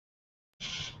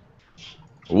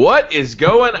What is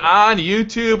going on,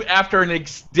 YouTube? After an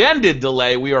extended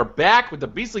delay, we are back with the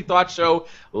Beastly Thought Show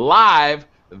live,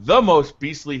 the most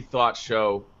beastly thought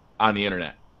show on the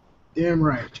internet. Damn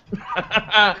right.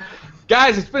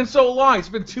 Guys, it's been so long. It's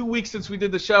been 2 weeks since we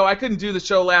did the show. I couldn't do the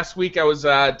show last week. I was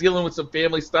dealing with some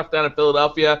family stuff down in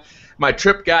Philadelphia. My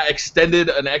trip got extended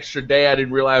an extra day. I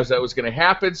didn't realize that was going to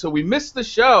happen, so we missed the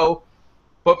show.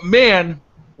 But, man,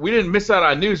 we didn't miss out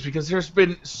on news because there's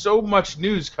been so much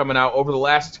news coming out over the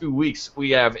last 2 weeks.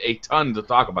 We have a ton to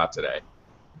talk about today.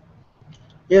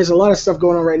 Yeah, there's a lot of stuff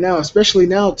going on right now, especially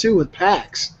now, too, with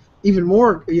PAX. Even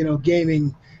more,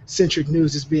 gaming-centric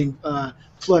news is being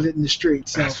flooded in the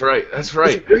streets. So That's right. That's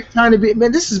right. It's a great time to be.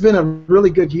 Man, this has been a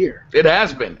really good year. It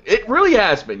has been. It really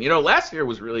has been. Last year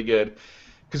was really good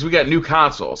because we got new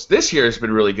consoles. This year has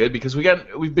been really good because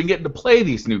we've been getting to play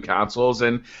these new consoles.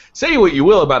 And say what you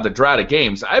will about the drought of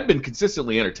games, I've been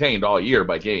consistently entertained all year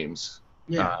by games.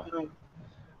 Yeah.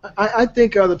 I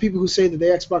think the people who say that the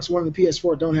Xbox One and the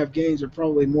PS4 don't have games are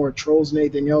probably more trolls than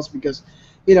anything else because,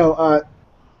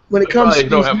 when it comes to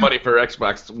don't have money for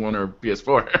Xbox One or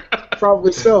PS4.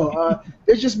 Probably so.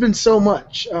 There's just been so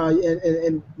much,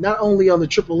 and not only on the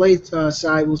AAA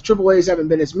side. Well, AAAs haven't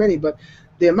been as many, but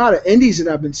the amount of indies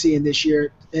that I've been seeing this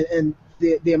year, and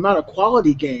the amount of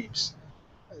quality games.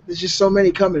 There's just so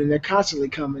many coming, and they're constantly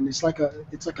coming. It's like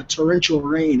a torrential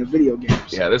rain of video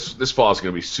games. Yeah, this fall is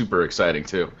going to be super exciting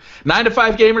too. 9 to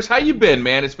 5 gamers, how you been,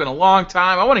 man? It's been a long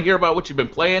time. I want to hear about what you've been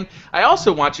playing. I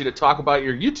also want you to talk about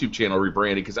your YouTube channel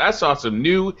rebranding because I saw some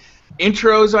new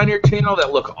intros on your channel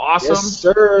that look awesome. Yes,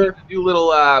 sir. A new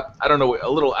little, a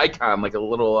little icon, like a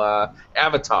little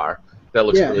avatar that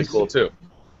looks really cool too.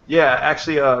 Yeah,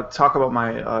 actually, talk about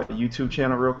my YouTube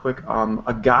channel real quick.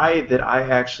 A guy that I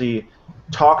actually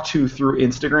talk to through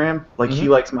Instagram, he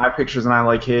likes my pictures and I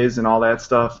like his and all that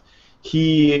stuff.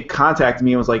 He contacted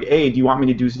me and was like, "Hey, do you want me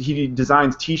to do?" He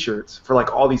designs T-shirts for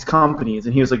all these companies,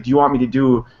 and he was like, "Do you want me to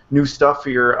do new stuff for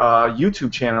your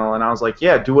YouTube channel?" And I was like,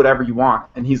 "Yeah, do whatever you want."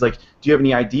 And he's like, "Do you have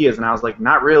any ideas?" And I was like,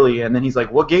 "Not really." And then he's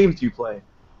like, "What games do you play?"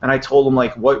 And I told him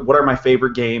what are my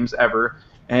favorite games ever.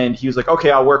 And he was like,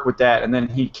 "Okay, I'll work with that." And then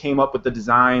he came up with the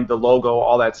design, the logo,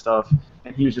 all that stuff.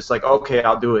 And he was just like, "Okay,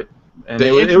 I'll do it." And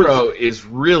the intro is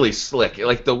really slick.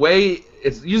 Like the way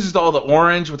it uses all the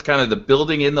orange with kind of the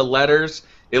building in the letters.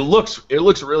 It looks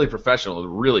really professional. It's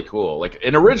really cool. Like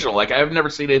an original. Like I've never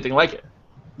seen anything like it.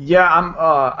 Yeah,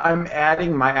 I'm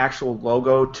adding my actual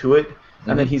logo to it,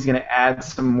 and then he's gonna add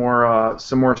some more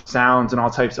sounds and all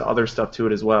types of other stuff to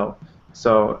it as well.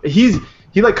 So he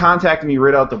contacted me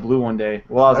right out the blue one day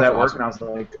while I was at work, and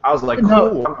I was like,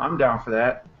 cool, I'm down for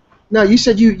that. Now, you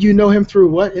said you know him through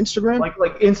what, Instagram?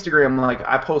 Like Instagram,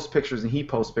 I post pictures and he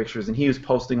posts pictures, and he was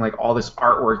posting all this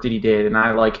artwork that he did, and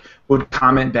I would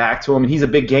comment back to him, and he's a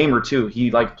big gamer too.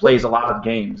 He plays a lot of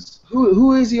games.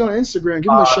 Who is he on Instagram?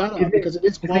 Give him a shout out because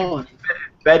it's quality.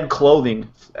 Fed Clothing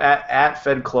at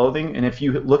Fed Clothing, and if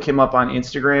you look him up on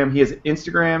Instagram, he has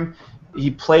Instagram. He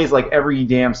plays every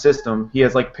damn system. He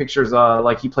has pictures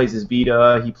he plays his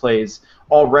Vita. He plays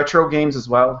all retro games as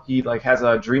well. He has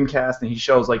a Dreamcast and he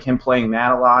shows him playing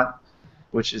that a lot,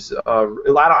 which is I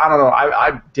don't know.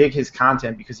 I dig his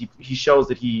content because he shows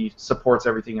that he supports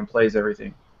everything and plays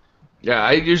everything. Yeah,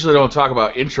 I usually don't talk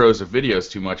about intros of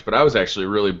videos too much, but I was actually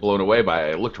really blown away by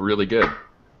it. It looked really good.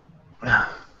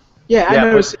 Yeah, I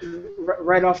noticed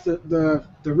right off the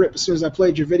rip as soon as I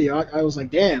played your video. I was like,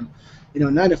 damn.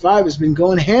 9 to 5 has been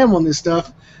going ham on this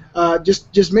stuff.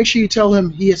 Just make sure you tell him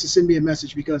he has to send me a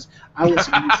message because I will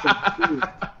send you stuff too.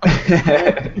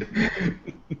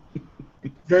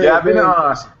 I've been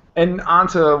and on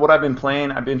to what I've been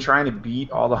playing. I've been trying to beat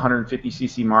all the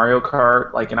 150cc Mario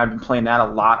Kart, and I've been playing that a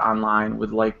lot online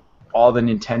with all the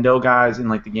Nintendo guys in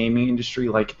the gaming industry.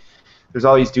 There's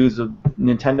all these dudes with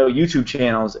Nintendo YouTube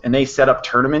channels, and they set up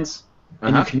tournaments,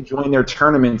 and you can join their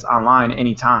tournaments online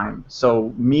anytime.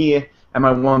 So me and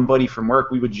my one buddy from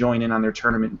work, we would join in on their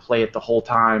tournament and play it the whole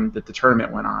time that the tournament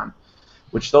went on,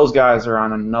 which those guys are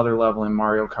on another level in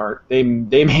Mario Kart. They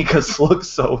make us look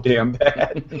so damn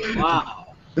bad. Wow.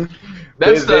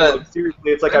 That's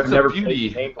seriously, it's that's I've never the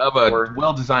beauty played a game of a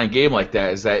well-designed game like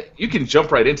that is that you can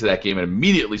jump right into that game and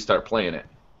immediately start playing it.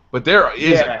 But there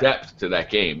is a depth to that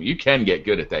game. You can get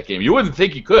good at that game. You wouldn't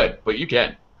think you could, but you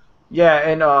can. Yeah,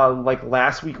 and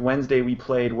last week Wednesday we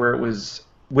played where it was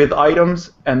with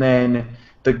items, and then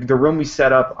the room we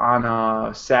set up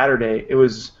on Saturday, it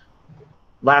was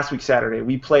last week Saturday,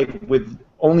 we played with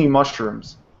only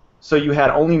mushrooms. So you had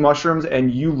only mushrooms,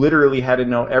 and you literally had to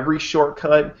know every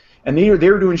shortcut. And they were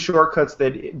doing shortcuts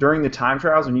that during the time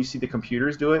trials, when you see the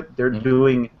computers do it, they're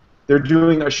doing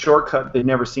a shortcut they've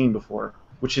never seen before.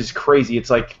 which is crazy. It's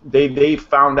like they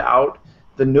found out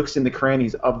the nooks and the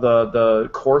crannies of the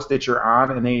course that you're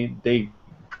on, and they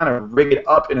kind of rig it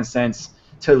up in a sense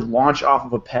to launch off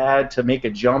of a pad to make a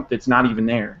jump that's not even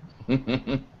there.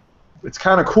 It's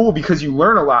kind of cool because you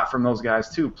learn a lot from those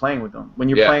guys too, playing with them. When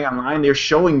you're playing online, they're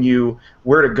showing you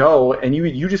where to go, and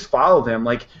you just follow them.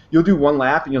 Like, you'll do one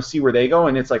lap and you'll see where they go,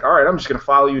 and it's like, all right, I'm just gonna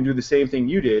follow you and do the same thing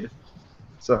you did.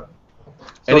 So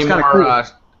it's kind of cool.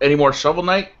 Any more Shovel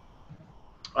Knight?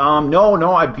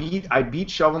 No, I beat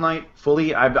Shovel Knight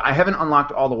fully. I haven't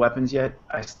unlocked all the weapons yet.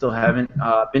 I still haven't.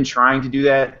 Been trying to do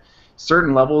that.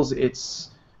 Certain levels, it's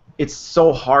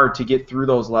so hard to get through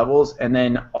those levels and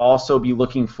then also be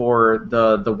looking for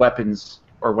the weapons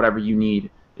or whatever you need.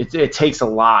 It takes a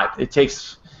lot.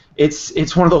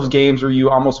 It's one of those games where you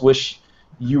almost wish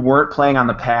you weren't playing on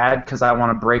the pad, because I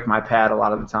want to break my pad a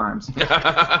lot of the times.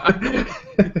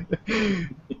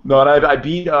 No, and I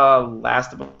beat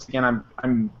Last of Us again.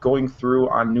 I'm going through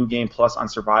on New Game Plus on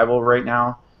Survival right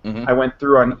now. I went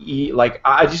through on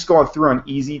I just go through on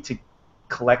easy to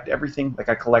collect everything. Like,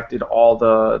 I collected all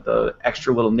the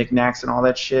extra little knickknacks and all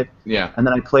that shit. Yeah. And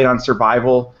then I played on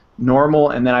Survival Normal,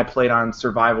 and then I played on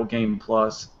Survival Game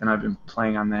Plus, and I've been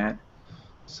playing on that.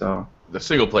 So the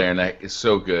single player in that is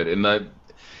so good, and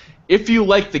if you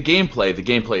like the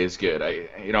gameplay is good.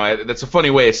 That's a funny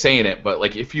way of saying it, but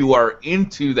like, if you are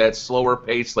into that slower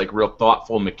pace, like real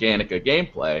thoughtful mechanic of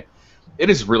gameplay, it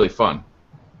is really fun.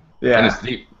 Yeah. And it's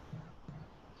deep.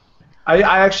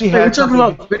 I actually had. Are you talking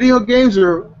about video games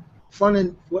or fun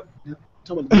and what?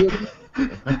 Talking about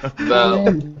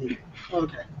video games?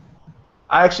 Okay.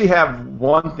 I actually have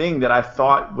one thing that I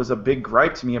thought was a big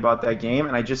gripe to me about that game,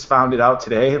 and I just found it out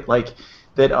today. Like,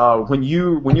 that when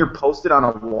you're posted on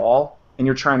a wall and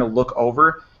you're trying to look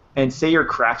over, and say you're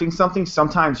crafting something,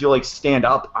 sometimes you'll like stand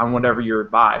up on whatever you're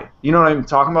by. You know what I'm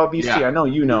talking about, BC? Yeah. I know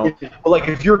you know. But like,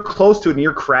 if you're close to it and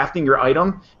you're crafting your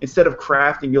item, instead of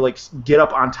crafting, you like get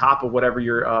up on top of whatever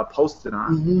you're posted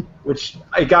on, which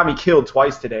it got me killed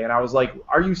twice today, and I was like,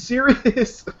 "Are you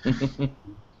serious?"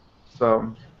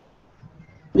 So.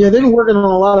 Yeah, they've been working on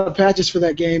a lot of patches for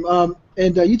that game.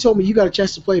 And you told me you got a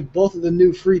chance to play both of the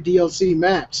new free DLC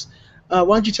maps. Why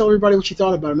don't you tell everybody what you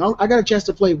thought about them? I got a chance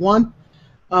to play one.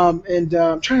 And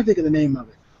I'm trying to think of the name of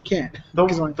it. Can't. The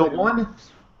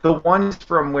one is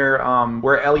from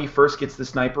where Ellie first gets the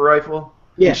sniper rifle.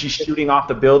 Yeah. And she's shooting off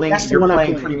the building. That's the You're one I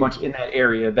playing played. pretty much in that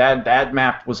area. That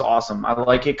map was awesome. I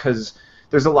like it because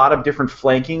there's a lot of different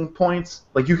flanking points.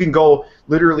 Like, you can go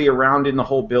literally around in the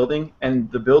whole building, and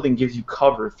the building gives you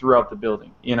cover throughout the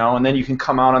building. And then you can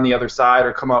come out on the other side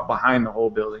or come up behind the whole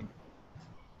building.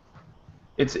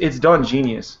 It's done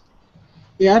genius.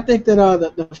 Yeah, I think that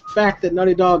the fact that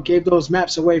Naughty Dog gave those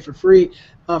maps away for free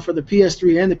for the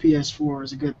PS3 and the PS4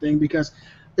 is a good thing, because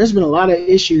there's been a lot of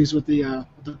issues with the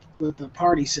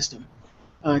party system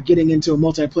getting into a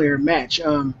multiplayer match.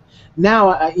 Now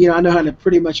I know how to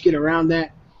pretty much get around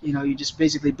that. You just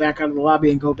basically back out of the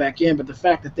lobby and go back in. But the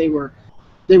fact that they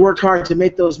worked hard to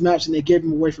make those maps and they gave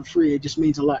them away for free, it just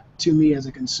means a lot to me as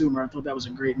a consumer. I thought that was a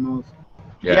great move.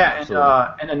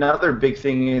 Yeah, and another big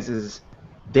thing is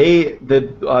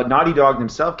Naughty Dog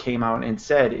themselves came out and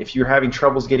said, if you're having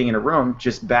troubles getting in a room,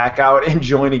 just back out and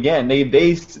join again.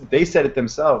 They said it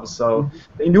themselves, so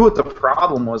they knew what the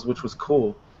problem was, which was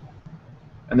cool.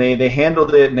 And they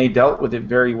handled it and they dealt with it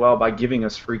very well by giving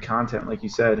us free content, like you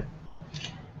said.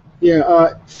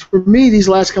 Yeah, for me, these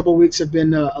last couple of weeks have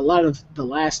been a lot of The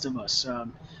Last of Us.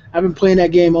 I've been playing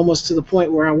that game almost to the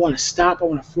point where I want to stop. I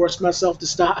want to force myself to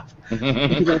stop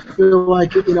because I feel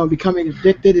like becoming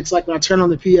addicted. It's like when I turn on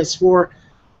the PS4,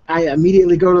 I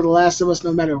immediately go to The Last of Us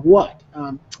no matter what.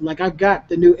 Like, I've got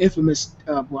the new Infamous,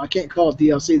 I can't call it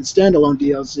DLC, the standalone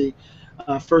DLC,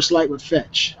 First Light with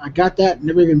Fetch. I got that,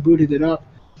 never even booted it up.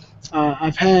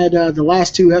 I've had the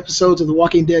last 2 episodes of The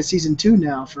Walking Dead Season 2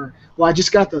 now I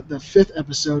just got the 5th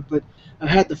episode, but I've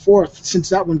had the 4th since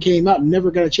that one came out and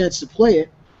never got a chance to play it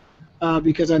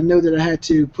because I know that I had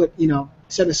to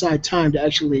set aside time to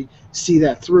actually see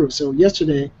that through. So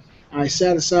yesterday, I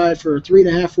sat aside for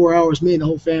 3.5-4 hours, me and the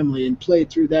whole family, and played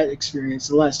through that experience,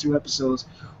 the last 2 episodes,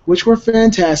 which were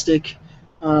fantastic.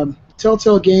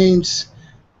 Telltale Games,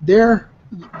 their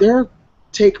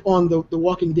take on the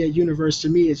Walking Dead universe to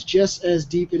me is just as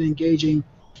deep and engaging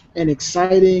and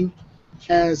exciting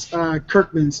as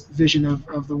Kirkman's vision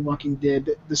of the Walking Dead.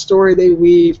 The story they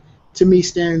weave, to me,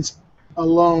 stands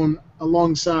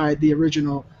alongside the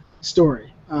original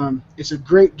story. It's a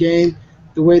great game.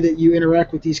 The way that you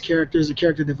interact with these characters, the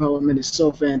character development is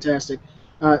so fantastic.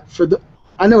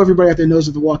 I know everybody out there knows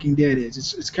what The Walking Dead is.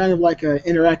 It's kind of like an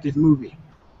interactive movie.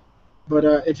 But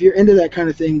if you're into that kind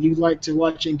of thing, you like to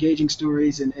watch engaging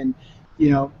stories and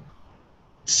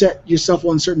set yourself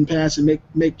on certain paths and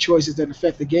make choices that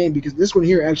affect the game, because this one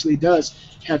here actually does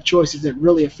have choices that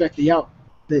really affect the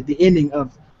ending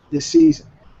of this season.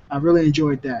 I really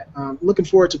enjoyed that. Looking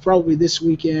forward to probably this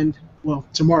weekend, well,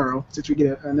 tomorrow, since we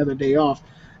get another day off,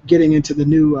 getting into the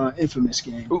new Infamous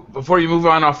game. Ooh, before you move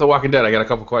on off The Walking Dead, I got a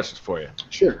couple questions for you.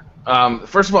 Sure.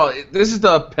 First of all, this is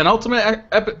the penultimate.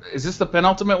 Is this the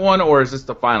penultimate one, or is this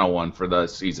the final one for the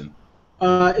season?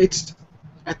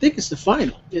 I think it's the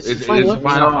final. It's the It final. is the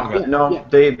final? Okay. No,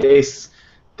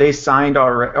 they signed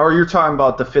already. Or you're talking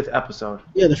about the 5th episode?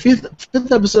 Yeah, the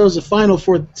fifth episode is the final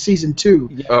for season 2,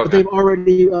 Okay. but they've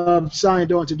already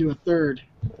signed on to do a third.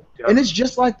 Yep. And it's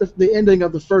just like the ending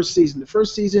of the first season. The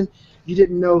first season, you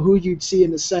didn't know who you'd see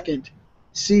in the second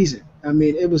season. I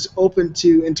mean, it was open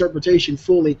to interpretation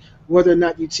fully, whether or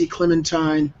not you'd see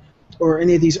Clementine or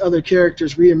any of these other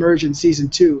characters reemerge in season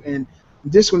 2. And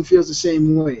this one feels the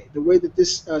same way. The way that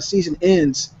this season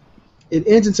ends, it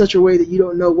ends in such a way that you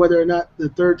don't know whether or not the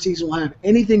third season will have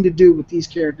anything to do with these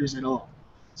characters at all.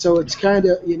 So it's kind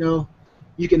of,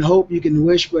 you can hope, you can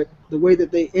wish, but the way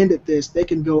that they ended this, they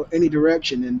can go any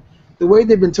direction. And the way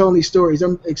they've been telling these stories,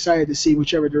 I'm excited to see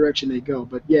whichever direction they go.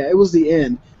 But yeah, it was the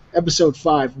end. Episode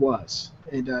 5 was.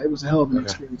 And it was a hell of an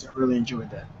experience. I really enjoyed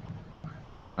that.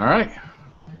 All right.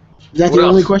 Is that What the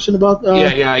only else? question about...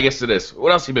 Yeah, I guess it is.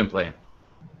 What else have you been playing?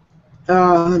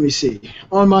 Let me see.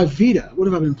 On my Vita, what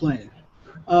have I been playing?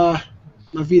 My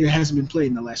Vita hasn't been played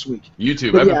in the last week.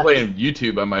 YouTube. But I've yeah. been playing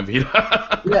YouTube on my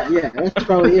Vita. Yeah, that's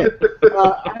probably it.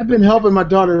 I've been helping my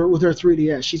daughter with her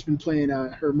 3DS. She's been playing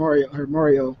her Mario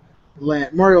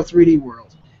 3D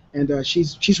World, and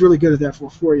she's really good at that for a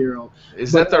 4-year-old.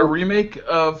 Is that the remake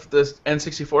of the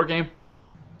N64 game?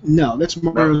 No, that's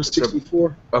Mario No, it's a-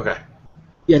 64. Okay.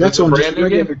 Yeah, that's It's a on just brand new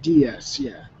regular DS.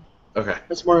 Yeah. Okay.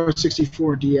 That's Mario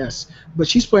 64 DS. But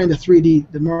she's playing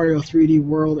the Mario 3D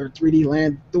World or 3D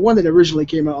Land, the one that originally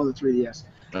came out on the 3DS.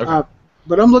 Okay.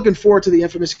 But I'm looking forward to the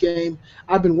Infamous game.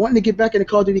 I've been wanting to get back into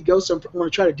Call of Duty Ghosts. So I'm going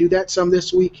to try to do that some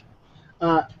this week.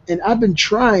 And I've been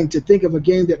trying to think of a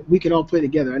game that we can all play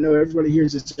together. I know everybody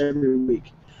hears this every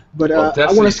week. But Well, I want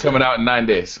Destiny's to. coming out in 9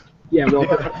 days. Yeah, well,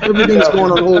 everything's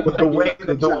going on hold with The wait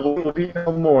will be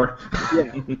no more.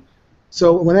 Yeah.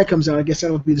 So when that comes out, I guess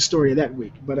that'll be the story of that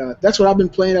week. But that's what I've been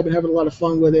playing. I've been having a lot of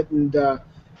fun with it, and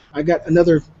I got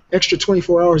another extra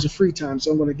 24 hours of free time,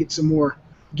 so I'm going to get some more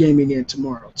gaming in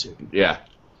tomorrow too. Yeah.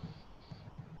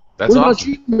 That's What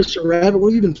awesome. about you, Mr. Rabbit? What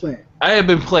have you been playing? I have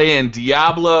been playing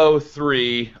Diablo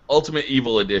 3 Ultimate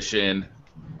Evil Edition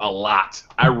a lot.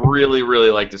 I really, really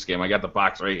like this game. I got the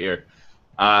box right here.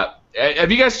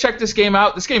 Have you guys checked this game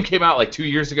out? This game came out like 2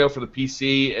 years ago for the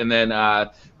PC, and then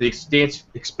the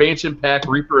expansion pack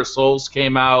Reaper of Souls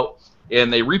came out,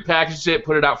 and they repackaged it,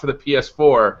 put it out for the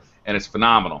PS4, and it's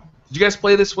phenomenal. Did you guys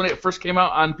play this when it first came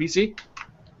out on PC?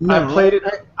 No, I played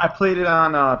it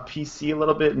on PC a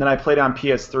little bit, and then I played it on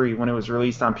PS3 when it was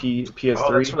released on PS3.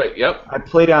 Oh, that's right. Yep. I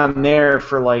played on there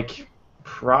for like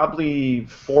probably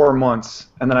 4 months,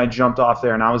 and then I jumped off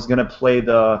there, and I was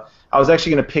actually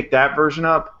gonna pick that version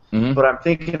up, but I'm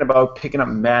thinking about picking up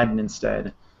Madden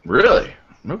instead. Really?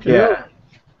 Okay. Yeah.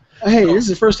 Hey, this is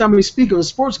the first time we speak of a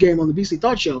sports game on the Beastly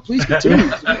Thought Show. Please continue.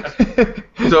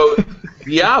 So,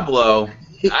 Diablo,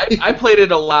 I played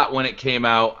it a lot when it came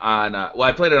out on,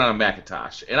 I played it on a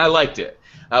Macintosh, and I liked it.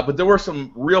 But there were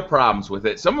some real problems with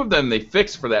it. Some of them they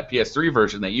fixed for that PS3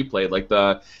 version that you played, like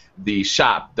the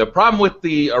shop. The problem with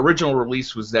the original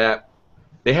release was that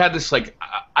they had this like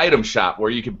item shop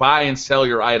where you could buy and sell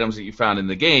your items that you found in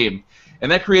the game,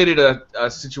 and that created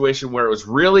a situation where it was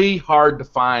really hard to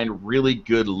find really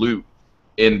good loot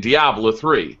in Diablo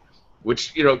 3,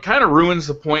 which kind of ruins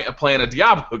the point of playing a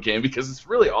Diablo game because it's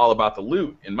really all about the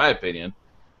loot, in my opinion.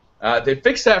 They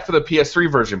fixed that for the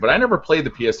PS3 version, but I never played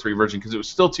the PS3 version because it was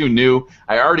still too new.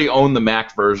 I already owned the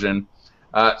Mac version.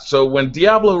 So when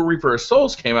Diablo Reaper of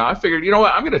Souls came out, I figured, you know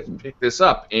what, I'm going to pick this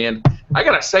up. And I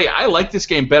got to say, I like this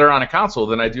game better on a console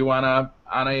than I do on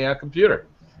a computer.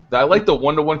 I like the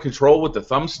one-to-one control with the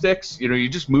thumbsticks. You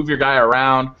just move your guy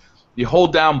around. You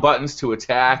hold down buttons to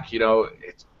attack.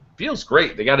 It feels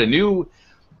great. They have a new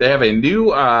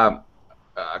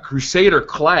Crusader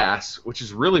class, which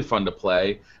is really fun to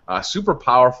play. Super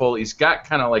powerful. He's got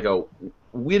kind of like a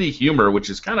witty humor, which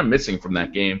is kind of missing from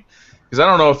that game. Because I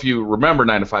don't know if you remember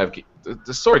 9 to 5.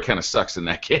 The story kind of sucks in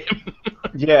that game.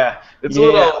 Yeah, it's a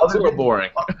little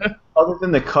boring. Other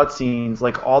than the cutscenes,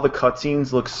 like all the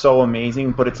cutscenes look so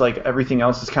amazing, but it's like everything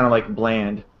else is kind of like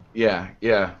bland.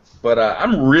 Yeah. But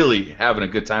I'm really having a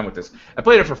good time with this. I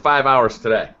played it for 5 hours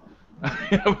today.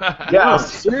 Yeah,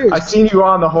 serious. I seen you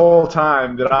on the whole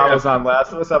time that I was on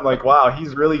Last of Us. I'm like, wow,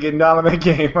 he's really getting down on that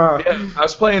game, huh? Yeah, I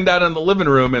was playing down in the living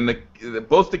room, and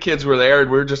both the kids were there,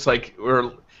 and we were just like,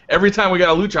 every time we got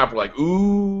a loot drop, we're like,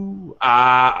 ooh,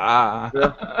 ah.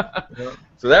 Yeah.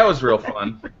 So that was real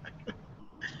fun.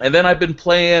 And then I've been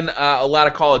playing a lot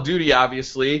of Call of Duty,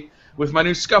 obviously, with my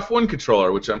new Scuff 1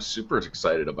 controller, which I'm super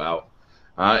excited about.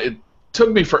 It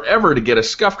took me forever to get a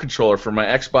Scuff controller for my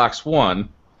Xbox One.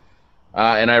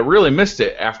 And I really missed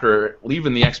it after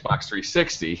leaving the Xbox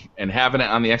 360 and having it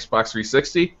on the Xbox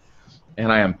 360.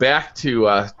 And I am back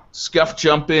to scuff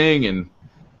jumping and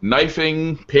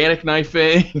knifing, panic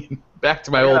knifing, back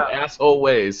to my old asshole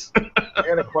ways. I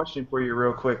got a question for you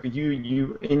real quick.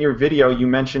 You in your video, you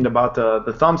mentioned about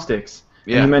the thumbsticks.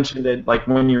 Yeah. And you mentioned that like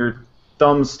when your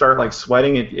thumbs start like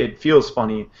sweating, it feels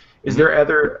funny. Is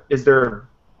there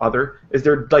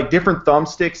like different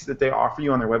thumbsticks that they offer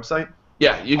you on their website?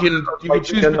 Yeah, you can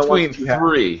choose between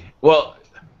 3. Well,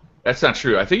 that's not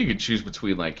true. I think you can choose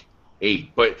between like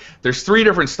 8. But there's 3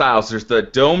 different styles. There's the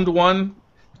domed one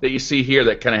that you see here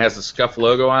that kind of has the Scuff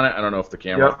logo on it. I don't know if the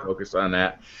camera will focus on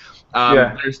that.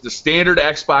 There's the standard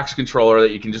Xbox controller that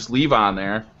you can just leave on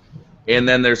there. And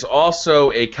then there's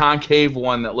also a concave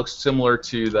one that looks similar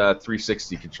to the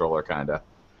 360 controller, kind of.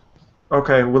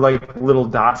 Okay, with like little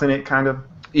dots in it, kind of?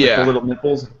 Yeah. Like the little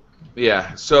nipples?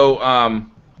 Yeah, so...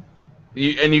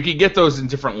 you can get those in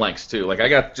different lengths too. Like I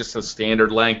got just a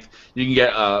standard length. You can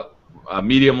get a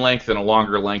medium length and a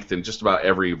longer length in just about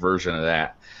every version of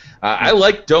that. I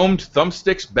like domed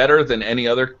thumbsticks better than any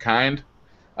other kind.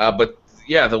 But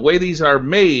yeah, the way these are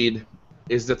made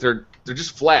is that they're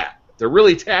just flat. They're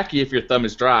really tacky if your thumb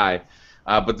is dry,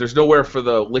 but there's nowhere for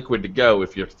the liquid to go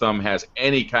if your thumb has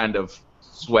any kind of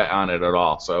sweat on it at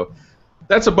all. So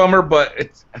that's a bummer.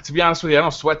 But to be honest with you, I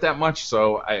don't sweat that much,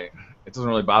 so it doesn't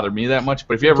really bother me that much,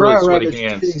 but if you have really sweaty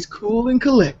hands... He's cool and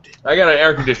collected. I got an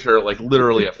air conditioner like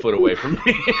literally a foot away from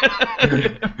me.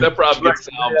 That problem gets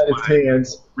solved by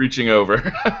reaching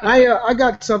over. I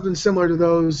got something similar to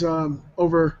those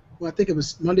over, I think it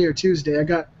was Monday or Tuesday. I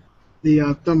got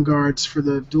the thumb guards for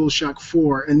the DualShock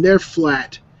 4, and they're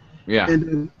flat. Yeah.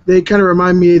 And they kind of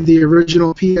remind me of the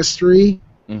original PS3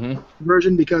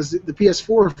 version, because the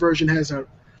PS4 version has a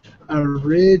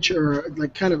ridge or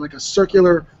like kind of like a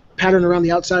circular pattern around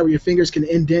the outside where your fingers can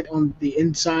indent on the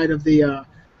inside of the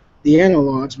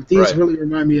analogs, but these really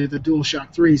remind me of the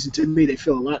DualShock 3s, and to me they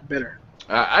feel a lot better.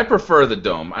 I prefer the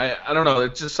dome. I don't know,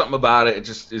 it's just something about it. It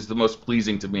just is the most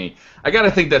pleasing to me. I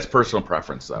gotta think that's personal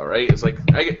preference though, right? It's like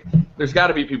there's got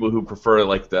to be people who prefer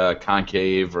like the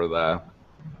concave or the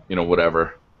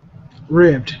whatever.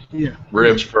 Ribbed, yeah.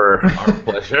 Ribbed for our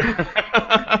pleasure.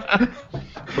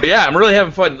 But yeah, I'm really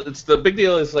having fun. The big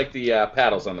deal is like the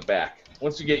paddles on the back.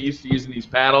 Once you get used to using these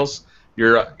paddles,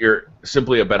 you're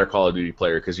simply a better Call of Duty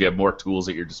player because you have more tools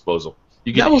at your disposal.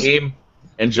 You can aim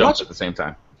and jump at the same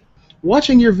time.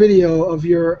 Watching your video of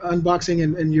your unboxing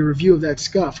and your review of that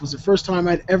Scuff was the first time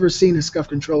I'd ever seen a Scuff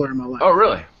controller in my life. Oh,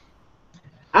 really?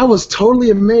 I was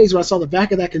totally amazed when I saw the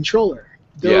back of that controller.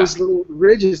 Those little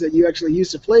ridges that you actually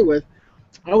used to play with.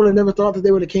 I would have never thought that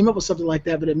they would have came up with something like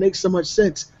that, but it makes so much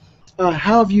sense. How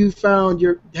have you found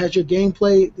has your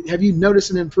gameplay? Have you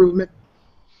noticed an improvement?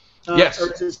 Yes.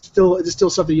 Or is it still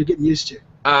something you're getting used to?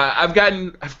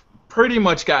 I've pretty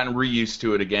much gotten reused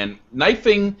to it again.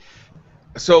 Knifing.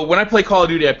 So when I play Call of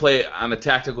Duty, I play it on a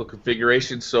tactical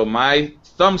configuration. So my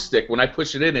thumbstick, when I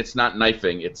push it in, it's not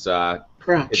knifing. It's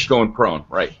crouch. It's going prone,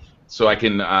 right? So I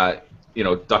can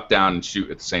duck down and shoot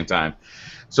at the same time.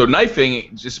 So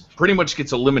knifing just pretty much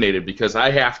gets eliminated because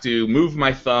I have to move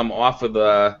my thumb off of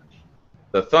the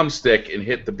thumbstick and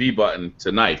hit the B button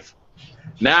to knife.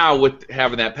 Now, with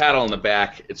having that paddle in the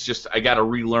back, it's just I got to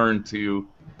relearn to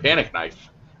panic knife.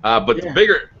 But the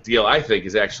bigger deal, I think,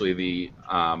 is actually the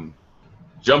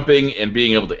jumping and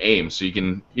being able to aim. So you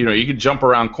can jump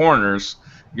around corners.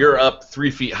 You're up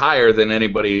 3 feet higher than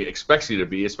anybody expects you to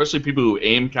be, especially people who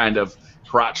aim kind of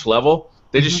crotch level.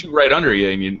 They just shoot right under you,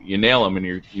 and you nail them, and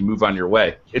you move on your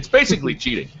way. It's basically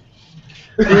cheating.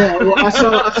 Yeah, well, I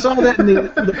saw that in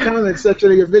the comments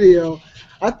section of your video.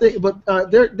 I think, but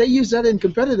they use that in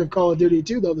competitive Call of Duty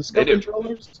too, though, the Scuff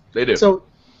controllers. They do. So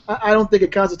I don't think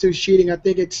it constitutes cheating. I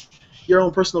think it's your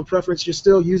own personal preference. You're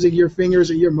still using your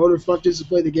fingers and your motor functions to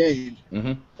play the game.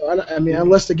 So I mean,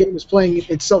 unless the game is playing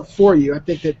itself for you, I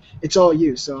think that it's all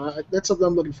you. So that's something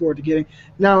I'm looking forward to getting.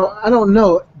 Now, I don't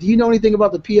know. Do you know anything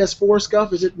about the PS4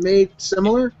 Scuff? Is it made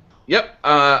similar? Yep.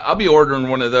 I'll be ordering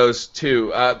one of those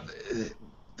too.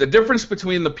 The difference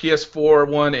between the PS4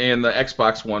 one and the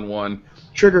Xbox One,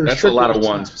 triggers. That's a lot of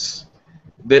ones.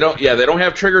 They don't. Yeah, they don't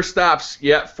have trigger stops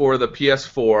yet for the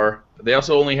PS4. They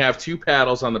also only have 2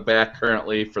 paddles on the back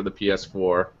currently for the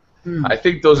PS4. I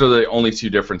think those are the only 2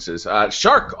 differences.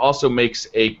 Shark also makes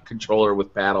a controller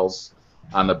with paddles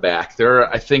on the back. They're,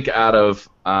 I think, out of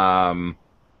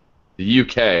the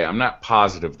UK. I'm not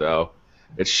positive though.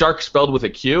 It's Shark spelled with a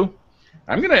Q.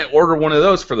 I'm gonna order one of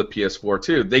those for the PS4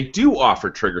 too. They do offer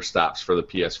trigger stops for the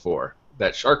PS4.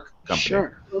 That Shark company.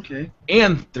 Sure. Okay.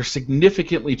 And they're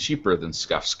significantly cheaper than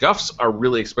Scuff. Scuffs are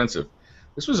really expensive.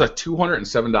 This was a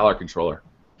 $207 controller.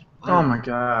 Oh my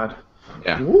god.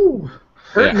 Yeah. Ooh.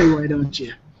 Hurt me, why don't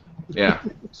you? Yeah.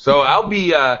 So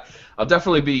I'll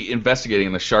definitely be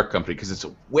investigating the Shark company because it's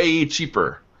way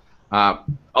cheaper.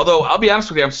 Although I'll be honest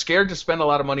with you, I'm scared to spend a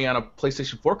lot of money on a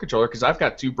PlayStation 4 controller because I've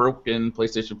got 2 broken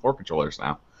PlayStation 4 controllers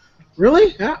now.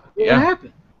 Really? What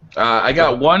happened? I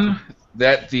got one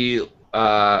that the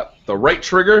right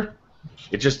trigger,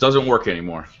 it just doesn't work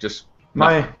anymore. Just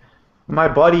my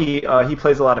buddy, he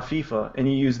plays a lot of FIFA, and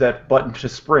he used that button to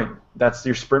sprint. That's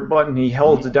your sprint button. He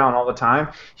holds it down all the time.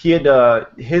 He had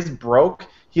his broke.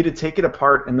 He had to take it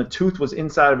apart, and the tooth was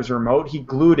inside of his remote. He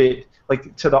glued it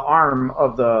like to the arm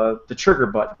of the trigger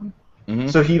button.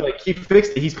 So he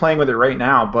fixed it. He's playing with it right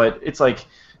now, but it's like,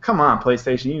 come on,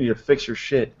 PlayStation, you need to fix your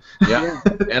shit. Yeah.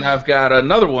 And I've got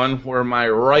another one where my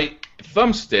right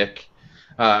thumbstick,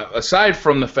 aside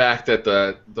from the fact that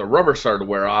the rubber started to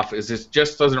wear off, is it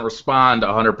just doesn't respond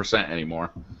 100% anymore.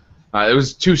 It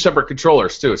was 2 separate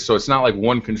controllers too, so it's not like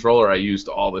one controller I used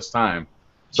all this time.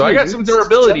 So I got some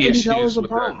durability issues with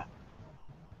that.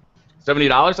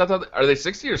 $70? I thought. Are they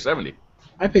 60 or 70?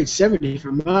 I paid $70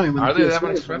 for mine. Are they that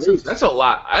much expensive? That's a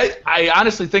lot. I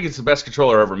honestly think it's the best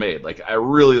controller ever made. Like, I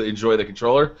really enjoy the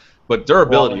controller, but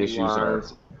durability issues are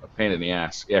a pain in the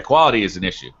ass. Yeah, quality is an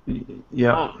issue.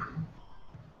 Yeah.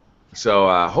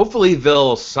 So hopefully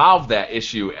they'll solve that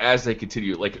issue as they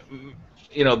continue. Like,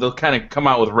 you know, they'll kind of come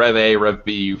out with Rev A, Rev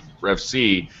B, Rev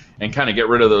C, and kind of get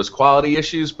rid of those quality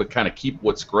issues, but kind of keep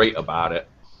what's great about it.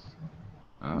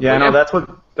 Yeah, no, that's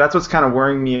what's kind of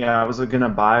worrying me. I was gonna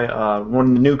buy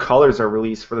when the new colors are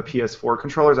released for the PS4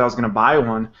 controllers. I was gonna buy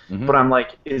one, but I'm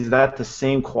like, is that the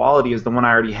same quality as the one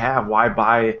I already have? Why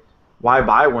buy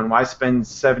one? Why spend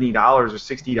 $70 or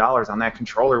 $60 on that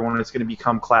controller when it's gonna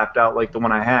become clapped out like the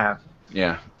one I have?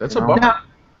 Yeah, that's a bummer. Now,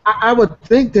 I would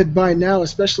think that by now,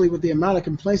 especially with the amount of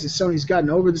complaints that Sony's gotten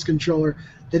over this controller,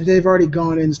 that they've already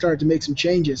gone in and started to make some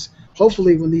changes.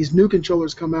 Hopefully, when these new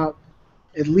controllers come out,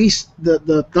 at least the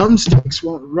thumbsticks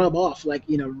won't rub off like,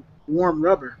 you know, warm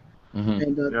rubber,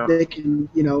 and they can,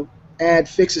 you know, add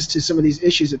fixes to some of these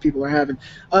issues that people are having.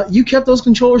 You kept those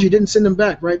controllers. You didn't send them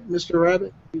back, right, Mr.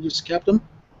 Rabbit? You just kept them.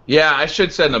 Yeah, I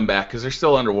should send them back because they're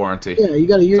still under warranty. Yeah, you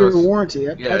got a year of warranty.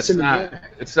 It's not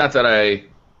that I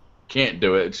can't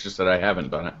do it. It's just that I haven't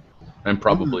done it, and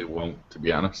probably won't, to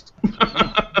be honest.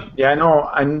 Yeah,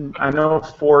 I know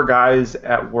 4 guys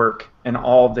at work, and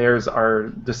all of theirs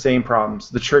are the same problems.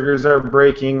 The triggers are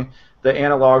breaking. The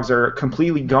analogs are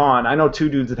completely gone. I know 2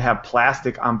 dudes that have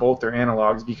plastic on both their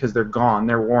analogs because they're gone.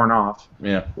 They're worn off.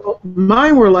 Yeah. Well,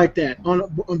 mine were like that. On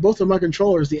both of my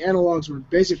controllers, the analogs were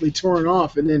basically torn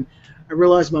off, and then I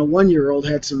realized my 1-year-old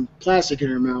had some plastic in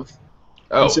her mouth.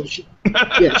 Oh. So she's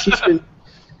been...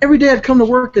 Every day I'd come to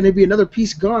work and there'd be another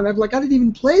piece gone. I'd be like, I didn't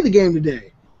even play the game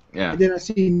today. Yeah. And then I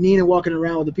see Nina walking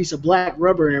around with a piece of black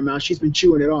rubber in her mouth. She's been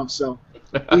chewing it off, so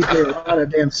he's made a lot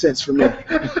of damn sense for me.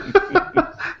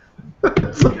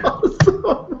 That's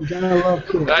awesome. You gotta love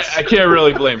kids. I can't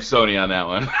really blame Sony on that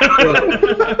one.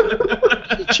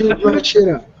 Chew that shit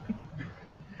up.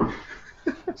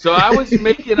 So I was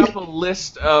making up a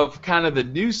list of kind of the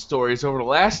news stories over the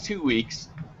last 2 weeks,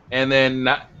 and then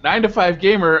 9 to 5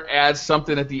 Gamer adds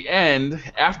something at the end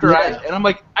after and I'm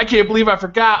like, I can't believe I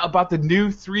forgot about the new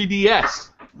 3DS.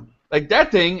 Like,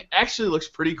 that thing actually looks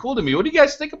pretty cool to me. What do you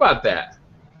guys think about that?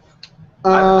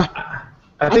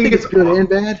 I think it's good and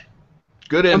bad.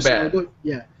 Good and bad.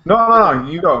 Yeah. No,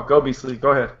 you go, Beasley.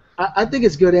 Go ahead. I think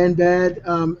it's good and bad.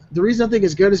 The reason I think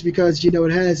it's good is because, you know,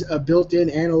 it has a built-in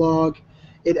analog.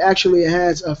 It actually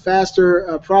has a faster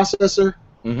processor.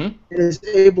 It is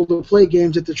able to play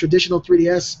games that the traditional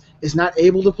 3DS is not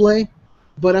able to play.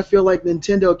 But I feel like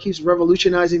Nintendo keeps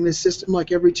revolutionizing this system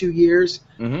like every 2 years.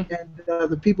 And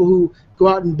the people who go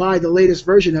out and buy the latest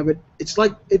version of it, it's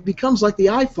like it becomes like the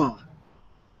iPhone.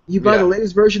 You buy the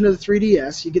latest version of the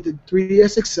 3DS, you get the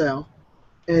 3DS XL,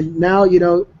 and now, you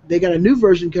know, they got a new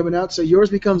version coming out, so yours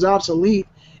becomes obsolete.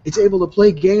 It's able to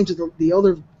play games that the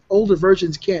older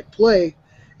versions can't play.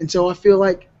 And so I feel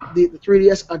like the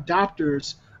 3DS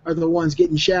adopters are the ones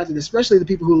getting shafted, especially the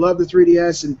people who love the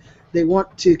 3DS and they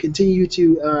want to continue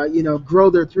to you know, grow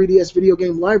their 3DS video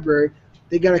game library.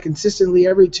 they got to consistently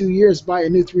every 2 years buy a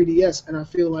new 3DS, and I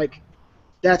feel like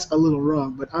that's a little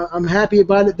wrong. But I'm happy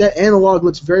about it. That analog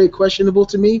looks very questionable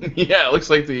to me. Yeah, it looks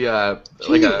like the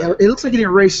It looks like an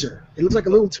eraser. It looks like a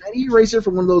little tiny eraser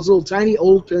from one of those little tiny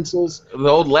old pencils. the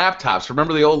old laptops.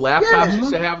 Remember the old laptops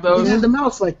used to have those? It had the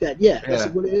mouse like that. Yeah, that's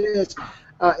what it is.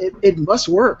 It must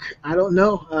work. I don't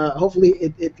know. Hopefully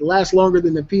it lasts longer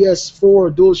than the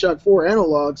PS4 DualShock 4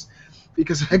 analogs,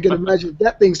 because I can imagine if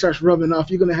that thing starts rubbing off,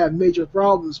 you're going to have major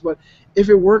problems. But if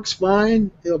it works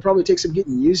fine, it'll probably take some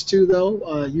getting used to,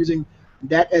 though, using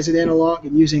that as an analog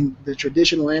and using the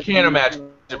traditional analog. Can't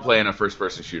imagine playing a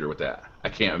first-person shooter with that. I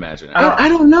can't imagine it. I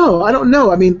don't know. I don't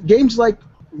know. I mean, games like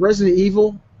Resident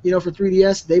Evil, for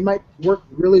 3DS, they might work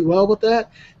really well with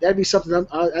that. That'd be something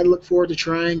I look forward to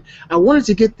trying. I wanted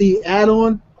to get the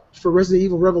add-on for Resident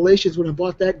Evil Revelations when I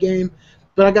bought that game,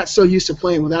 but I got so used to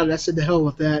playing without it, I said to hell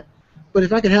with that. But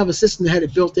if I could have a system that had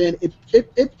it built in,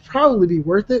 it'd probably be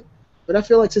worth it. But I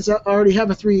feel like since I already have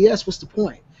a 3DS, what's the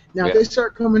point? Now, if they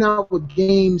start coming out with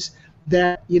games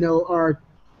that, are,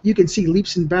 you can see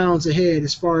leaps and bounds ahead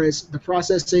as far as the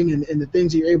processing and the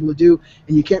things that you're able to do,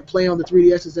 and you can't play on the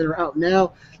 3DSs that are out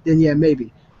now, then yeah,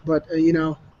 maybe. But,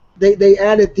 they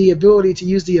added the ability to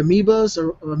use the amiibos.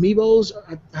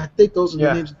 I think those are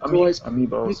the names of the toys.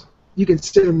 Amiibos. You can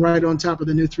sit them right on top of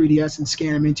the new 3DS and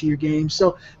scan them into your game.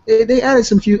 So they added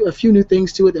a few new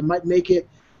things to it that might make it,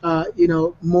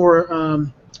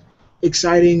 more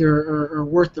exciting or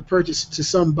worth the purchase to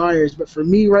some buyers. But for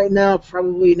me right now,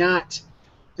 probably not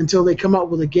until they come out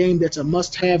with a game that's a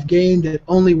must-have game that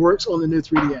only works on the new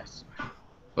 3DS.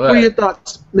 What are your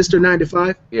thoughts, Mr. 9 to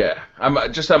 5? Yeah,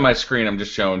 I'm just on my screen. I'm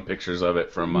just showing pictures of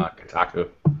it from Kotaku.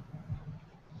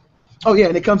 Oh yeah,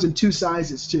 and it comes in 2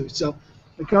 sizes too. So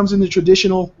it comes in the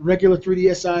traditional regular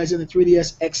 3DS size and the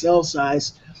 3DS XL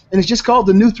size, and it's just called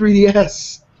the new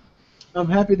 3DS. I'm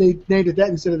happy they named it that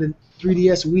instead of the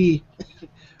 3DS Wii.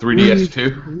 3DS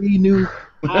 2? Wii new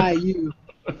IU.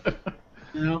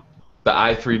 The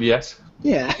i3DS?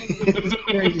 Yeah, it's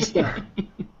crazy stuff.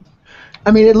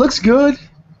 I mean, it looks good.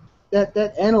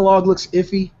 That analog looks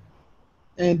iffy.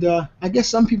 And I guess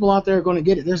some people out there are going to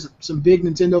get it. There's some big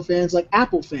Nintendo fans, like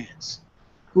Apple fans,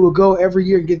 who will go every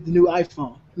year and get the new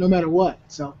iPhone, no matter what.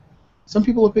 So some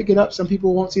people will pick it up. Some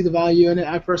people won't see the value in it.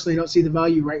 I personally don't see the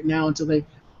value right now until they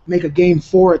make a game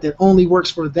for it that only works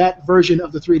for that version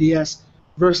of the 3DS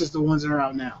versus the ones that are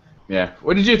out now. Yeah.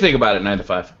 What did you think about it, 9 to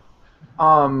 5?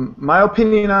 My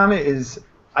opinion on it is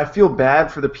I feel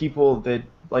bad for the people that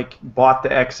bought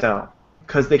the XL,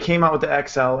 because they came out with the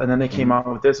XL and then they came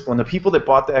out with this one. The people that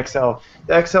bought the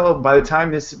XL by the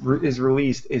time this is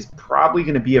released is probably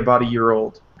going to be about a year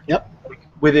old. Yep.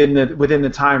 Within the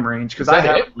time range, because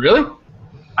really?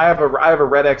 I have a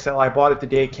red XL. I bought it the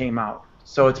day it came out,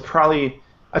 so it's probably.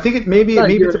 I think maybe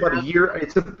it's about a year.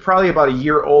 It's probably about a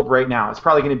year old right now. It's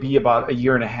probably going to be about a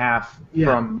year and a half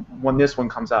from when this one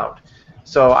comes out.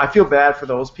 So I feel bad for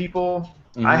those people.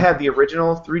 Mm-hmm. I had the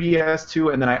original 3DS too,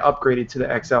 and then I upgraded to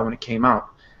the XL when it came out.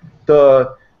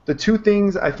 The 2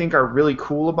 things I think are really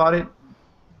cool about it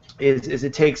is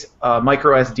it takes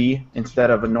micro SD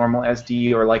instead of a normal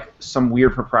SD or some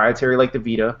weird proprietary like the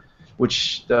Vita,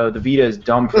 which the Vita is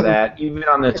dumb for that. Even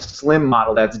on the Slim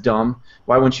model, that's dumb.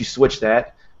 Why wouldn't you switch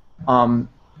that?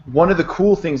 One of the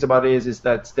cool things about it is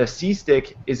that the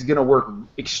C-Stick is going to work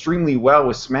extremely well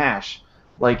with Smash.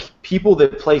 People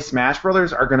that play Smash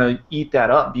Brothers are going to eat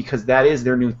that up because that is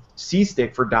their new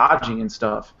C-Stick for dodging and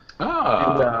stuff.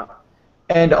 Oh.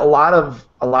 And a lot of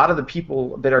the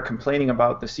people that are complaining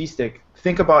about the C-Stick,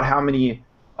 think about how many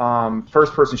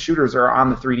first-person shooters are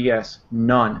on the 3DS.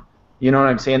 None. You know what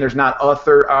I'm saying? There's not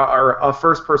a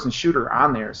first-person shooter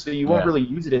on there, so you won't really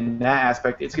use it in that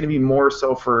aspect. It's going to be more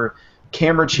so for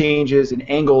camera changes and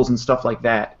angles and stuff like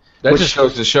that. That just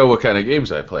goes to show what kind of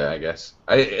games I play, I guess.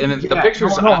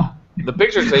 The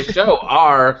pictures they show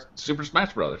are Super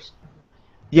Smash Brothers.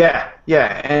 Yeah,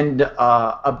 and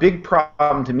a big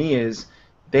problem to me is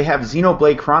they have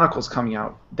Xenoblade Chronicles coming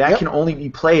out. That can only be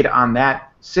played on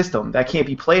that system. That can't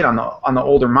be played on the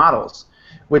older models.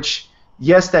 Which,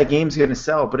 yes, that game's going to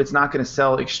sell, but it's not going to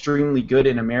sell extremely good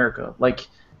in America.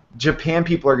 Japan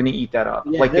people are going to eat that up.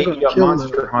 Yeah, they eat up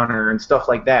Monster Hunter and stuff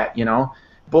like that,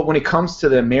 But when it comes to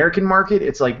the American market,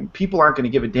 it's people aren't going to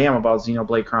give a damn about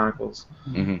Xenoblade Chronicles.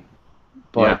 Mm-hmm.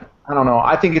 But I don't know.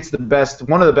 I think it's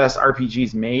one of the best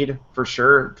RPGs made for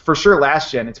sure. For sure,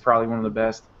 last gen, it's probably one of the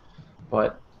best.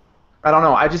 But I don't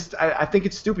know. I think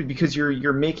it's stupid because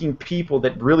you're making people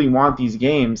that really want these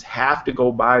games have to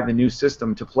go buy the new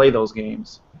system to play those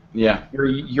games. Yeah.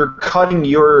 You're cutting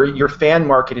your fan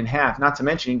market in half. Not to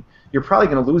mention, you're probably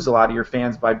going to lose a lot of your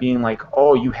fans by being like,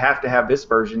 oh, you have to have this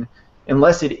version.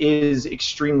 unless it is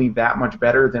extremely that much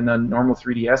better than the normal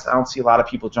 3DS, I don't see a lot of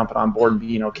people jumping on board and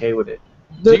being okay with it.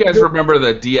 Do you guys remember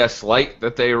the DS Lite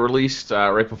that they released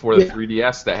right before the Yeah.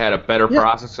 3DS that had a better Yeah.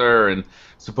 processor and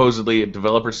supposedly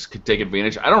developers could take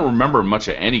advantage? I don't remember much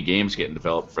of any games getting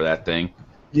developed for that thing.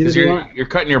 Because you're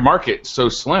cutting your market so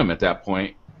slim at that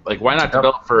point. Like, why not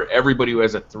develop for everybody who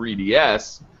has a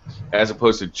 3DS as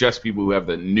opposed to just people who have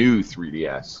the new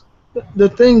 3DS? The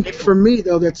thing for me,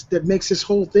 though, that makes this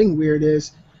whole thing weird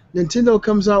is Nintendo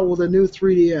comes out with a new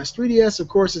 3DS. 3DS, of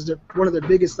course, is one of the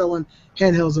biggest selling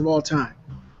handhelds of all time.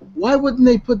 Why wouldn't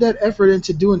they put that effort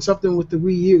into doing something with the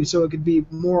Wii U so it could be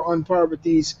more on par with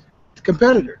these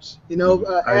competitors? You know,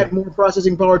 add more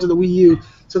processing power to the Wii U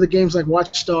so the games like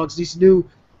Watch Dogs, these new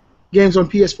games on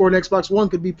PS4 and Xbox One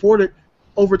could be ported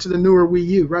over to the newer Wii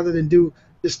U rather than do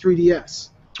this 3DS.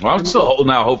 Well, I'm still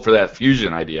holding out hope for that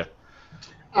Fusion idea.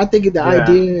 I think the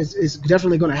idea is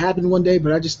definitely going to happen one day,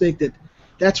 but I just think that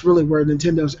that's really where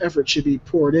Nintendo's effort should be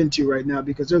poured into right now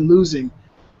because they're losing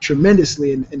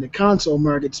tremendously in the console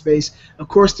market space. Of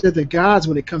course, they're the gods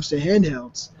when it comes to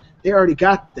handhelds. They already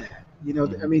got that. You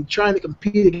know, I mean, trying to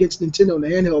compete against Nintendo in the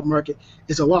handheld market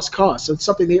is a lost cause. So it's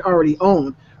something they already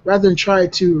own. Rather than try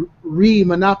to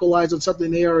re-monopolize on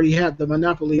something they already have the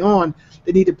monopoly on,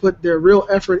 they need to put their real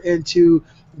effort into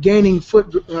gaining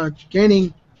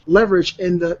leverage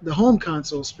in the home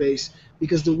console space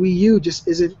because the Wii U just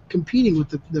isn't competing with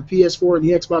the PS4 and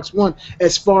the Xbox One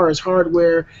as far as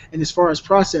hardware and as far as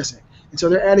processing. And so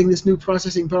they're adding this new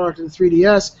processing power to the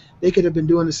 3DS. They could have been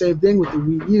doing the same thing with the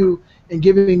Wii U and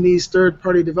giving these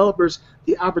third-party developers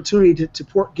the opportunity to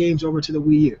port games over to the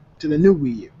Wii U, to the new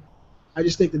Wii U. I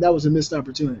just think that was a missed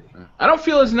opportunity. I don't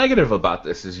feel as negative about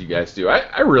this as you guys do.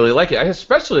 I really like it. I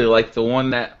especially like the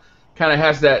one that kind of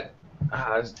has that,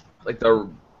 like the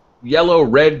yellow,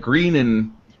 red, green,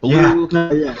 and blue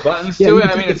buttons to it.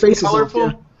 I mean, it's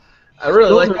colorful. I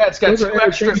really like that. It's got 2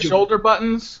 extra shoulder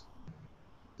buttons.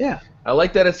 Yeah. I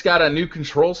like that it's got a new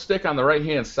control stick on the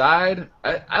right-hand side.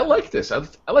 I like this. I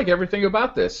like everything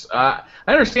about this. I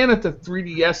understand that the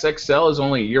 3DS XL is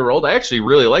only a year old. I actually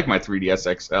really like my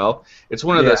 3DS XL. It's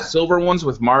one of the silver ones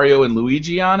with Mario and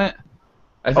Luigi on it.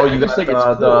 You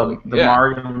got the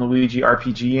Mario and Luigi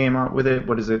RPG game out with it?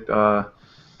 What is it?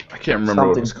 I can't remember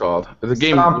what it's called. The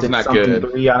game was not good.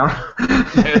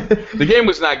 The game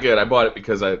was not good. I bought it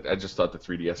because I just thought the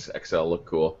 3DS XL looked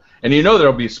cool. And you know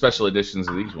there'll be special editions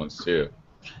of these ones too.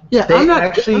 Yeah, they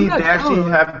actually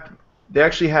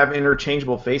have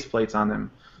interchangeable faceplates on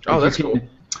them. Oh, that's cool.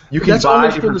 You can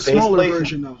buy different faceplates.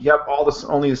 Version, though. Yep,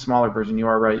 only the smaller version. You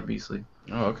are right, Beasley.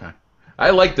 Oh, okay. I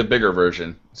like the bigger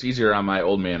version. It's easier on my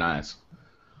old man eyes.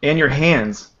 And your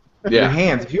hands. Yeah. Your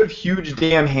hands. If you have huge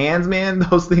damn hands, man,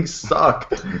 those things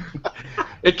suck.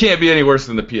 It can't be any worse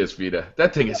than the PS Vita.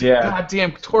 That thing is a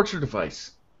goddamn torture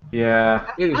device.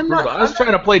 Yeah. It is brutal. I was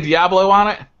trying to play Diablo on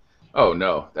it. Oh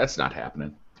no, that's not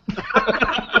happening.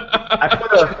 I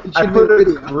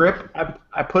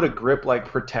put a grip like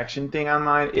protection thing on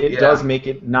mine. It does make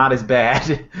it not as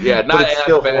bad. Yeah, not as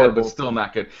still bad, horrible. But still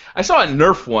not good. I saw a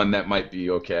Nerf one that might be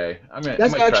okay.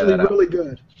 That's actually really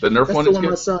good. The Nerf one is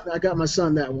good. I got my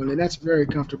son that one, and that's very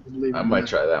comfortable. I might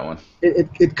try that one.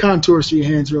 It contours to your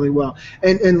hands really well.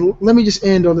 And let me just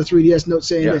end on the 3DS note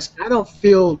saying this. I don't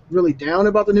feel really down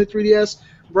about the new 3DS,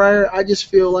 Briar. I just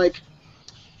feel like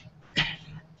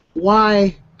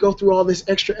why go through all this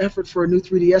extra effort for a new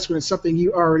 3DS when it's something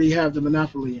you already have the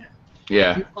monopoly in?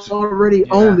 Yeah. You already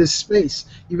own this space.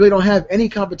 You really don't have any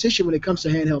competition when it comes to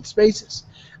handheld spaces.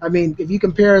 I mean, if you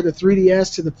compare the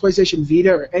 3DS to the PlayStation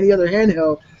Vita or any other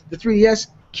handheld, the 3DS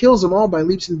kills them all by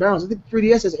leaps and bounds. I think the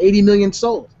 3DS has 80 million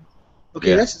sold.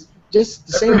 Okay, that's just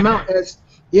the same amount as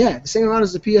the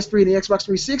PS3 and the Xbox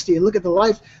 360. And look at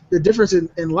the difference in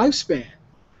lifespan.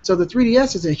 So the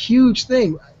 3DS is a huge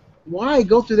thing. Why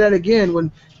go through that again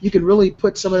when you can really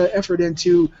put some of that effort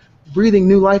into breathing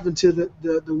new life into the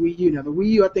Wii U? Now, the Wii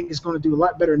U, I think, is going to do a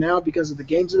lot better now because of the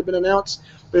games that have been announced.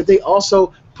 But if they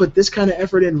also put this kind of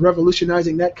effort in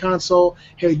revolutionizing that console,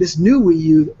 hey, this new Wii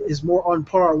U is more on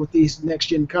par with these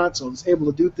next-gen consoles, able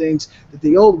to do things that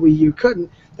the old Wii U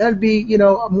couldn't. That'd be,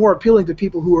 more appealing to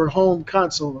people who are home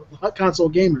console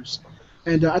gamers.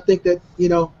 And I think that,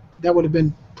 that would have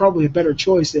been probably a better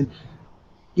choice than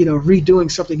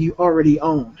redoing something you already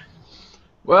own.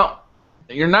 Well,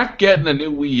 you're not getting a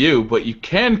new Wii U, but you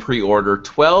can pre-order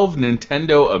 12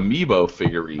 Nintendo Amiibo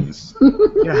figurines.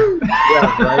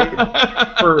 Right.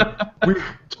 For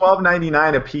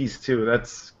 $12.99 a piece too.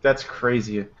 That's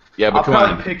crazy. Yeah, but come on.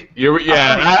 I'll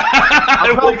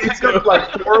probably pick up like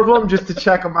 4 of them just to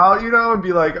check them out, and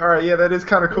be like, all right, that is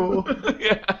kind of cool.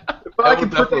 Yeah. I can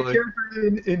put that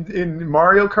character in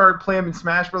Mario Kart, play him in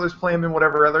Smash Brothers, play him in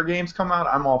whatever other games come out,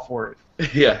 I'm all for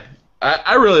it. Yeah.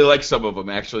 I really like some of them,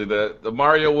 actually. The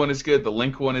Mario one is good. The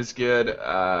Link one is good.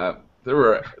 The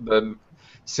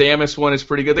Samus one is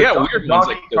pretty good. They got weird ones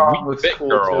like the Wii Fit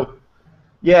Girl. Too.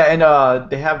 Yeah, and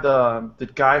they have the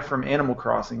guy from Animal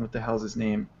Crossing. What the hell's his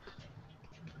name?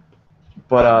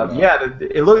 But yeah,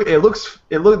 they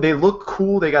look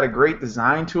cool. They got a great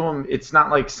design to them. It's not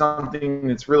like something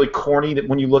that's really corny that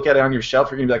when you look at it on your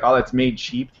shelf, you're gonna be like, oh, that's made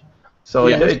cheap. So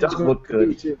yeah, it does look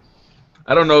good.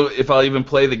 I don't know if I'll even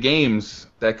play the games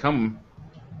that come.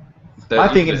 My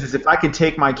thing is if I could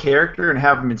take my character and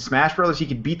have him in Smash Brothers, he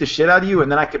could beat the shit out of you,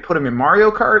 and then I could put him in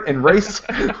Mario Kart and race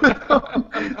with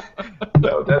him.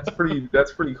 No, that's pretty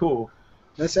cool.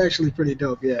 That's actually pretty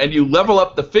dope, yeah. And you level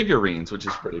up the figurines, which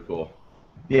is pretty cool.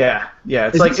 Yeah.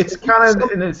 It's kind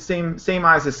of in the same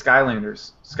eyes as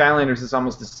Skylanders. Skylanders is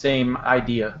almost the same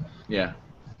idea. Yeah.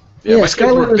 Yeah, my kids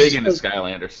were big into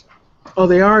Skylanders. Oh,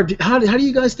 they are? How do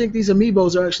you guys think these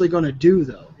amiibos are actually going to do,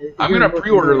 though? I'm going to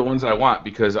pre-order the ones I want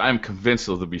because I'm convinced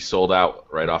they'll be sold out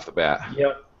right off the bat.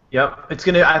 Yep.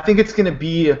 I think it's gonna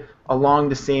be along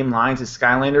the same lines as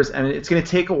Skylanders, and it's gonna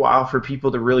take a while for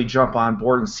people to really jump on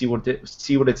board and see what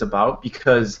it's about,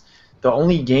 because the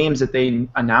only games that they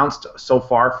announced so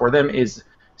far for them is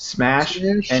Smash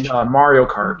and Mario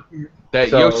Kart. That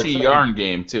Yoshi Yarn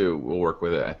game too will work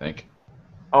with it, I think.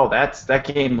 Oh, that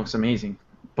game looks amazing.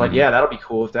 But yeah, that'll be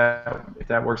cool if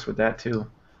that works with that too.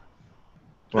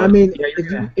 But, I mean,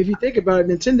 if you think about it,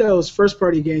 Nintendo's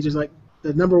first-party games is like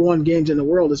the #1 games in the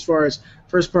world as far as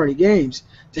first-party games.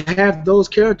 To have those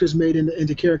characters made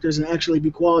into characters and actually be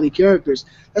quality characters,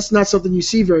 that's not something you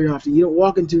see very often. You don't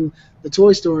walk into the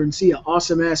toy store and see an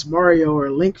awesome-ass Mario or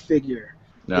Link figure.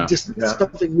 No. It's just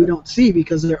something we don't see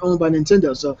because they're owned by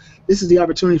Nintendo. So this is the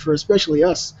opportunity for especially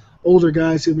us older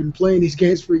guys who've been playing these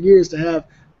games for years to have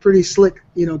pretty slick,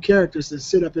 characters that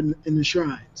sit up in the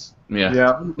shrines.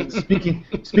 Yeah.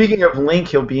 Speaking of Link,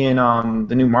 he'll be in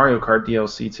the new Mario Kart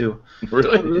DLC too.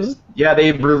 Really? Yeah,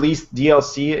 they've released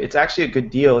DLC. It's actually a good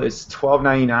deal. It's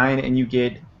 $12.99, and you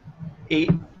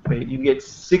get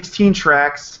 16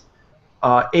 tracks,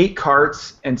 8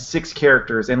 carts, and 6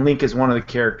 characters, and Link is one of the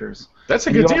characters. That's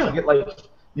a good deal.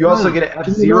 You also get an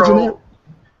F-Zero.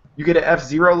 You get an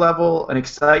F-Zero level, an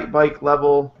Excite Bike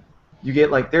level. You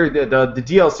get the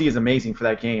DLC is amazing for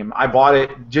that game. I bought it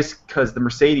just because the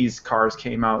Mercedes cars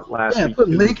came out last week. Yeah, put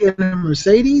Link in a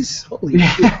Mercedes. Holy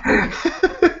shit!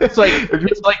 It's like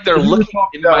they're looking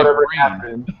in my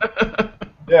brain.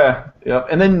 Yeah.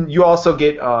 And then you also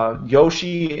get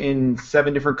Yoshi in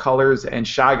 7 different colors and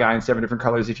Shy Guy in 7 different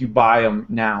colors if you buy them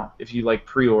now. If you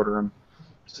pre-order them.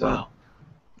 So. Wow.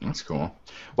 That's cool.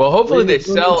 Well, hopefully they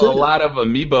sell a lot of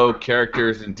amiibo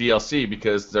characters in DLC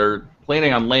because they're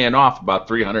planning on laying off about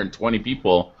 320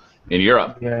 people in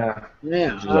Europe. Yeah.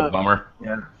 Yeah. Which is a bummer.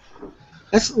 Yeah.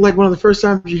 That's like one of the first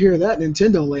times you hear that,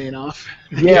 Nintendo laying off.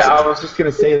 Yeah, I was just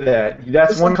gonna say that.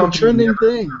 That's one like a trending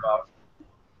thing.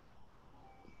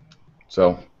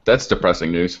 So that's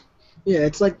depressing news. Yeah,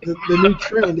 it's like the new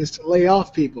trend is to lay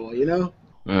off people.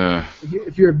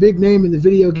 If you're a big name in the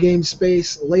video game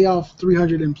space, lay off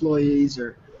 300 employees,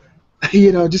 or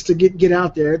just to get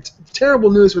out there. It's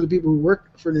terrible news for the people who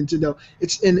work for Nintendo.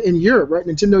 It's in Europe, right?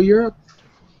 Nintendo Europe?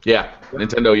 Yeah,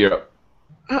 Nintendo Europe.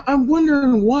 I'm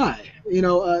wondering why,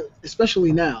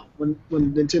 especially now when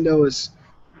Nintendo is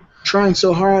trying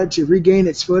so hard to regain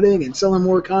its footing and selling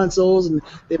more consoles, and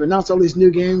they've announced all these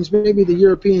new games. Maybe the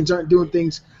Europeans aren't doing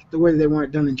things the way they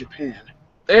weren't done in Japan.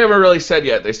 They haven't really said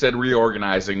yet. They said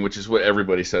reorganizing, which is what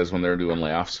everybody says when they're doing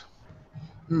layoffs.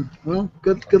 Well,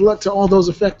 good luck to all those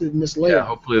affected in this layoff. Yeah,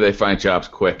 hopefully they find jobs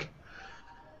quick.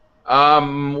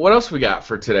 What else we got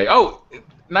for today? Oh,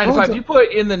 9 to 5, you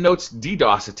put in the notes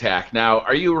DDoS attack. Now,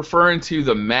 are you referring to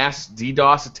the mass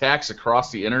DDoS attacks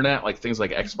across the internet, like things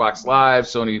like Xbox Live,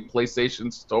 Sony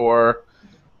PlayStation Store,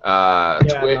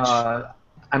 Twitch?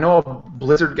 I know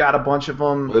Blizzard got a bunch of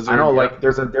them. I know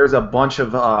there's a bunch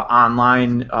of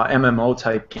online MMO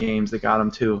type games that got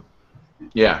them too.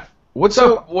 Yeah. What's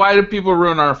up? Why do people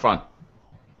ruin our fun?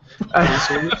 I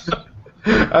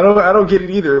don't get it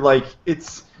either.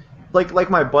 It's like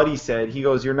my buddy said. He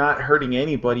goes, "You're not hurting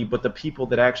anybody but the people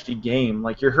that actually game.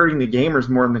 You're hurting the gamers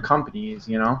more than the companies,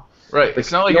 Right.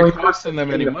 It's not like you're costing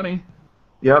them any money.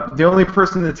 Yep. The only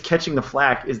person that's catching the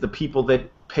flack is the people that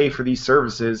pay for these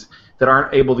services that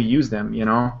aren't able to use them.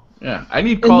 Yeah. I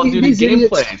need Call of Duty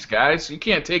gameplays, guys. You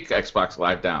can't take Xbox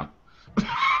Live down.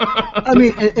 I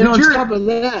mean, and on top of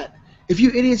that, if you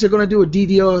idiots are going to do a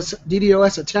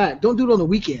DDoS attack, don't do it on the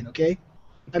weekend, okay?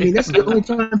 I mean, that's the only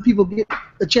time people get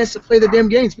a chance to play the damn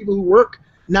games. People who work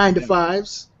 9 to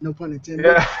 5s, no pun intended.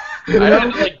 Yeah. I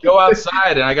had to like go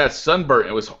outside and I got sunburnt.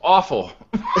 It was awful.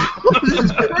 This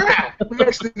is crap. We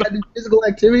actually got to do physical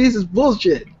activities. It's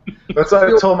bullshit. That's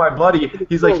what I told my buddy.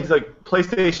 He's like,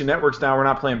 PlayStation Network's down. We're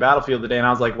not playing Battlefield today. And I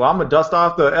was like, well, I'm gonna dust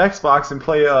off the Xbox and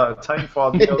play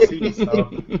Titanfall DLC. So.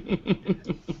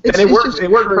 And it worked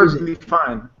perfectly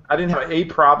fine. I didn't have a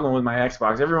problem with my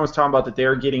Xbox. Everyone was talking about that they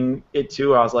were getting it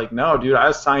too. I was like, no, dude. I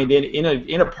was signed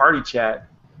in a party chat.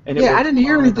 And yeah, I didn't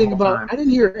hear anything about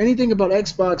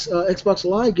Xbox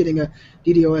Live getting a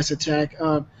DDoS attack.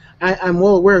 I'm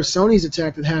well aware of Sony's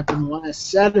attack that happened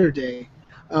last Saturday,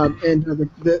 and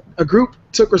a group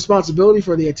took responsibility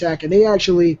for the attack, and they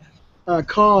actually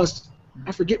caused,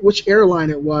 I forget which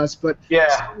airline it was, but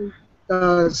yeah,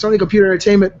 Sony Computer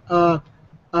Entertainment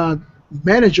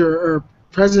manager or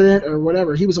president or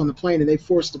whatever, he was on the plane, and they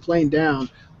forced the plane down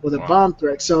with a bomb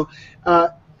threat. So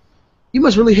you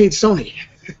must really hate Sony.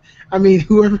 I mean,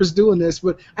 whoever's doing this,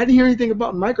 but I didn't hear anything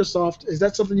about Microsoft. Is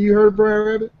that something you heard,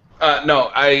 BriarRabbit? No,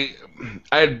 I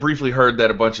had briefly heard that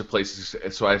a bunch of places,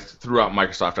 so I threw out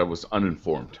Microsoft. I was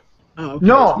uninformed. Oh, okay.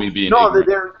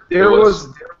 There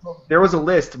was a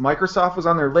list. Microsoft was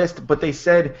on their list, but they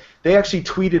said they actually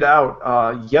tweeted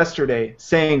out yesterday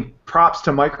saying props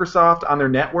to Microsoft on their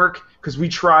network because we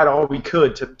tried all we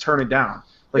could to turn it down.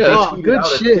 Like, they good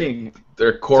shit. Thing.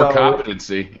 Their core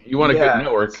competency. You want a good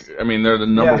network. I mean, they're the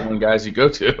number one guys you go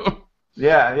to.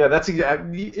 Yeah, that's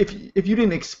exactly. If you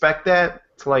didn't expect that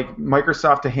to like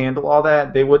Microsoft to handle all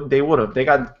that, they would have. They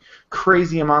got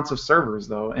crazy amounts of servers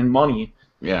though and money.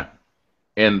 Yeah,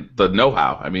 and the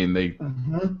know-how. I mean, they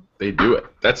do it.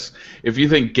 That's if you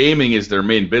think gaming is their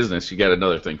main business, you got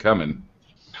another thing coming.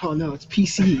 Oh no, it's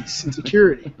PCs and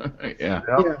security. Yeah.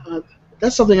 Yeah.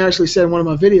 That's something I actually said in one of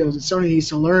my videos that Sony needs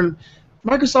to learn.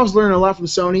 Microsoft's learning a lot from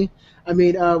Sony. I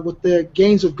mean, with the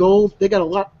games of gold, they got a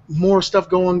lot more stuff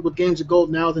going with games of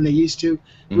gold now than they used to.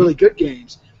 Really good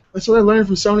games. And so they're learning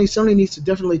from Sony. Sony needs to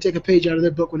definitely take a page out of their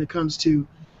book when it comes to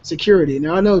security.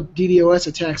 Now, I know DDoS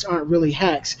attacks aren't really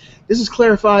hacks. This is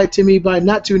clarified to me by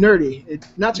Not Too Nerdy.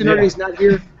 Not Too Nerdy is not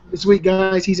here this week,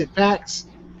 guys. He's at PAX.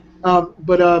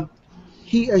 But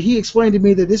he explained to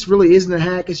me that this really isn't a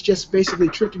hack. It's just basically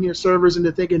tricking your servers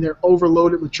into thinking they're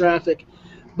overloaded with traffic.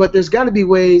 But there's got to be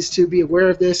ways to be aware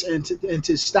of this and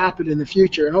to stop it in the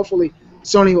future. And hopefully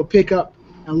Sony will pick up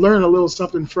and learn a little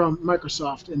something from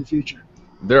Microsoft in the future.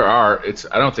 There are.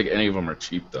 I don't think any of them are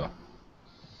cheap though.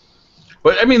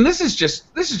 But I mean, this is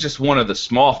just one of the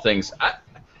small things.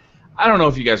 I don't know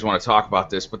if you guys want to talk about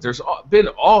this, but there's been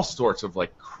all sorts of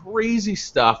like crazy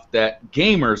stuff that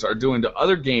gamers are doing to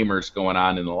other gamers going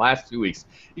on in the last 2 weeks.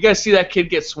 You guys see that kid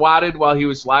get swatted while he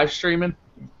was live streaming?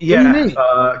 Yeah,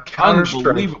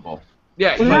 unbelievable.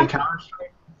 Yeah, playing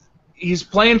Counter-Strike. He's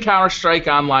playing Counter-Strike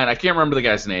online. I can't remember the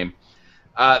guy's name.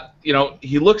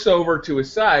 He looks over to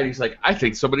his side. He's like, I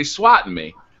think somebody's swatting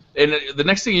me. And the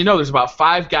next thing you know, there's about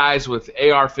 5 guys with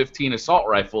AR-15 assault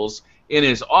rifles in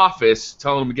his office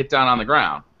telling him to get down on the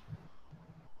ground.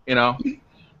 You know?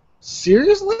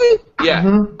 Seriously?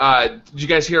 Yeah. Did you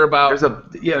guys hear about? There's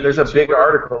a big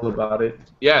article about it.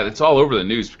 Yeah, it's all over the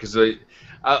news because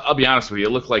I'll be honest with you,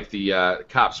 it looked like the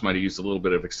cops might have used a little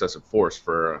bit of excessive force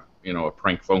for a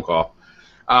prank phone call.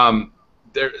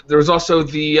 There was also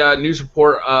the news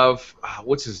report of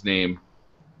what's his name,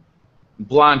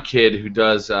 blonde kid who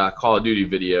does Call of Duty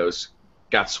videos,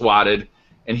 got swatted,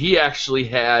 and he actually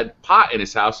had pot in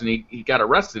his house, and he got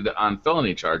arrested on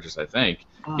felony charges, I think.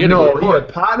 He had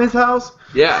pot in his house?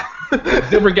 Yeah,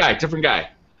 different guy.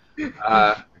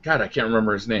 God, I can't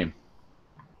remember his name.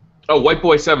 Oh, White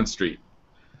Boy 7th Street.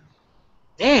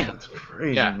 Damn. That's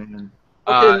crazy, yeah. Man.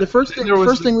 Okay, the first thing we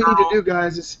need to do,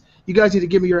 guys, is you guys need to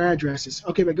give me your addresses.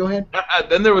 Okay, but go ahead.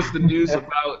 Then there was the news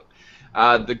about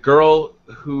the girl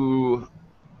who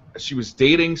she was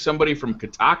dating somebody from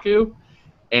Kotaku,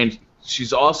 and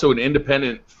she's also an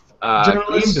independent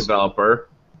game developer.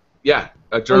 Yeah,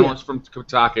 a journalist from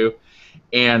Kotaku,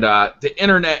 and the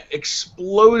internet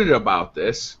exploded about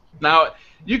this. Now,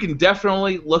 you can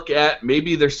definitely look at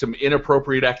maybe there's some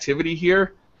inappropriate activity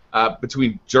here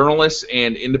between journalists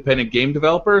and independent game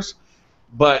developers,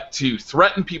 but to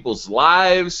threaten people's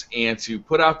lives and to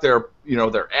put out their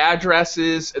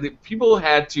addresses, people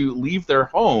had to leave their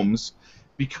homes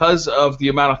because of the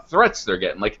amount of threats they're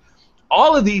getting. Like,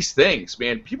 all of these things,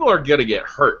 man, people are gonna get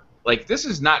hurt. Like, this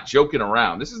is not joking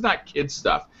around. This is not kid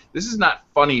stuff. This is not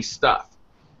funny stuff.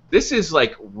 This is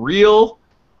like real,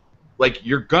 like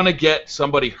you're gonna get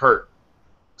somebody hurt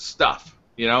stuff,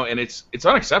 and it's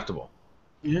unacceptable.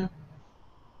 Yeah.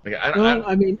 Like,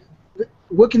 I mean,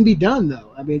 what can be done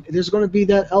though? I mean, there's going to be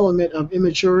that element of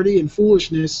immaturity and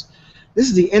foolishness. This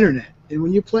is the internet, And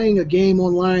when you're playing a game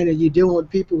online and you're dealing with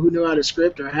people who know how to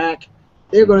script or hack,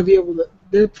 they're going to be able to.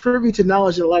 They're privy to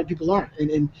knowledge that a lot of people aren't.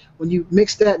 And when you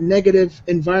mix that negative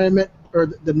environment or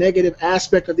the negative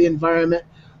aspect of the environment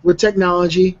with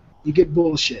technology, you get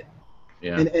bullshit.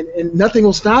 Yeah. And nothing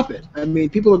will stop it. I mean,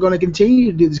 people are going to continue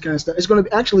to do this kind of stuff. It's going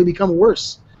to actually become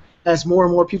worse as more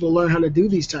and more people learn how to do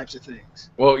these types of things.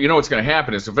 Well, you know what's going to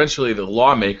happen is eventually the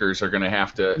lawmakers are going to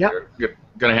have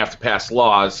to pass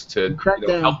laws to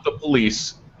help the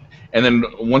police. And then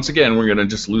once again, we're going to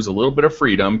just lose a little bit of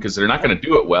freedom because they're not going to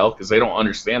do it well because they don't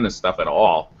understand this stuff at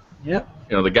all. Yep.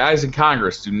 You know, the guys in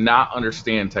Congress do not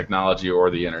understand technology or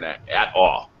the internet at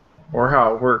all. Or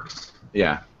how it works.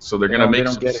 Yeah. So they're going to make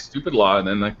some stupid law and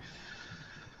then like...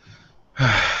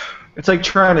 It's like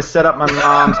trying to set up my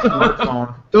mom's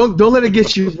smartphone. Don't let it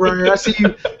get you, Brian. I see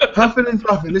you huffing and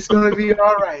puffing. It's going to be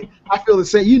all right. I feel the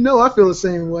same. You know I feel the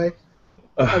same way.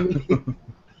 I mean,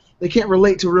 they can't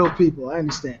relate to real people. I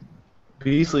understand.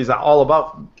 Beasley's all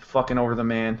about fucking over the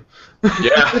man.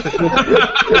 Yeah.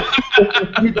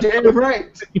 You're damn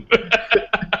right.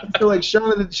 I feel like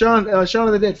Shaun of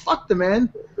the Dead. Fuck the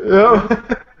man. Yeah.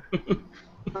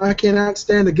 I cannot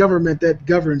stand the government that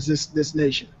governs this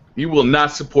nation. You will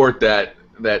not support that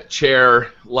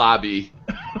chair lobby.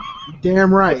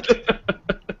 Damn right.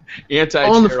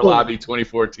 Anti-chair lobby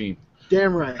 2014.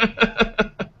 Damn right.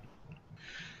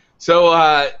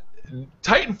 So,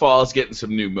 Titanfall is getting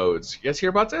some new modes. You guys hear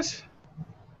about this?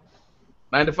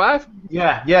 9 to 5?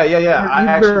 Yeah. I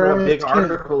actually read a big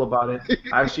article about it.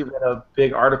 I actually read a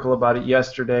big article about it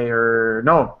yesterday,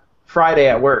 Friday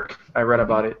at work. I read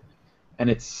about it. And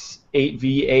it's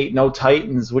 8v8, no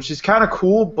Titans, which is kind of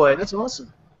cool, but that's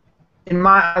awesome. In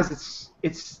my eyes,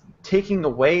 it's taking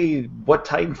away what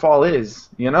Titanfall is,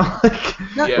 you know?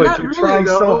 Not you're really, trying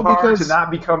so hard because, to not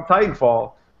become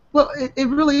Titanfall. Well, it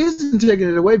really isn't taking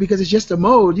it away because it's just a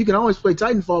mode. You can always play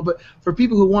Titanfall, but for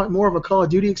people who want more of a Call of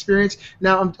Duty experience,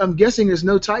 now I'm guessing there's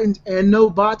no Titans and no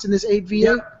bots in this 8v8?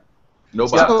 Yep. No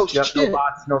bots. Yep, no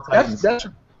bots, no Titans.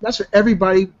 That's for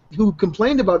everybody who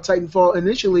complained about Titanfall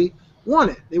initially.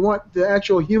 Want it. They want the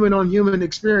actual human-on-human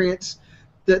experience,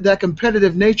 that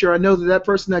competitive nature. I know that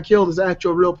person I killed is an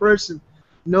actual real person.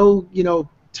 No,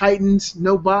 Titans,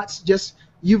 no bots, just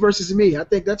you versus me. I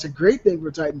think that's a great thing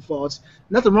for Titanfall. It's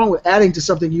nothing wrong with adding to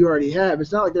something you already have.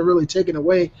 It's not like they're really taking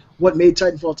away what made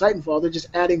Titanfall. They're just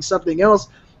adding something else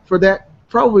for that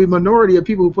probably minority of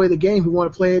people who play the game who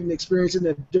want to play it and experience it in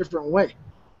a different way.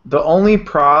 The only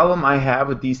problem I have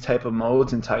with these type of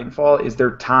modes in Titanfall is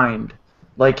they're timed.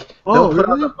 Like, they'll put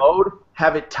on the mode,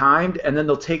 have it timed, and then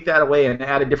they'll take that away and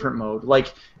add a different mode.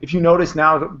 Like, if you notice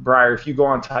now, Briar, if you go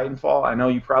on Titanfall, I know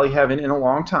you probably haven't in a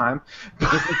long time,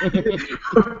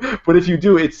 but if you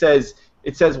do, it says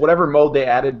whatever mode they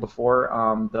added before,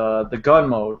 the gun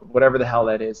mode, whatever the hell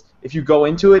that is. If you go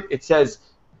into it, it says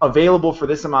available for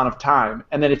this amount of time,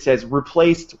 and then it says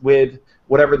replaced with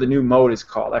whatever the new mode is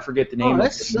called. I forget the name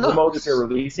of the new mode that they're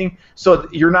releasing. So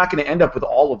you're not going to end up with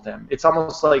all of them. It's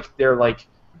almost like they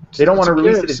don't want to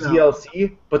release it as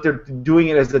DLC, but they're doing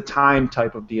it as a time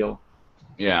type of deal.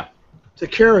 Yeah. It's a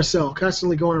carousel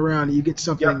constantly going around and you get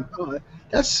something. Yep. Oh,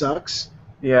 that sucks.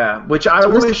 Yeah, which I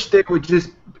wish they would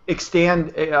just expand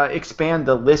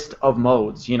the list of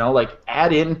modes, like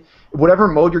add in whatever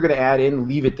mode you're going to add in,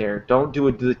 leave it there. Don't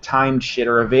do the timed shit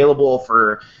or available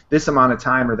for this amount of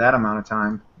time or that amount of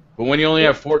time. But when you only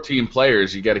have 14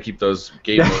 players, you got to keep those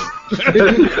game modes.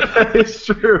 It's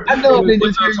true. I know I didn't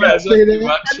just hear you say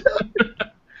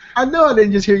that. I know I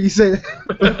didn't just hear you say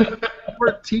that.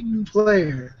 14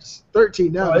 players.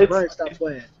 13 now. Brian stopped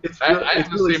playing. I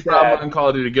have the same problem in Call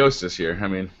of Duty Ghosts this year. I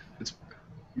mean, it's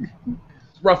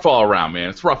rough all around, man.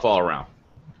 It's rough all around.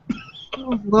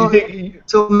 Well,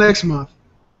 until next month.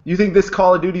 You think this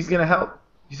Call of Duty is going to help?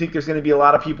 You think there's going to be a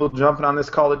lot of people jumping on this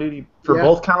Call of Duty for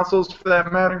both consoles, for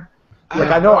that matter?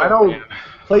 I know.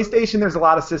 PlayStation, there's a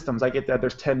lot of systems. I get that.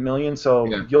 There's 10 million, so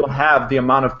you'll have the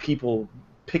amount of people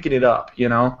picking it up.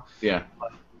 Yeah.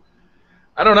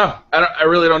 I don't know. I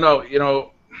really don't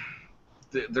know.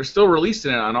 They're still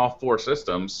releasing it on all 4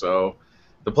 systems, so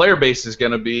the player base is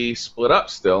going to be split up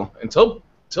still until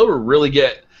we really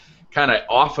get kind of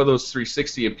off of those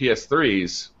 360 and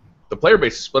PS3s. The player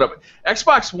base is split up.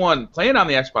 Xbox One, playing on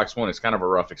the Xbox One is kind of a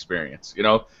rough experience. You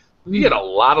get a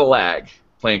lot of lag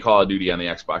playing Call of Duty on the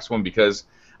Xbox One because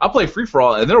I'll play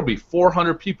free-for-all and there'll be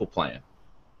 400 people playing.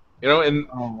 And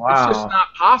it's just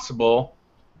not possible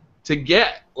to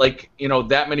get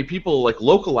that many people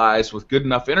localized with good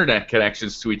enough internet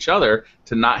connections to each other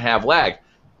to not have lag.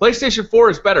 PlayStation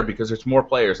 4 is better because there's more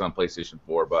players on PlayStation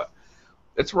 4, but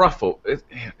it's rough.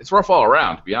 It's rough all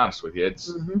around, to be honest with you.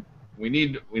 It's We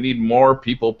need more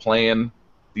people playing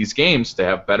these games to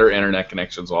have better internet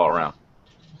connections all around.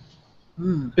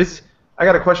 I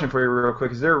got a question for you real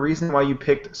quick. Is there a reason why you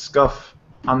picked Scuff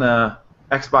on the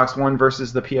Xbox One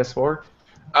versus the PS4? For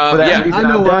that reason, I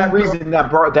know that reason that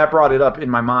brought it up in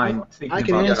my mind. I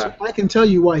can tell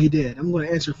you why he did. I'm going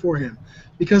to answer for him.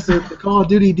 Because the Call of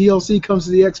Duty DLC comes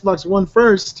to the Xbox One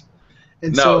first.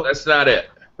 And no, that's not it.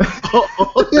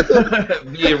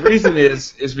 The reason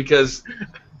is because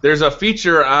there's a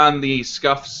feature on the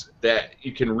Scuffs that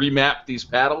you can remap these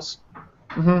paddles.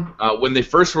 Mm-hmm. When they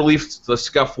first released the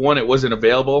Scuff 1, it wasn't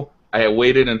available. I had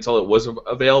waited until it was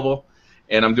available,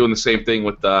 and I'm doing the same thing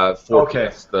with the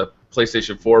the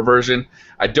PlayStation 4 version.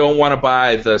 I don't want to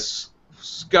buy the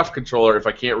Scuff controller if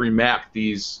I can't remap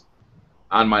these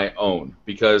on my own,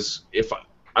 because if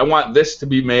I want this to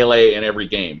be melee in every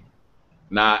game,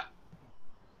 not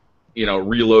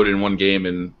reload in one game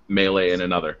and melee in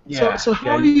another. Yeah. So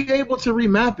how are you able to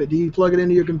remap it? Do you plug it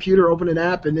into your computer, open an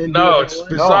app, and then? No, it's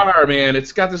bizarre, man.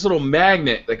 It's got this little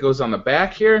magnet that goes on the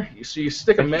back here. So you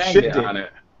stick a magnet on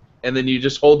it, and then you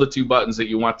just hold the two buttons that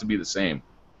you want to be the same.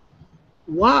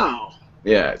 Wow.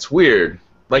 Yeah, it's weird.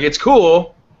 Like, it's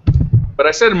cool, but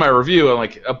I said in my review, I'm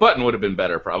like, a button would have been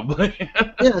better, probably.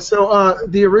 Yeah, so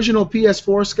the original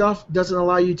PS4 Scuff doesn't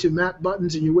allow you to map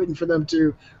buttons, and you're waiting for them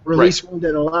to release one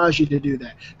that allows you to do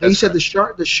that. Now, you said the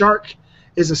Shark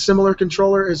is a similar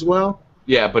controller as well?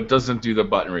 Yeah, but doesn't do the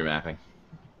button remapping.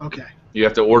 Okay. You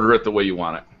have to order it the way you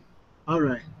want it. All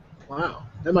right. Wow.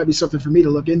 That might be something for me to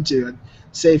look into and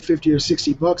save $50 or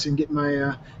 $60 and get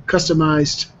my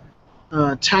customized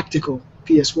tactical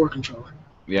PS4 controller.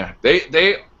 Yeah,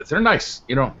 they're nice.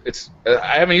 It's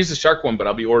I haven't used the Shark one, but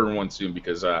I'll be ordering one soon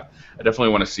because I definitely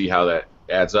want to see how that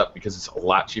adds up because it's a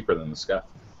lot cheaper than the Scuff.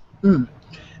 And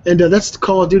that's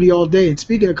Call of Duty all day. And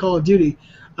speaking of Call of Duty,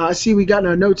 I see we got in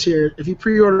our notes here. If you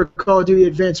pre-order Call of Duty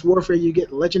Advanced Warfare, you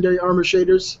get legendary armor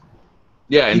shaders.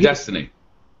 Yeah, and Destiny.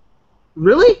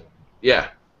 Really? Yeah.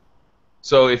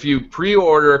 So if you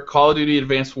pre-order Call of Duty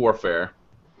Advanced Warfare,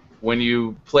 when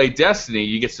you play Destiny,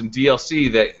 you get some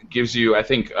DLC that gives you, I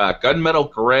think,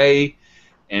 gunmetal gray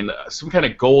and some kind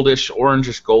of goldish,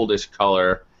 orangish, goldish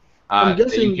color. I'm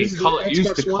guessing you can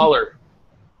use to color.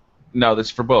 No, that's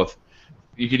for both.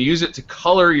 You can use it to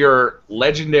color your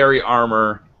legendary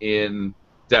armor in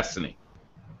Destiny.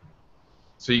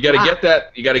 So you got to get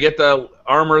that. You got to get the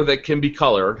armor that can be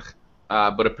colored.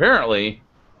 But apparently,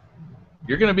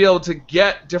 you're going to be able to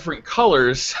get different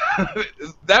colors.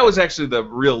 That was actually the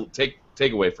real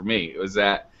takeaway for me. Was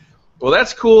that, well,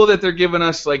 that's cool that they're giving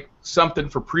us like something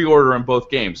for pre-order in both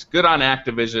games. Good on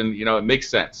Activision, it makes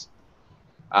sense.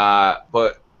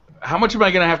 But how much am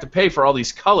I going to have to pay for all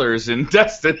these colors in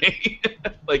Destiny?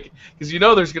 Like, because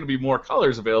there's going to be more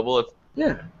colors available. If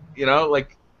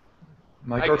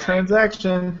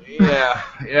microtransaction. Yeah.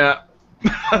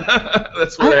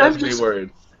 That's what has me worried.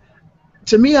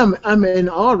 To me, I'm in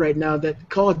awe right now that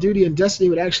Call of Duty and Destiny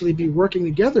would actually be working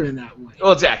together in that way.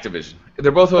 Well, it's Activision.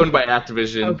 They're both owned by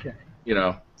Activision. Okay.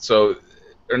 So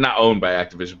they're not owned by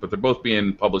Activision, but they're both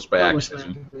being published by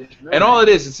Activision. And all it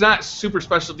is, it's not super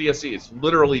special DLC. It's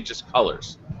literally just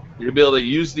colors. You're going to be able to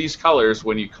use these colors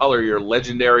when you color your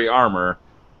legendary armor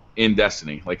in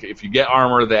Destiny. Like, if you get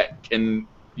armor that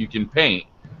you can paint,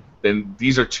 then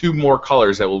these are 2 more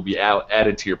colors that will be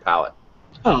added to your palette.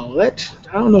 Oh, I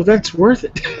don't know if that's worth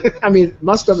it. I mean,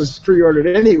 my stuff is pre-ordered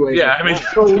anyway. Yeah, I mean,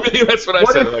 to me, that's what I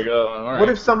said. All right. What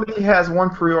if somebody has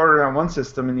one pre-ordered on one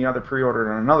system and the other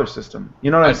pre-ordered on another system? You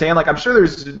know what I'm saying? Like, I'm sure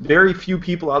there's very few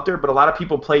people out there, but a lot of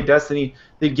people play Destiny.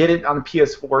 They get it on the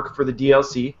PS4 for the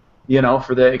DLC,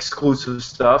 for the exclusive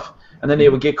stuff, and then they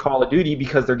would get Call of Duty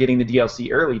because they're getting the DLC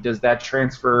early. Does that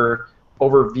transfer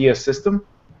over via system?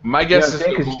 My guess is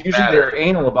because usually they're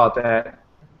anal about that.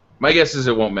 My guess is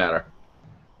it won't matter.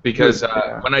 Because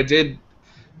when I did,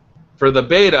 for the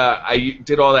beta, I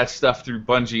did all that stuff through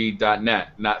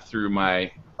Bungie.net, not through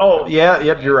my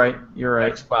you're right.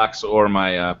 Xbox or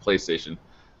my PlayStation.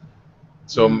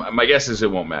 So my guess is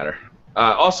it won't matter.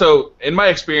 Also, in my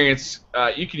experience,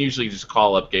 you can usually just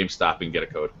call up GameStop and get a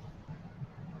code.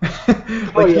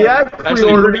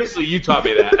 Actually, Beastly, you taught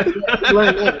me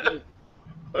that.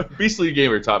 Beastly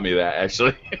Gamer taught me that,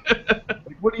 actually.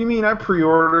 What do you mean I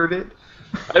pre-ordered it?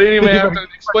 I didn't even have to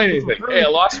explain anything. Hey, I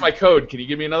lost my code. Can you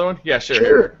give me another one? Yeah,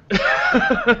 sure.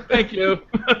 Thank you.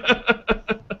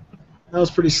 That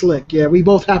was pretty slick. Yeah, we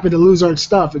both happened to lose our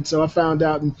stuff, and so I found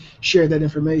out and shared that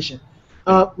information.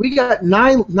 We got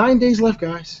nine days left,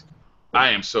 guys. I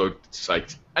am so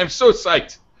psyched. I'm so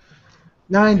psyched.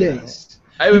 9 days.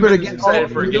 I haven't been excited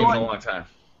for a game in a long time.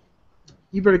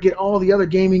 You better get all the other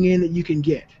gaming in that you can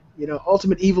get.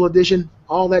 Ultimate Evil Edition,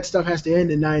 all that stuff has to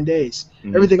end in 9 days.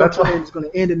 Mhm. Everything I'm playing is going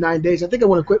to end in 9 days. I think I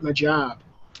want to quit my job.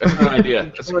 That's a good idea.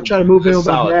 I'm going to try to move in with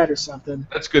my solid. dad or something.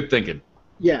 That's good thinking.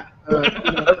 Yeah.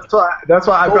 That's why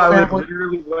I probably family.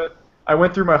 literally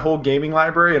went through my whole gaming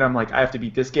library, and I'm like, I have to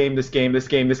beat this game, this game, this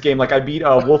game, this game. Like, I beat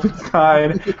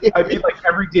Wolfenstein. I beat, like,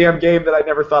 every damn game that I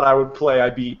never thought I would play, I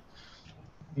beat.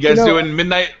 You guys doing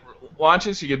midnight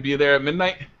launches? You could be there at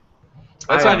midnight?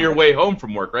 That's on your way home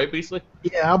from work, right, Beasley?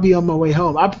 Yeah, I'll be on my way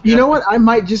home. You know what? I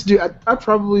might just do. I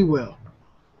probably will.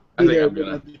 I think I'm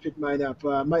gonna pick mine up.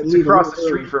 I might It's leave across the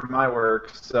street from my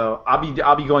work, so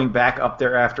I'll be going back up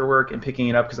there after work and picking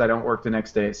it up because I don't work the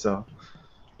next day. So.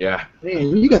 Yeah.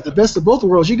 Man, you got the best of both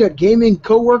worlds. You got gaming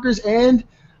coworkers and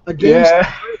a game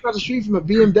right across the street from a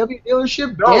BMW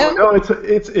dealership. No,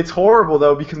 it's horrible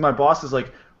though because my boss is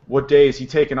like, "What day is he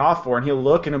taking off for?" And he'll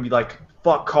look and he'll be like,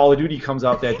 "Fuck, Call of Duty comes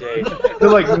out that day." They're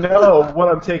like, "No, what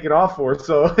I'm taking off for."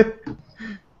 So.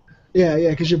 Yeah,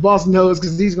 because your boss knows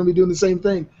because he's gonna be doing the same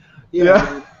thing.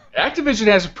 Yeah. Activision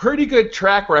has a pretty good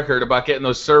track record about getting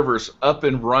those servers up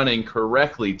and running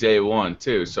correctly day one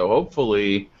too. So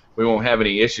hopefully we won't have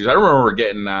any issues. I remember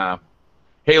getting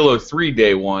Halo 3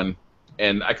 day one,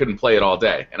 and I couldn't play it all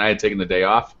day, and I had taken the day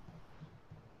off.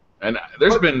 And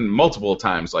there's been multiple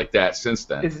times like that since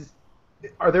then.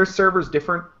 Are their servers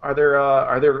different? Are there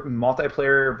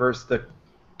multiplayer versus the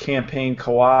campaign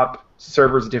co-op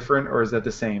servers different, or is that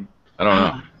the same? I don't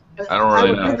know. I don't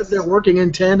really know. I think that they're working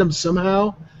in tandem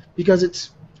somehow because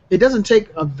it doesn't take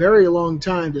a very long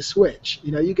time to switch.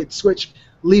 You could switch,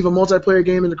 leave a multiplayer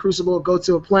game in the Crucible, go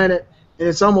to a planet, and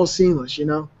it's almost seamless.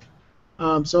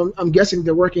 So I'm guessing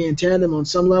they're working in tandem on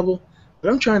some level.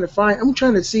 But I'm trying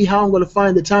to see how I'm going to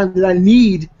find the time that I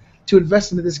need to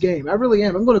invest into this game. I really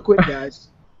am. I'm going to quit, guys.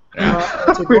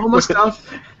 I'll take all my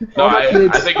stuff. No, I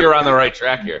think you're on the right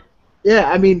track here.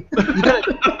 Yeah, I mean, you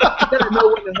gotta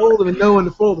know when to hold them and know when to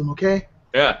fold them, okay?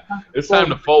 Yeah, it's time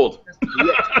to fold.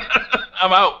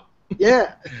 I'm out.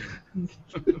 Yeah.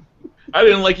 I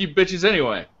didn't like you bitches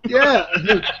anyway. Yeah.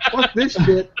 Fuck this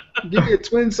shit. Give me a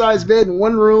twin-size bed in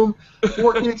one room,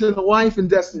 4 kids and a wife, and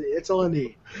Destiny. That's all I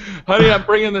need. Honey, I'm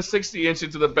bringing the 60-inch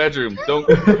into the bedroom. Don't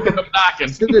come knocking.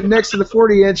 Sit it next to the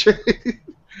 40-inch.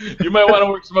 You might want to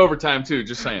work some overtime, too,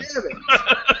 just saying. Damn it.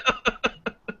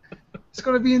 It's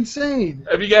going to be insane.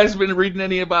 Have you guys been reading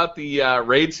any about the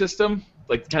raid system?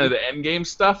 Like, kind of the endgame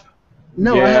stuff?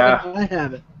 No, Yeah. I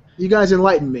haven't. You guys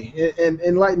enlighten me and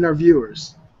enlighten our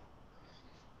viewers.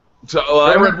 So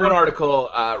I read one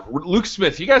article. Luke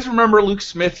Smith. You guys remember Luke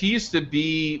Smith? He used to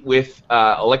be with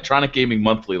Electronic Gaming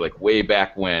Monthly, like way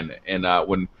back when. And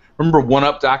remember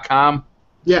OneUp.com?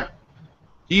 Yeah.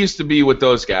 He used to be with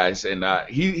those guys, and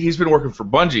he's been working for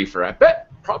Bungie for I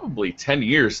bet probably 10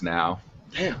 years now.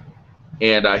 Damn.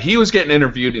 And he was getting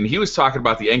interviewed, and he was talking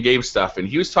about the endgame stuff, and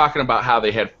he was talking about how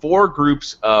they had 4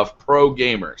 groups of pro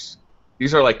gamers.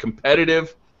 These are like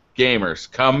competitive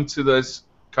gamers come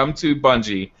to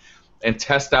Bungie and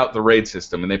test out the raid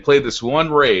system. And they played this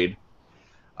one raid.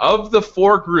 Of the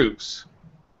 4 groups,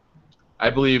 I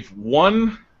believe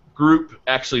one group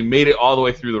actually made it all the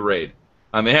way through the raid.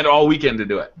 They had all weekend to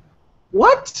do it.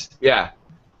 What? Yeah.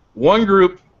 One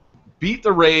group beat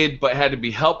the raid but had to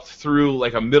be helped through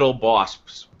like a middle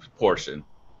boss portion.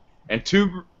 And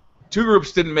two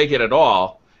groups didn't make it at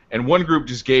all, and one group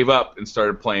just gave up and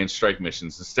started playing strike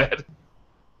missions instead.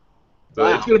 So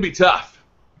It's going to be tough.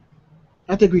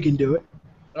 I think we can do it.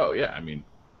 Oh, yeah, I mean,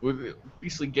 with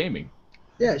Beastly Gaming.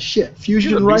 Yeah, shit.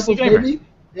 Fusion rifles, baby.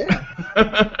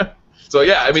 Yeah. So,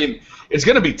 yeah, I mean, it's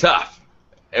going to be tough,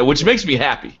 which makes me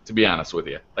happy, to be honest with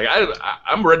you. Like,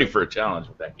 I'm ready for a challenge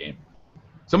with that game.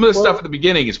 Some of the stuff at the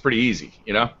beginning is pretty easy,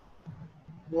 you know?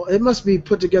 Well, it must be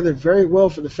put together very well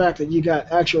for the fact that you got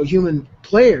actual human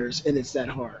players and it's that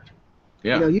hard.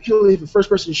 Yeah. Usually if a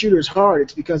first-person shooter is hard,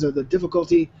 it's because of the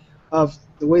difficulty of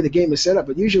the way the game is set up.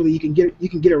 But usually you can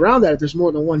get around that if there's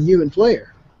more than one human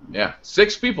player. Yeah,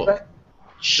 6 people. Right?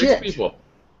 Shit. 6 people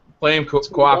playing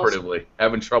cooperatively, awesome.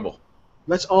 Having trouble.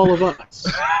 That's all of us.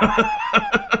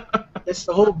 That's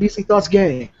the whole Beastly Thoughts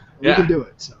gang. We can do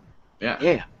it. So.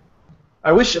 Yeah.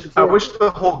 I wish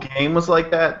the whole game was like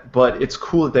that, but it's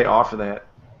cool that they offer that.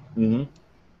 Mm-hmm.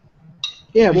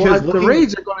 Yeah, well, the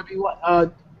raids are going to be what?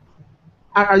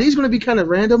 Are these going to be kind of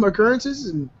random occurrences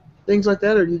and things like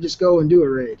that, or do you just go and do a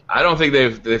raid? I don't think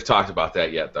they've talked about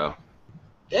that yet, though.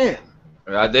 Damn.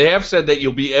 They have said that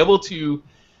you'll be able to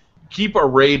keep a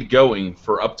raid going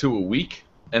for up to a week,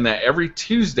 and that every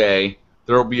Tuesday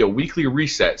there will be a weekly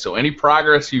reset. So any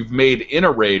progress you've made in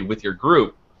a raid with your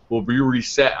group will be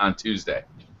reset on Tuesday.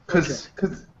 Because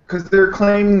Because they're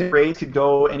claiming the raid could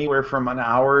go anywhere from an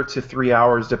hour to 3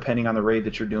 hours, depending on the raid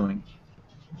that you're doing.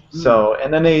 So,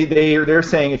 and then they're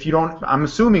saying if you don't, I'm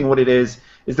assuming what it is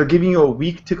they're giving you a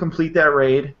week to complete that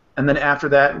raid, and then after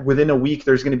that, within a week,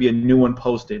 there's going to be a new one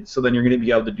posted. So then you're going to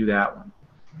be able to do that one.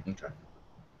 Okay.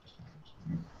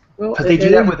 Well, Because they do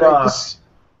that with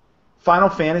Final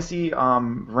Fantasy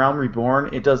Realm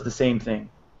Reborn. It does the same thing.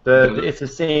 It's the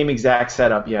same exact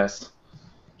setup. Yes.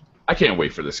 I can't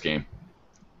wait for this game.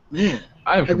 Man,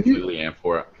 I'm completely amped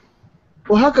for it.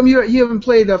 Well, how come you haven't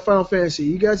played Final Fantasy?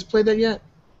 You guys played that yet?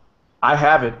 I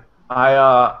haven't.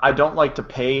 I don't like to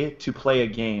pay to play a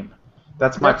game.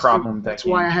 That's my problem with that That's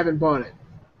game. why I haven't bought it.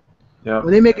 Yep.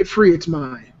 When they make it free, it's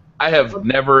mine. I have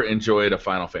never enjoyed a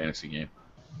Final Fantasy game.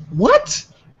 What?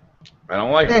 I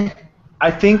don't like it.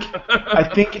 I think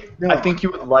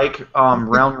you would like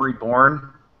Realm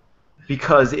Reborn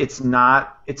because it's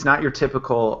not your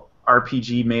typical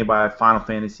RPG made by Final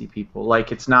Fantasy people.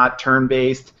 Like, it's not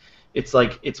turn-based.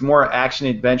 It's more action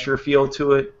adventure feel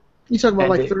to it. You talking about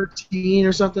like 13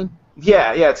 or something?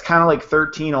 Yeah, it's kind of like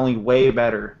 13, only way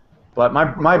better. But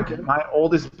my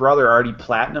oldest brother already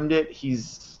platinumed it.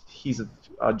 He's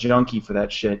a junkie for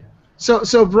that shit.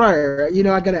 So Briar,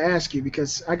 I gotta ask you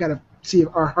because I gotta see if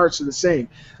our hearts are the same.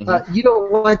 Mm-hmm. You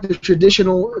don't like the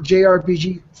traditional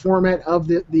JRPG format of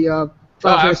the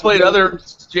Final I've Fantasy played other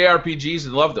games? JRPGs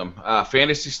and loved them.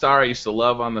 Phantasy Star I used to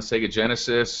love on the Sega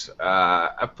Genesis.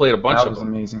 I've played a bunch of them.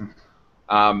 That was amazing.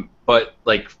 But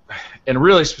and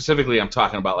really specifically, I'm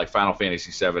talking about like Final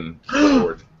Fantasy VII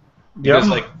forward. Because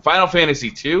like Final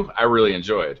Fantasy II, I really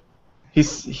enjoyed.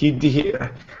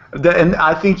 And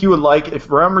I think you would like if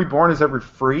Realm Reborn is ever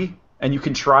free and you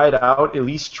can try it out. At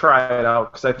least try it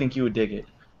out because I think you would dig it.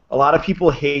 A lot of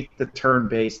people hate the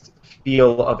turn-based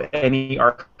feel of any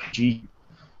RPG,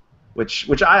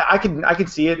 which I can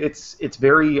see it. It's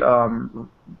very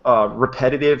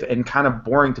repetitive and kind of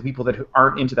boring to people that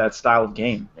aren't into that style of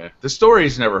game. Yeah. The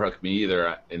stories never hooked me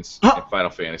either in Final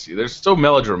Fantasy. They're so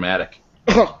melodramatic.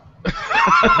 you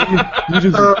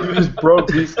just broke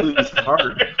Beastly's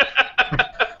heart.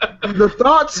 The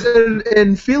thoughts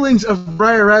and feelings of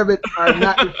BriarRabbit are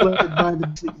not reflected by the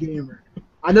Beastly Gamer.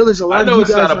 I know there's a lot of you guys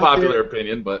it's not a out popular there.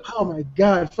 opinion, but Oh my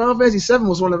God, Final Fantasy VII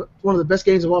was one of the best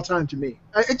games of all time to me.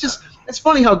 It's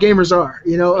funny how gamers are,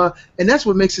 and that's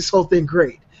what makes this whole thing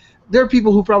great. There are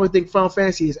people who probably think Final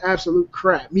Fantasy is absolute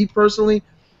crap. Me personally,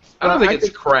 I don't think it's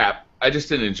crap. I just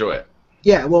didn't enjoy it.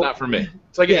 Yeah, well, It's not for me.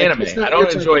 It's like an anime. it's not I don't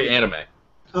your enjoy type. anime.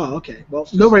 Oh, okay. Well,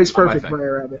 nobody's not my perfect, thing.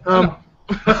 BriarRabbit.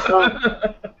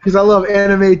 Because I love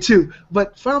anime too.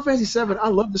 But Final Fantasy VII, I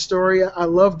love the story. I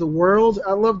love the world.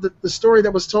 I love the story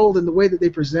that was told and the way that they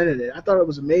presented it. I thought it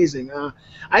was amazing. I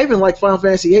even liked Final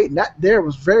Fantasy VIII. And that there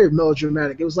was very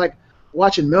melodramatic. It was like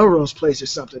watching Melrose Place or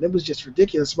something. It was just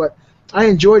ridiculous. But I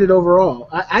enjoyed it overall.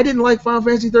 I didn't like Final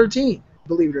Fantasy 13,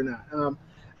 believe it or not.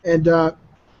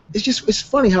 It's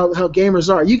funny how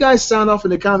gamers are. You guys sound off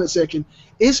in the comment section.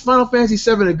 Is Final Fantasy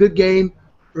VII a good game,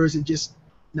 or is it just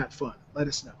not fun? Let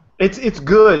us know. It's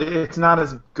good. It's not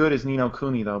as good as Ni no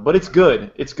Kuni though, but it's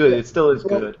good. It's good. It still is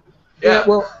good. Yeah.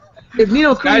 Well, if Ni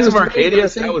no Kuni Skies was of made by Arcadia, the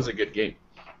same- that was a good game.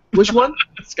 Which one?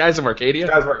 Skies of Arcadia?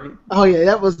 Oh yeah,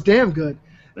 that was damn good.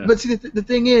 Yeah. But see, the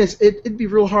thing is, it'd be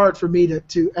real hard for me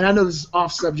to, and I know this is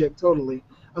off subject totally.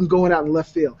 I'm going out in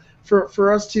left field.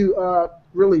 For us to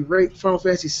really rate Final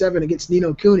Fantasy VII against Ni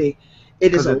no Kuni,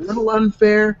 it is a little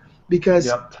unfair because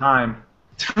time.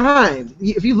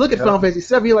 If you look at Final Fantasy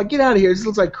VII, you're like, get out of here. This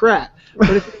looks like crap.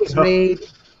 But if it was made,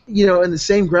 in the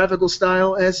same graphical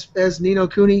style as Ni no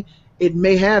Kuni, it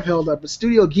may have held up. But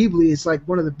Studio Ghibli is like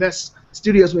one of the best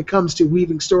studios when it comes to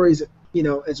weaving stories,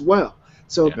 as well.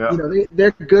 So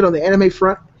they're good on the anime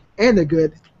front, and they're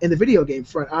good in the video game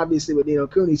front, obviously with Ni no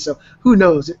Kuni. So who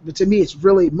knows? But to me, it's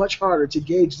really much harder to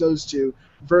gauge those two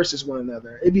versus one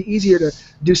another. It'd be easier to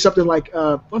do something like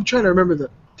I'm trying to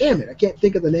remember damn it, I can't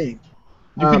think of the name.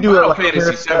 You can do Final it like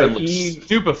Fantasy VII looked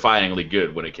stupefyingly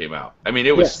good when it came out. I mean,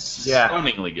 it was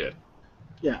stunningly good.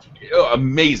 Yeah.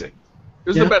 Amazing. It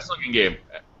was the best looking game.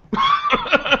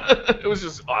 It was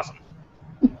just awesome.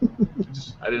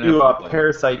 I didn't have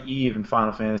Parasite Eve in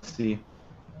Final Fantasy.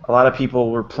 A lot of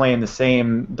people were playing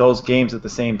those games at the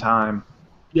same time.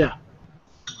 Yeah.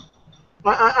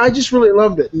 I just really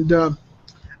loved it, and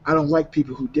I don't like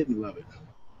people who didn't love it.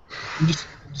 I'm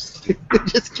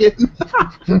just kidding.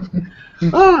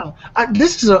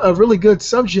 This is a really good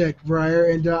subject,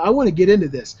 Briar, and I want to get into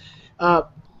this.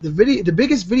 The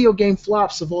biggest video game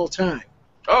flops of all time.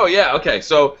 Oh yeah, okay.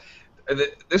 So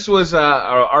this was an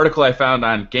article I found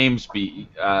on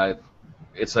GamesBeat.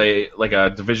 It's like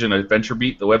a Division Adventure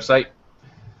Beat, the website.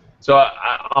 So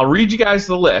I'll read you guys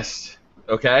the list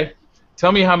Okay?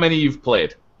 Tell me how many you've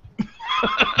played.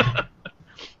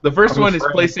 The first one is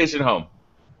PlayStation Home.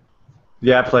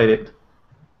 Yeah, I played it.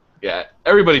 Yeah,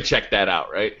 everybody checked that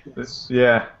out, right?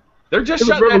 Yeah. They're just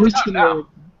shutting that down now.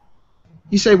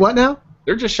 You say what now?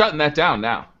 They're just shutting that down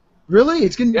now. Really?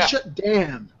 It's going to be shut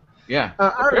down. Yeah.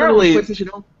 Apparently. PlayStation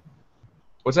Home.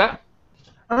 What's that?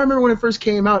 I remember when it first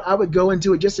came out, I would go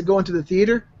into it just to go into the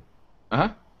theater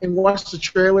and watch the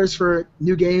trailers for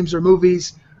new games or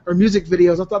movies or music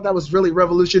videos. I thought that was really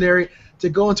revolutionary to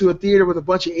go into a theater with a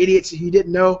bunch of idiots that you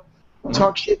didn't know,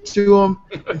 talk shit to them,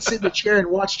 and sit in a chair and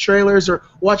watch trailers or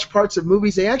watch parts of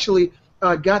movies. They actually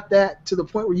got that to the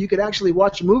point where you could actually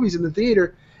watch movies in the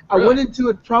theater. Really? I went into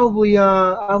it probably,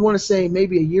 I want to say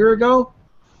maybe a year ago,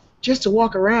 just to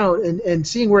walk around and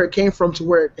seeing where it came from to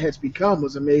where it has become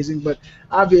was amazing. But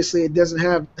obviously it doesn't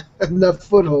have enough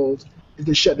foothold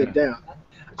to shut it down.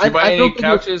 Did you buy any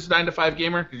couches, 9 to 5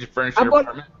 Gamer? Did you furnish your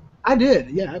apartment? I did,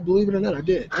 yeah. Believe it or not, I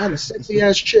did. I had a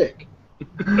sexy-ass chick.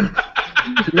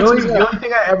 The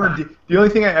only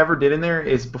thing I ever did in there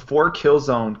is before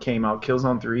Killzone came out,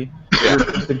 Killzone 3, you were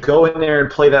supposed to go in there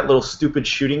and play that little stupid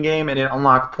shooting game, and it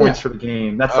unlocked points for the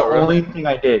game. That's the only thing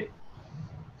I did.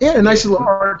 Yeah, a nice little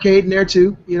arcade in there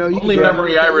too. You know, the only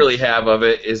memory I really have of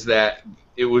it is that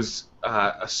it was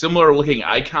a similar-looking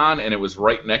icon, and it was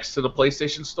right next to the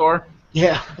PlayStation Store.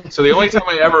 Yeah. So the only time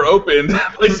I ever opened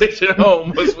PlayStation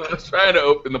Home was when I was trying to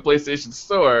open the PlayStation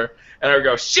Store, and I would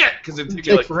go, shit, because it took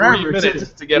me like 3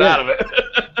 minutes to get out of it.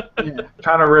 Yeah.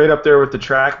 Kind of right up there with the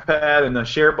trackpad and the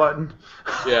share button.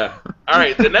 Yeah. All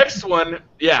right, the next one,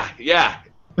 yeah,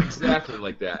 exactly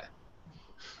like that.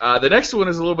 The next one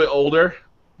is a little bit older.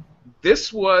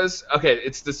 This was,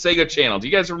 it's the Sega Channel. Do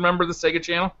you guys remember the Sega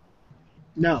Channel?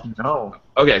 No.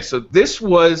 Okay, so this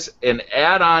was an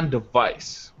add-on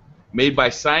device made by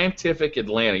Scientific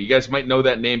Atlanta. You guys might know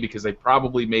that name because they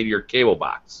probably made your cable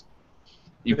box.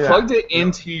 You plugged it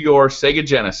into your Sega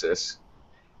Genesis,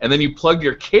 and then you plugged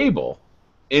your cable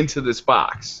into this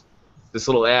box, this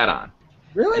little add-on.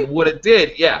 Really? And what it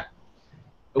did,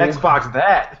 Xbox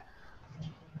that.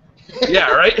 Yeah,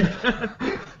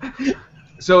 right?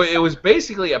 So it was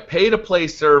basically a pay-to-play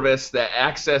service that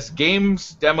accessed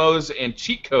games, demos, and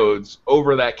cheat codes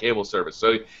over that cable service.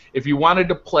 So if you wanted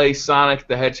to play Sonic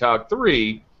the Hedgehog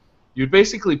 3, you'd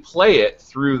basically play it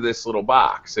through this little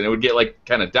box, and it would get like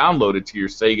kind of downloaded to your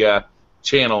Sega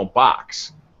Channel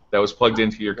box that was plugged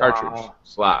into your cartridge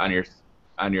slot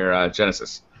on your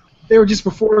Genesis. They were just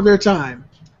before their time.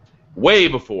 Way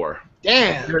before.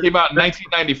 Damn. It came out in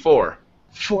 1994.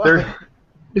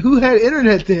 Who had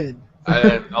internet then?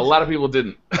 A lot of people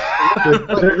didn't.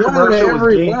 One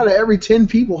out of every 10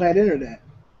 people had internet.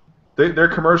 Their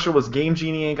commercial was Game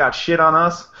Genie ain't got shit on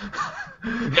us.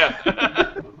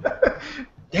 Yeah.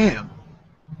 Damn.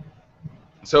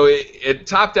 So it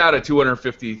topped out at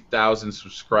 250,000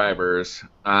 subscribers,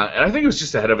 and I think it was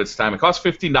just ahead of its time. It cost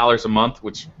 $15 a month,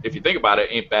 which, if you think about it,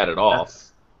 ain't bad at all.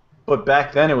 But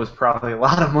back then, it was probably a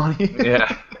lot of money.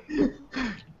 Yeah.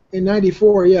 In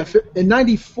 '94, in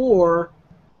 '94.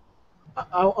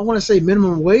 I want to say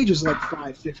minimum wage was like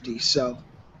 $5.50, so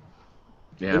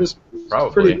yeah, it was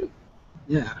probably. Pretty,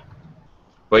 yeah.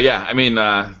 But yeah, I mean,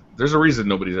 there's a reason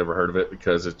nobody's ever heard of it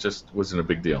because it just wasn't a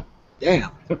big deal. Damn.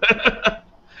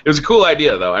 It was a cool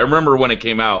idea, though. I remember when it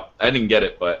came out. I didn't get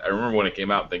it, but I remember when it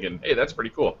came out thinking, hey, that's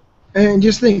pretty cool. And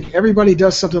just think, everybody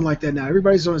does something like that now.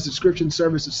 Everybody's on a subscription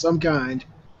service of some kind,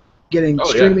 getting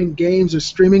streaming games or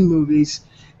streaming movies,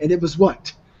 and it was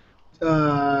what?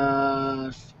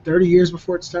 30 years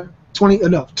before its time?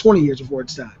 20 years before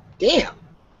its time. Damn.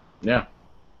 Yeah.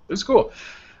 It was cool.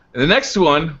 And the next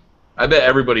one, I bet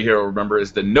everybody here will remember,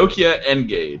 is the Nokia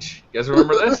N-Gage. You guys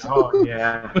remember this? Oh,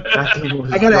 yeah.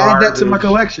 I got to add that to my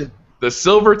collection. The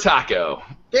Silver Taco.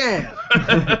 Damn.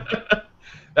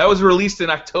 That was released in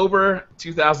October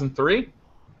 2003.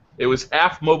 It was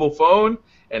half mobile phone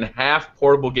and half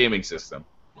portable gaming system.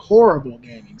 Horrible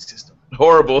gaming system.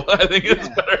 Horrible. I think it's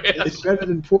better. It's better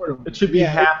than portable. It should be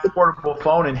half portable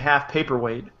phone and half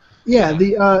paperweight. Yeah,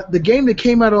 the game that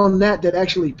came out on that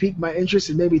actually piqued my interest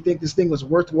and made me think this thing was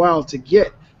worthwhile to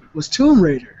get was Tomb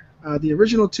Raider. The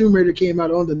original Tomb Raider came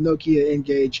out on the Nokia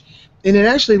N-Gage, and it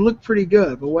actually looked pretty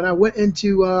good. But when I went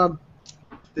into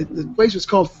the place was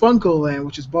called Funkoland,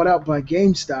 which was bought out by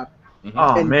GameStop. Mm-hmm.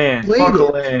 Oh man,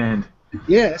 Funkoland.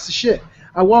 Yeah, that's the shit.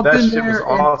 I walked in there. That shit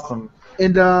was awesome.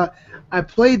 And I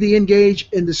played the N-Gage,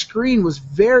 and the screen was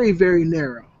very, very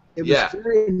narrow. It was a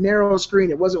very narrow screen.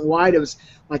 It wasn't wide. It was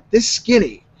like this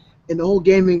skinny, and the whole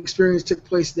gaming experience took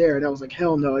place there. And I was like,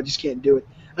 hell no, I just can't do it.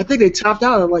 I think they topped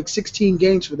out at like 16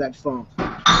 games for that phone.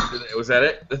 Was that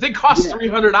it? The thing cost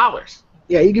 $300.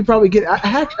 Yeah, you could probably get. I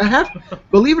have.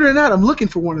 Believe it or not, I'm looking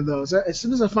for one of those. As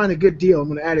soon as I find a good deal, I'm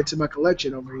going to add it to my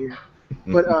collection over here.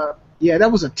 But yeah,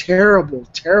 that was a terrible,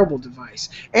 terrible device.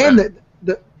 And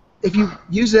if you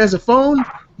use it as a phone,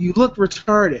 you look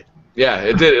retarded. Yeah,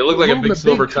 it did. It looked like a big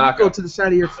silver taco to the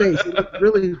side of your face. It looked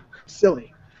really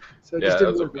silly. So it just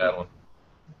didn't that was a bad one.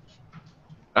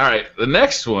 All right, the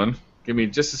next one. Give me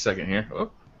just a second here. Oh,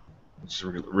 just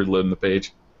reloading the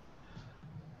page.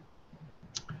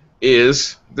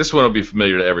 This one will be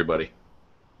familiar to everybody.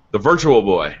 The Virtual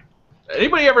Boy.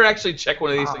 Anybody ever actually check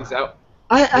one of these things out?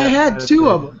 I had two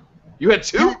of them. You had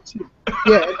two?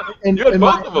 Yeah, and you had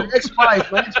both of them.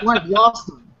 My ex-wife lost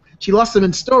them. She lost them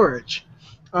in storage.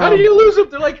 How did you lose them?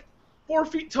 They're like 4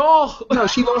 feet tall. No,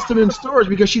 she lost them in storage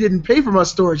because she didn't pay for my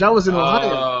storage. I was in Ohio.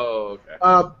 Oh,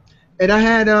 okay. And I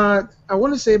had, I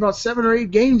want to say about 7 or 8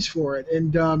 games for it,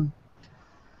 and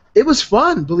it was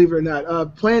fun, believe it or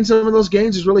not. Playing some of those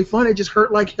games was really fun. It just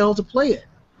hurt like hell to play it.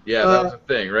 Yeah, that was the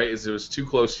thing, right? Is it was too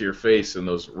close to your face, and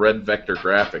those red vector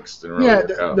graphics didn't really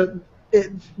work out.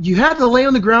 You had to lay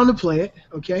on the ground to play it,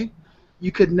 okay?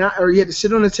 You could not, or you had to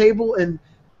sit on a table,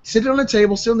 sit on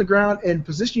the ground, and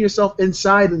position yourself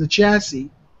inside of the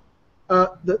chassis.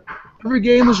 Every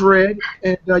game was red,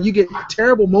 and you get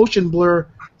terrible motion blur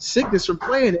sickness from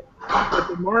playing it. But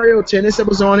the Mario Tennis that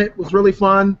was on it was really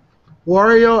fun.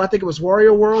 Wario, I think it was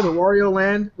Wario World or Wario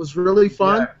Land, was really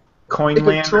fun. Yeah. Coin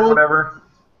Land or whatever.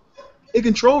 It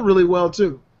controlled really well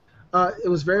too. It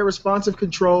was very responsive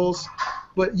controls,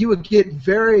 but you would get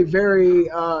very, very,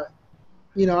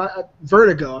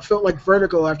 vertigo. I felt like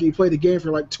vertigo after you played the game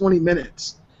for like 20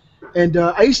 minutes. And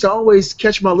I used to always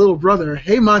catch my little brother,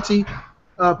 hey Monty,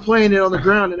 playing it on the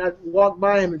ground, and I'd walk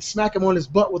by him and smack him on his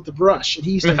butt with the brush, and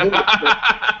he used to hit it.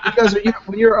 Because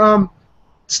when you're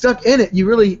stuck in it,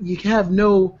 you have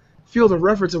no field of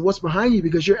reference of what's behind you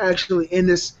because you're actually in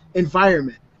this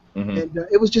environment. Mm-hmm. And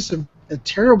it was just a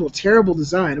terrible, terrible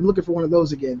design. I'm looking for one of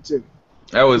those again, too.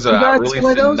 That was released in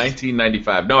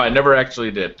 1995. No, I never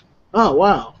actually did. Oh,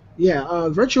 wow. Yeah,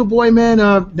 Virtual Boy, man,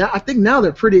 I think now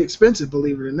they're pretty expensive,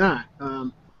 believe it or not,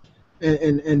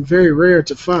 and very rare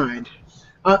to find.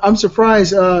 I'm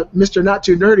surprised Mr. Not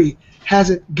Too Nerdy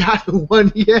hasn't gotten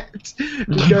one yet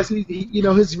because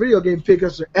his video game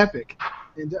pickups are epic.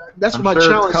 And that's my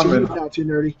challenge to you, Not Too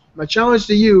Nerdy. My challenge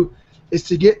to you is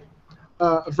to get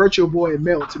a Virtual Boy and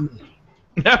mail it to me.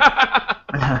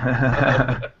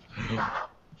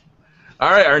 All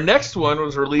right, our next one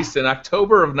was released in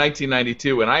October of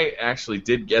 1992, and I actually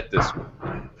did get this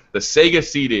one. The Sega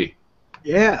CD.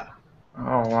 Yeah.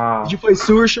 Oh, wow. Did you play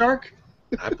Sewer Shark?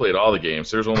 I played all the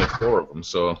games. There's only 4 of them,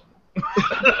 so...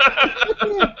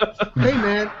 Hey,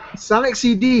 man. Sonic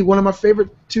CD, one of my favorite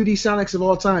 2D Sonics of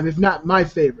all time, if not my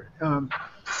favorite,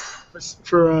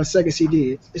 for Sega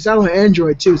CD. It's out on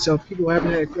Android, too, so if people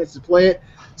haven't had a chance to play it,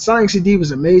 Sonic CD was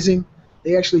amazing.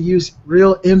 They actually used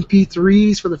real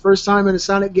MP3s for the first time in a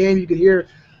Sonic game. You could hear,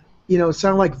 it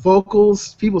sounded like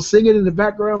vocals, people singing in the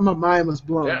background. My mind was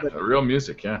blown. Yeah, real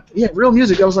music, yeah. Yeah, real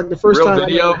music. That was like the first time I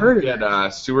ever heard it. You had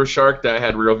Sewer Shark that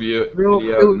had real video.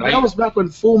 That was back when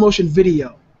full motion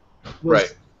video was.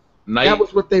 Right. That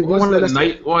was what they wanted us to.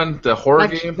 Night one, the horror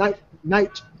game?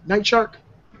 Night Shark?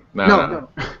 No.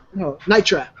 Night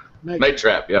Trap. Night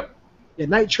Trap, yep. Yeah,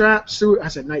 Night Trap, I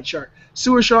said Night Shark.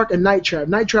 Sewer Shark and Night Trap.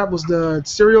 Night Trap was the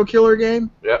serial killer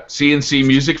game. Yep. CNC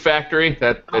Music Factory.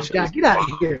 God, get out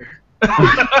of here. Get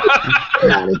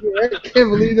out of here. I can't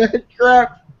believe that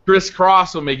crap. Criss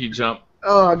Cross will make you jump.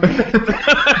 Oh,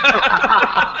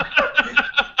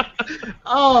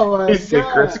 oh my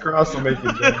God. Criss Cross will make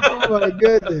you jump. Oh my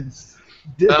goodness.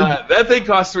 That thing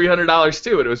cost $300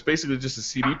 too, and it was basically just a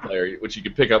CD player, which you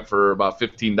could pick up for about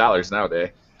 $15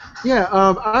 nowadays. Yeah,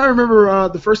 I remember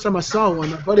the first time I saw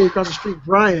one, my buddy across the street,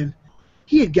 Brian,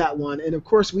 he had got one, and of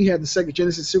course we had the Sega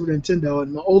Genesis Super Nintendo,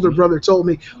 and my older brother told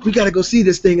me, we got to go see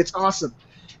this thing, it's awesome.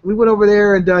 We went over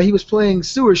there, and he was playing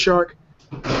Sewer Shark,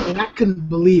 and I couldn't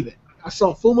believe it. I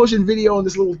saw full motion video on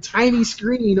this little tiny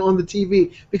screen on the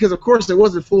TV, because of course there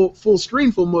wasn't full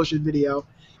screen full motion video.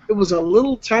 It was a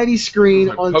little tiny screen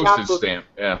on top of... postage stamp,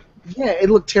 yeah. Yeah, it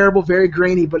looked terrible, very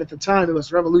grainy, but at the time it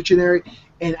was revolutionary,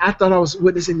 and I thought I was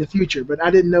witnessing the future, but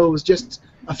I didn't know it was just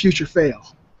a future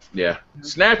fail. Yeah.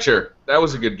 Snatcher, that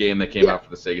was a good game that came out for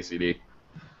the Sega CD.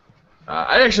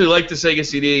 I actually liked the Sega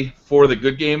CD for the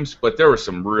good games, but there were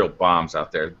some real bombs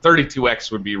out there.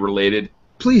 32X would be related.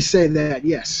 Please say that,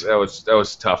 yes. That was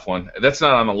a tough one. That's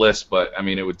not on the list, but I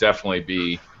mean it would definitely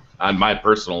be on my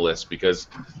personal list because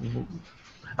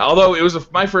although it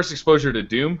was my first exposure to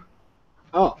Doom.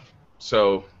 Oh.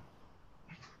 So,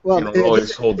 well,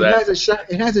 always hold that.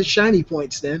 It has its shiny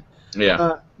points then.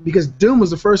 Yeah. Because Doom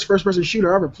was the first-person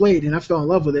shooter I ever played, and I fell in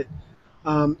love with it.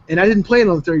 And I didn't play it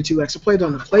on the 32X. I played it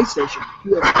on the PlayStation.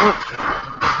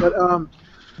 But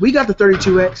we got the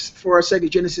 32X for our Sega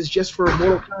Genesis just for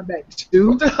Mortal Kombat 2.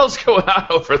 What the hell's going on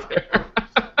over there?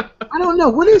 I don't know.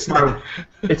 What is that?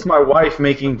 It's my wife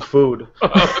making food.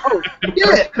 Oh,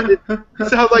 yeah. It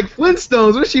sounds like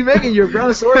Flintstones. What's she making? Your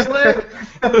Brontosaurus leg?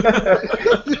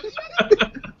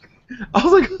 I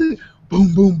was like,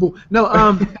 boom, boom, boom.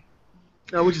 No,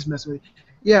 we're just messing with you.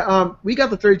 Yeah, we got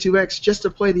the 32X just to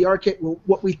play the arcade, well,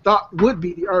 what we thought would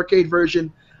be the arcade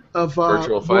version of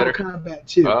Virtual Fighter? Mortal Kombat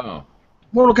 2. Oh.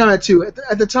 Mortal Kombat 2.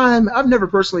 At the time, I've never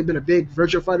personally been a big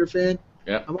Virtual Fighter fan.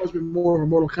 Yeah. I've always been more of a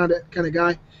Mortal Kombat kind of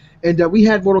guy. And we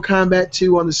had Mortal Kombat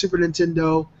 2 on the Super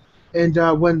Nintendo. And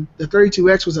when the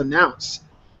 32X was announced,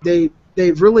 they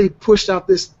really pushed out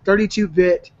this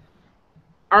 32-bit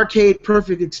arcade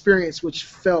perfect experience, which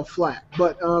fell flat.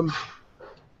 But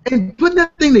and putting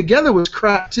that thing together was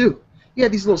crap too. You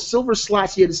had these little silver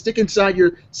slots you had to stick inside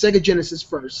your Sega Genesis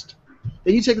first.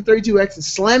 Then you take the 32X and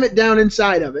slam it down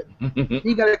inside of it.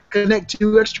 You got to connect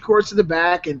 2 extra cords to the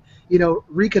back and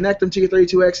reconnect them to your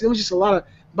 32X. It was just a lot of.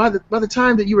 By the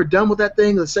time that you were done with that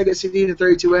thing, the Sega CD and the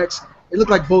 32X, it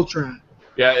looked like Voltron.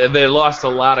 Yeah, and they lost a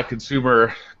lot of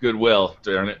consumer goodwill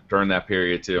during that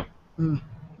period too. Mm.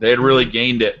 They had really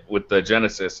gained it with the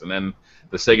Genesis, and then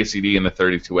the Sega CD and the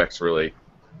 32X really.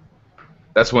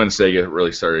 That's when Sega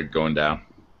really started going down.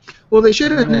 Well, they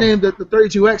should have named the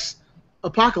 32X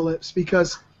Apocalypse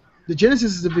because the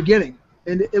Genesis is the beginning,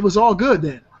 and it was all good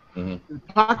then. Mm-hmm. The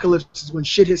Apocalypse is when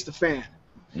shit hits the fan.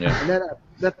 Yeah. And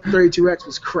that 32X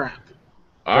was crap.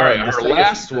 All right, our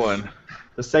last one.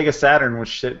 The Sega Saturn was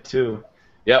shit too.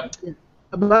 Yep. Yeah.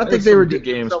 But I think Some they were good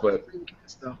games, but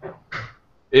though.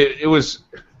 it was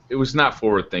not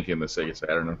forward thinking, the Sega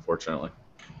Saturn, unfortunately.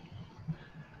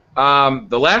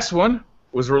 The last one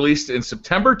was released in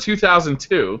September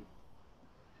 2002.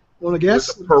 Want to guess?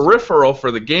 It was a peripheral for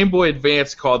the Game Boy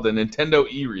Advance called the Nintendo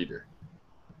e-reader.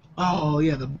 Oh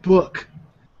yeah, the book.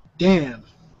 Damn.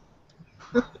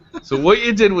 So what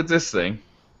you did with this thing,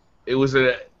 it would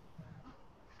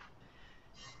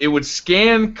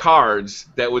scan cards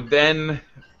that would then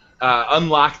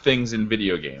unlock things in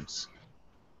video games.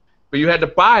 But you had to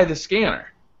buy the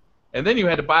scanner, and then you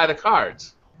had to buy the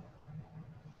cards.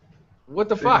 What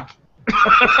the fuck?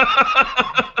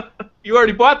 You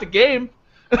already bought the game.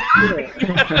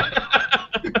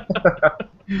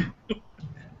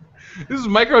 This is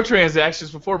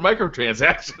microtransactions before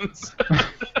microtransactions.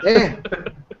 Damn.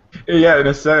 Yeah, in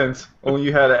a sense. When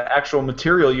you had actual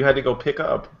material you had to go pick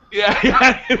up.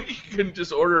 Yeah. You couldn't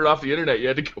just order it off the internet. You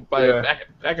had to go buy a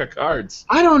pack of cards.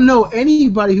 I don't know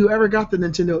anybody who ever got the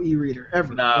Nintendo e-reader,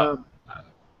 ever. No.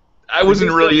 I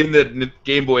wasn't really in the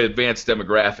Game Boy Advance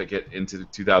demographic into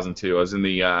 2002. I was in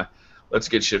the let's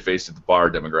get shit-faced at the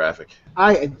bar demographic.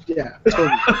 Totally.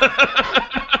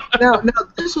 Now,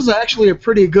 this was actually a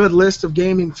pretty good list of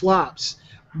gaming flops.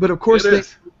 But, of course,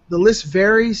 the list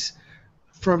varies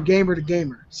from gamer to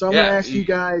gamer. So I'm going to ask you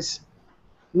guys,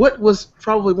 what was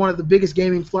probably one of the biggest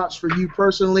gaming flops for you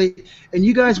personally? And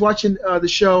you guys watching the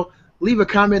show, leave a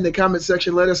comment in the comment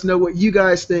section. Let us know what you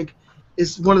guys think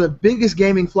is one of the biggest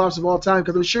gaming flops of all time,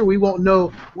 because I'm sure we won't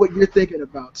know what you're thinking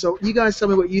about. So you guys tell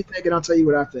me what you think, and I'll tell you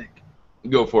what I think.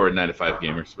 Go for it, 9-to-5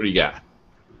 gamers. What do you got?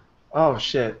 Oh,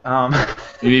 shit.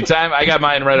 You need time? I got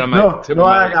mine right on my tip No, of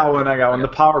my I got one. The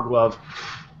Power Glove.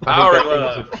 Power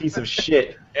Glove. It was a piece of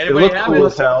shit. Anybody it looked have cool it?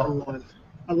 as hell.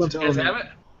 I love to You guys own have it.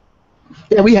 it?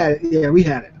 Yeah, we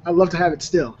had it. I'd love to have it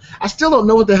still. I still don't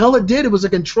know what the hell it did. It was a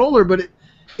controller, but it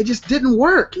just didn't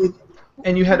work.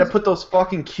 And you had to put those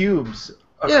fucking cubes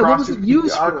what was it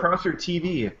used for? across your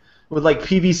TV with like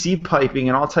PVC piping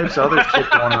and all types of other shit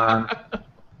going on.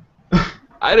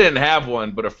 I didn't have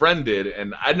one, but a friend did,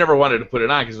 and I never wanted to put it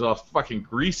on because it was all fucking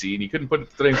greasy, and you couldn't put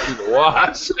the thing through the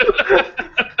wash.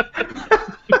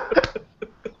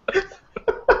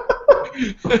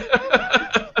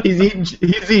 He's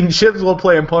eating chips while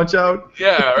playing Punch-Out.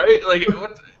 Yeah, right. Like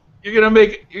you're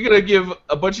gonna give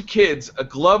a bunch of kids a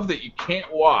glove that you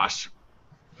can't wash.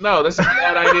 No, that's a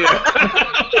bad idea.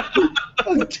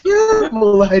 That's a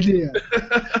terrible idea.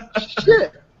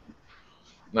 Shit.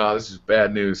 No, this is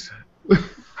bad news.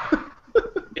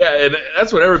 Yeah, and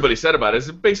that's what everybody said about it. Is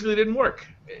it basically didn't work.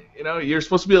 You know, you're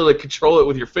supposed to be able to control it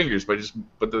with your fingers, but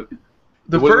the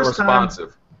wasn't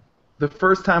responsive. The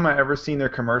first time I ever seen their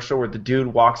commercial where the dude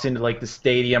walks into like the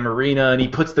stadium arena and he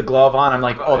puts the glove on, I'm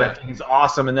like, oh, that thing's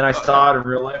awesome. And then I saw it in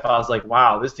real life. I was like,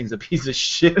 wow, this thing's a piece of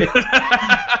shit.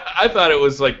 I thought it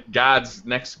was like God's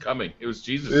next coming. It was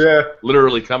Jesus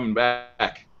literally coming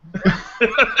back.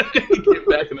 Get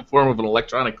back in the form of an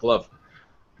electronic glove.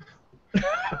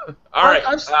 All right,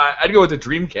 I'd go with the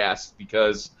Dreamcast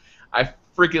because I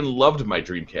freaking loved my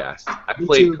Dreamcast. I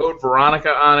played Code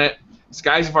Veronica on it.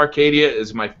 Skies of Arcadia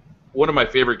is one of my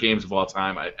favorite games of all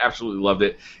time. I absolutely loved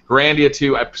it. Grandia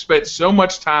too. I spent so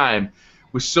much time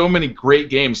with so many great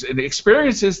games and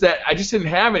experiences that I just didn't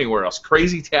have anywhere else.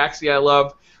 Crazy Taxi I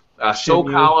loved. Soul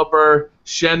Calibur,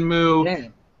 Shenmue.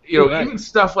 Damn. Even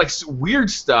stuff like weird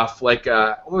stuff like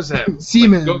what was that?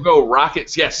 Seaman. Like Go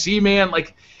Rockets. Yeah, Seaman.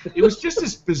 Like it was just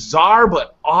this bizarre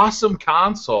but awesome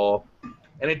console,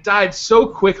 and it died so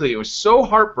quickly. It was so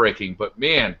heartbreaking. But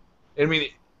man, I mean,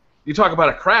 you talk about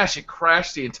a crash. It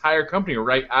crashed the entire company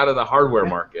right out of the hardware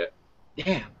market.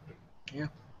 Damn. Yeah.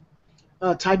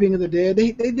 Typing of the Dead.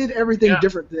 They did everything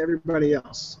different than everybody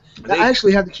else. I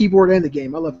actually have the keyboard and the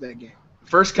game. I love that game.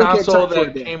 First console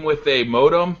that came with a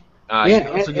modem. You can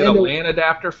also get a LAN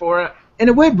adapter for it. And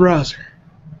a web browser.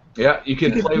 Yeah, you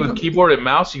can play with keyboard and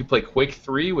mouse. You can play Quake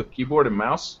 3 with keyboard and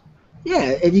mouse.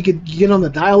 Yeah, and you could get on the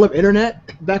dial-up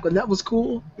internet back when that was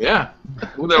cool. Yeah,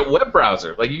 with a web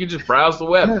browser. Like, you could just browse the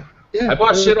web. Yeah, I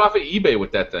bought shit off of eBay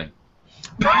with that thing.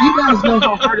 You guys know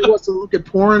how hard it was to look at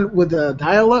porn with a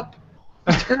dial-up?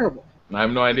 It's terrible. I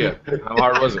have no idea. How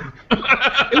hard was it?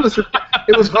 It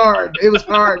was hard. It was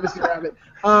hard, Mr. Rabbit.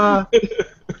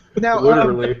 Now,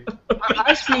 literally.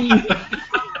 I've seen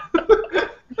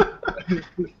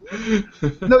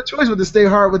no choice but to stay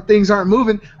hard when things aren't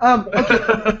moving.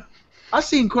 Okay. I've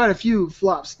seen quite a few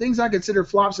flops. Things I consider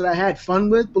flops that I had fun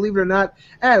with. Believe it or not,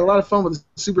 I had a lot of fun with the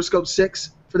Super Scope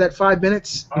 6 for that 5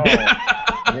 minutes.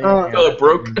 Oh, Until it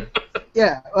broke.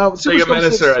 Yeah. Sega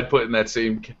Minister I'd put in that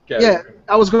same category. Yeah,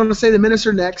 I was going to say the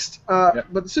Minister next.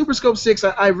 But the Super Scope 6,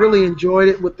 I really enjoyed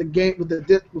it with the game, with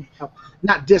the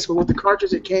not disc, but with the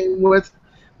cartridge it came with,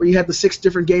 where you had the 6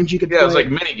 different games you could play. Yeah, it was like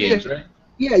mini games, right?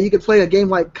 Yeah, you could play a game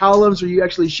like Columns where you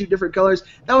actually shoot different colors.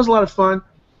 That was a lot of fun.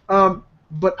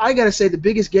 But I got to say the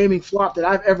biggest gaming flop that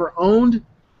I've ever owned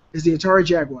is the Atari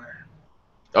Jaguar.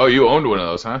 Oh, you owned one of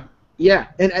those, huh? Yeah,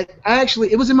 and I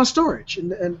actually, it was in my storage,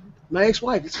 and my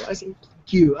ex-wife, that's why I say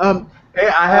Q. Hey,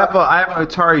 I have an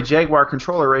Atari Jaguar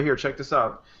controller right here. Check this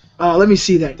out. Let me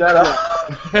see that.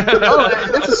 Oh,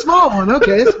 that's a small one.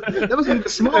 Okay, that was the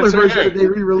smaller version that they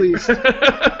re-released.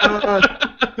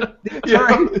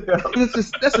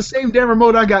 That's the same damn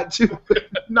remote I got too.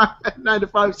 9 to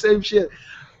 5, same shit.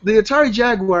 The Atari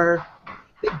Jaguar,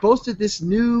 it boasted this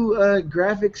new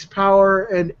graphics power,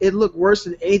 and it looked worse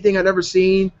than anything I'd ever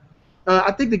seen.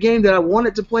 I think the game that I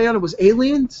wanted to play on it was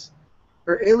Aliens,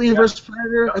 or Alien vs.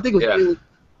 Predator. I think it was Alien.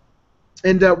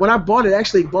 And when I bought it, I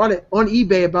actually bought it on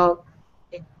eBay about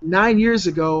 9 years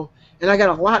ago, and I got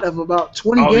a lot of about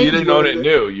 20 games. Oh, you didn't own it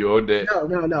new. You owned it. No.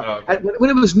 Oh, okay.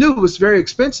 When it was new, it was very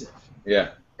expensive.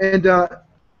 Yeah. And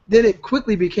then it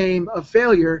quickly became a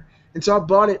failure, and so I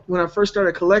bought it when I first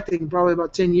started collecting, probably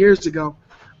about 10 years ago.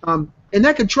 And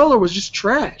that controller was just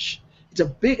trash.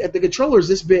 The controller is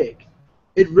this big.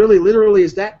 It really, literally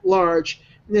is that large,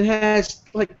 and it has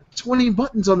like 20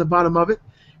 buttons on the bottom of it.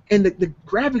 And the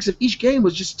graphics of each game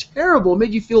was just terrible. It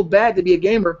made you feel bad to be a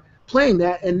gamer playing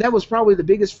that, and that was probably the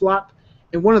biggest flop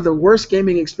and one of the worst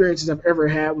gaming experiences I've ever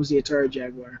had was the Atari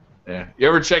Jaguar. Yeah. You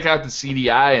ever check out the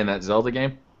CDI in that Zelda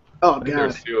game? Oh, God.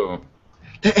 There's 2 of them.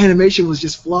 That animation was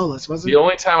just flawless, wasn't it? The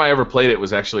only time I ever played it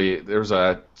was actually, there was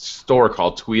a store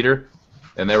called Tweeter,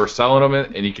 and they were selling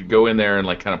them, and you could go in there and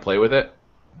like kind of play with it.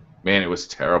 Man, it was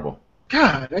terrible.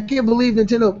 God, I can't believe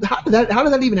Nintendo. How did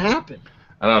that even happen?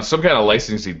 I don't know, some kind of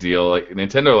licensing deal. Like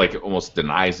Nintendo, like almost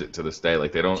denies it to this day.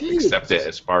 Like they don't accept it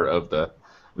as part of the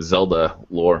Zelda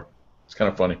lore. It's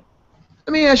kind of funny.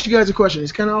 Let me ask you guys a question.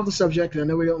 It's kind of off the subject, and I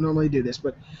know we don't normally do this,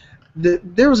 but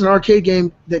there was an arcade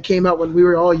game that came out when we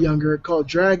were all younger called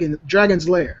Dragon's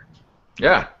Lair.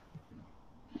 Yeah.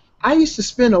 I used to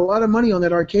spend a lot of money on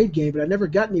that arcade game, but I never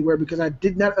got anywhere because I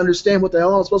did not understand what the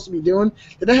hell I was supposed to be doing.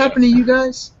 Did that happen to you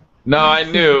guys? No, I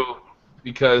knew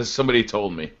because somebody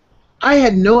told me. I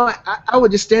had no. I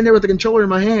would just stand there with the controller in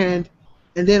my hand,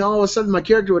 and then all of a sudden my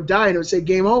character would die, and it would say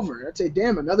 "Game Over." I'd say,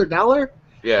 "Damn, another $1?"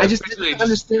 Yeah, I just didn't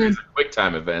understand. Quick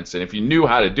time events, and if you knew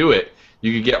how to do it,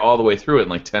 you could get all the way through it in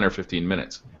like 10 or 15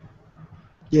 minutes.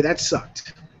 Yeah, that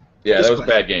sucked. Yeah, that was a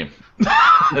bad game.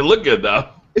 It looked good though.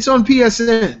 It's on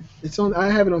PSN. It's on.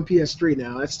 I have it on PS3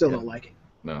 now. I still don't like it.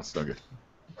 No, it's no good.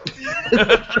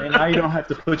 And now you don't have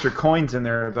to put your coins in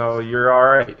there, though. You're all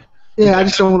right. Yeah, I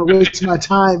just don't want to waste my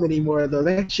time anymore, though.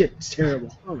 That shit is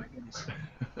terrible. Oh my goodness.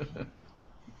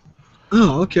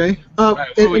 Oh, okay.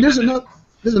 Right, and there's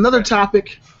another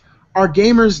topic. Are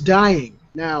gamers dying?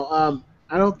 Now,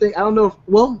 I don't know.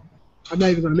 Well, I'm not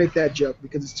even going to make that joke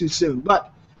because it's too soon.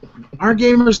 But Our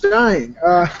gamer's dying.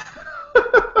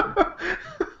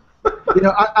 You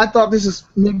know, I thought this is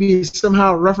maybe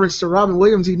somehow a reference to Robin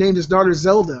Williams. He named his daughter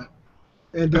Zelda,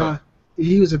 and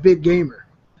he was a big gamer.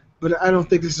 But I don't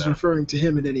think this is referring to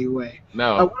him in any way.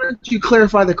 No. Why don't you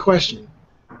clarify the question?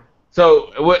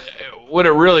 So what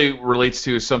it really relates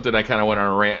to is something I kind of went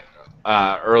on a rant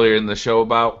earlier in the show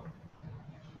about,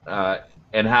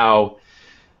 and how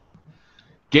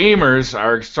gamers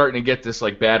are starting to get this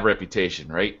like bad reputation,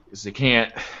 right? Because they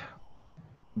can't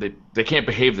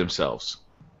behave themselves,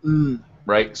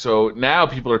 right? So now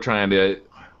people are trying to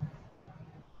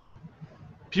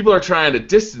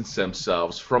distance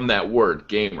themselves from that word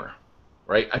gamer,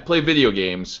 right? I play video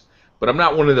games, but I'm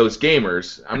not one of those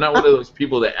gamers. I'm not one of those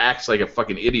people that acts like a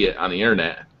fucking idiot on the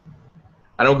internet.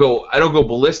 I don't go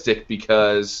ballistic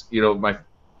because, you know, my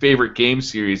favorite game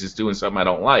series is doing something I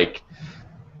don't like.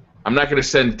 I'm not going to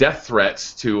send death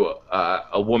threats to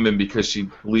a woman because she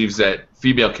believes that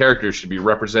female characters should be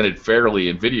represented fairly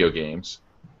in video games.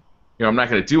 You know, I'm not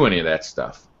going to do any of that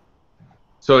stuff.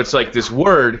 So it's like this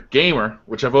word, gamer,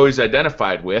 which I've always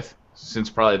identified with since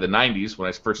probably the 90s when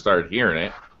I first started hearing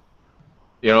it.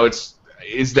 You know,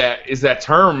 is that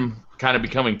term kind of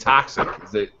becoming toxic?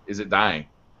 Is it dying?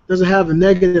 Does it have a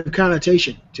negative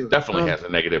connotation to it? Definitely has a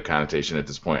negative connotation at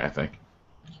this point, I think.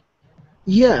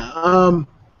 Yeah,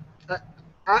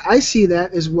 I see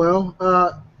that as well.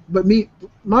 But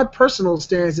my personal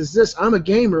stance is this: I'm a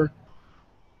gamer,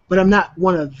 but I'm not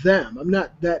one of them. I'm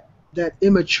not that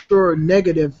immature,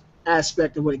 negative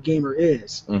aspect of what a gamer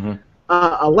is. Mm-hmm.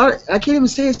 I can't even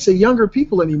say it's the younger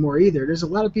people anymore either. There's a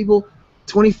lot of people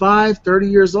 25, 30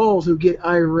 years old who get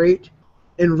irate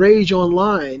and rage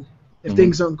online if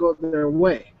things don't go their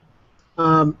way.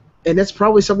 And that's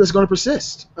probably something that's going to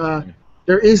persist.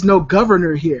 There is no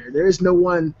governor here. There is no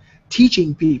one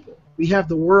teaching people. We have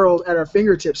the world at our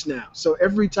fingertips now. So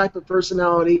every type of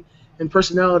personality and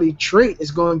personality trait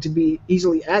is going to be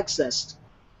easily accessed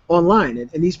online.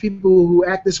 And these people who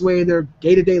act this way in their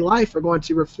day-to-day life are going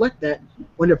to reflect that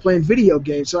when they're playing video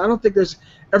games. So I don't think there's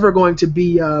ever going to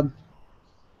be a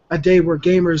day where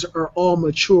gamers are all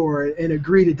mature and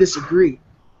agree to disagree.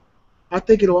 I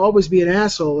think it'll always be an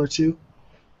asshole or two.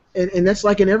 And that's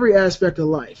like in every aspect of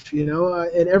life, you know.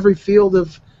 In every field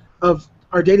of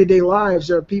our day-to-day lives,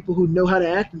 there are people who know how to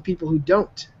act and people who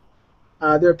don't.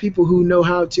 There are people who know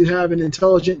how to have an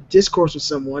intelligent discourse with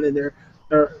someone, and there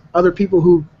are other people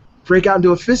who break out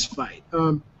into a fist fight.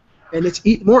 And it's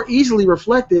more easily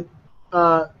reflected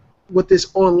with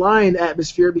this online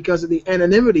atmosphere because of the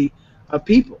anonymity of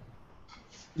people.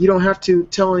 You don't have to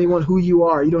tell anyone who you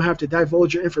are. You don't have to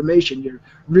divulge your information, your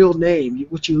real name,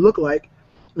 what you look like.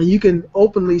 And you can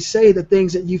openly say the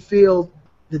things that you feel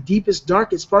the deepest,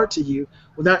 darkest parts of you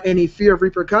without any fear of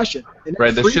repercussion.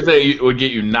 Right, the shit that would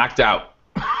get you knocked out.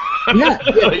 Yeah.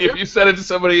 Like if you said it to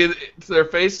somebody to their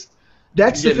face,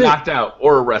 that's you get knocked out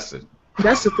or arrested.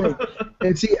 That's the thing.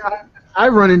 And see, I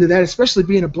run into that, especially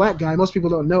being a black guy. Most people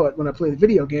don't know it when I play the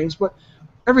video games, but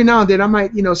every now and then I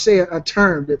might, you know, say a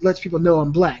term that lets people know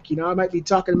I'm black. You know, I might be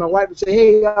talking to my wife and say,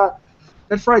 hey,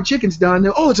 that fried chicken's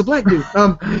done. Oh, it's a black dude.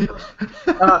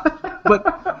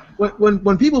 But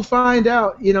when people find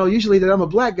out, you know, usually that I'm a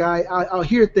black guy, I'll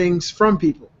hear things from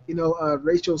people, you know,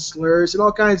 racial slurs and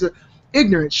all kinds of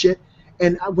ignorant shit.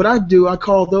 And what I do, I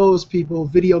call those people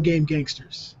video game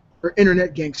gangsters or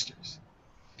internet gangsters.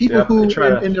 People who they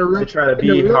try to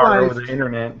be hard over the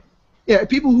internet. Yeah,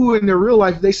 people who in their real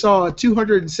life, they saw a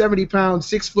 270-pound,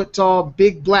 6-foot-tall,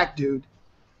 big black dude,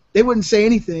 they wouldn't say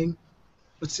anything.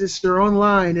 But since they're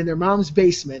online in their mom's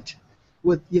basement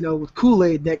with, you know, with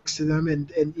Kool-Aid next to them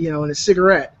and you know, and a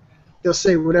cigarette, they'll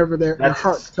say whatever their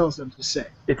heart tells them to say.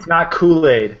 It's not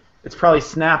Kool-Aid. It's probably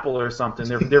Snapple or something.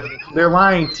 They're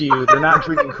lying to you. They're not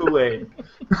drinking Kool-Aid.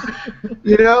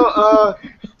 You know,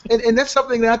 and that's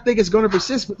something that I think is going to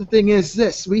persist. But the thing is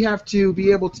this: we have to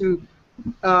be able to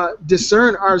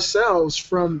discern ourselves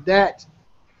from that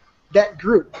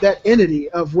group, that entity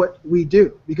of what we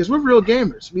do, because we're real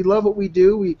gamers. We love what we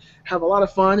do. We have a lot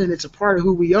of fun, and it's a part of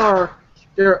who we are.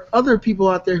 There are other people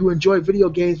out there who enjoy video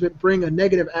games but bring a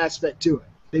negative aspect to it.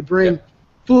 They bring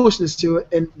foolishness to it,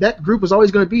 and that group is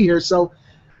always going to be here. So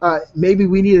maybe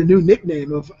we need a new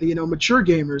nickname of, you know, mature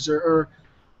gamers or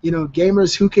you know,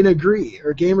 gamers who can agree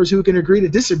or gamers who can agree to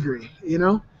disagree, you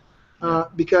know.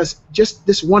 Because just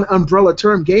this one umbrella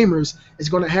term, gamers, is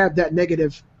going to have that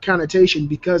negative connotation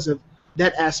because of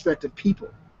that aspect of people.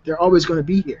 They're always going to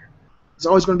be here. There's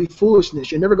always going to be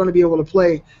foolishness. You're never going to be able to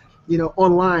play, you know,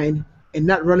 online and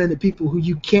not run into people who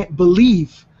you can't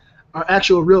believe are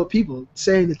actual real people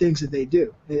saying the things that they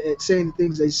do and saying the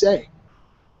things they say.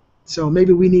 So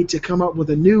maybe we need to come up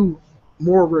with a new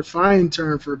more refined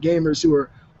term for gamers who are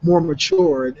more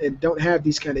mature and don't have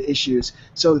these kind of issues,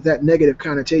 so that negative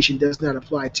connotation does not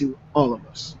apply to all of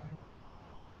us.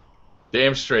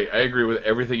 Damn straight. I agree with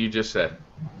everything you just said.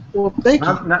 Well, thank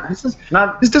you. This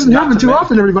doesn't not happen too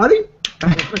often, everybody.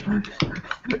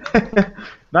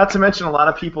 Not to mention a lot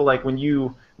of people, like when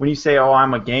you say, "Oh,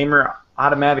 I'm a gamer,"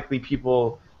 automatically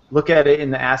people look at it in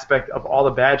the aspect of all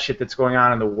the bad shit that's going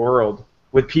on in the world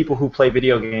with people who play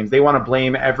video games. They want to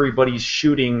blame everybody's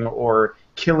shooting or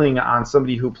killing on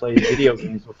somebody who played video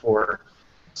games before.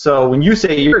 So when you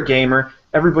say you're a gamer,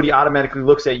 everybody automatically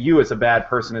looks at you as a bad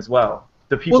person as well.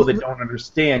 The people that don't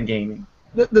understand gaming.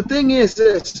 The thing is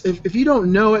this: if you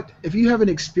don't know it, if you haven't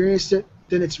experienced it,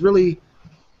 then it's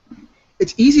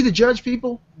easy to judge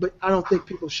people, but I don't think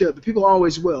people should. But people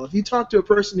always will. If you talk to a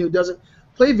person who doesn't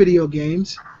play video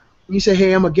games, and you say,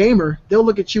 "Hey, I'm a gamer," they'll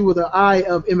look at you with an eye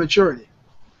of immaturity.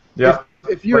 Yeah.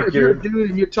 If you're a dude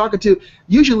and you're talking to,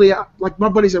 usually like my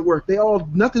buddies at work, they all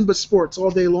nothing but sports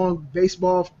all day long: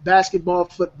 baseball, basketball,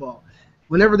 football.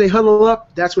 Whenever they huddle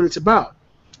up, that's what it's about.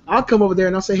 I'll come over there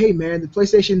and I'll say, "Hey, man, the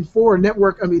PlayStation 4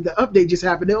 network, the update just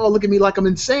happened." They all look at me like I'm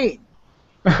insane.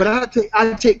 But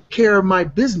I take care of my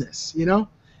business, you know?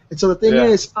 And so the thing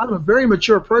is, I'm a very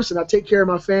mature person. I take care of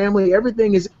my family.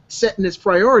 Everything is set in its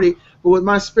priority. But with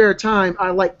my spare time,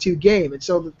 I like to game. And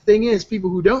so the thing is, people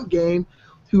who don't game,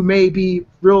 who may be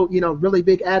really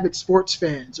big avid sports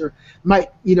fans, or might,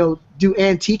 do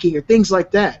antiquing or things like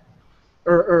that,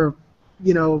 or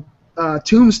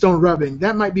tombstone rubbing.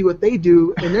 That might be what they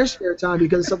do in their spare time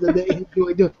because it's something they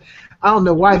enjoy doing. I don't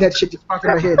know why that shit just popped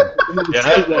in my head.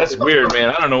 Yeah, that's weird, man.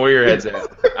 I don't know where your head's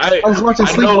at. I was watching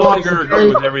I no longer agree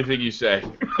with everything you say.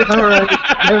 All right.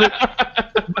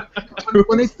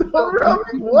 When they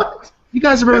what? You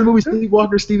guys remember the movie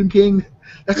Sleepwalker, Stephen King?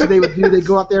 That's what they would do. They'd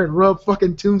go out there and rub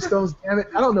fucking tombstones. Damn it!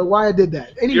 I don't know why I did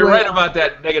that. Anyway, you're right about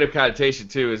that negative connotation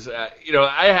too. Is I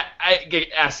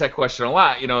get asked that question a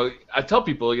lot. I tell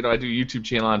people I do a YouTube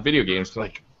channel on video games. They're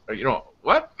like,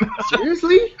 what?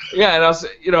 Seriously? Yeah, and I'll say,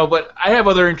 but I have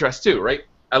other interests too, right?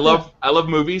 I love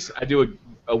movies. I do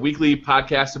a weekly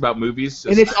podcast about movies.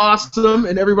 And it's awesome,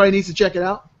 and everybody needs to check it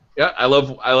out. Yeah, I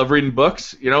love reading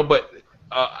books, but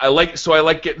I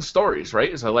like getting stories,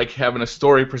 right? I like having a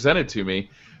story presented to me.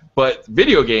 But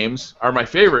video games are my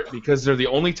favorite because they're the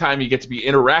only time you get to be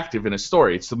interactive in a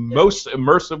story. It's the most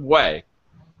immersive way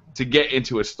to get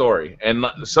into a story. And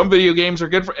some video games are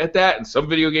good at that, and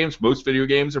most video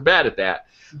games are bad at that.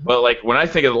 Mm-hmm. But like when I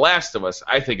think of The Last of Us,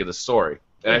 I think of the story,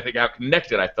 and I think how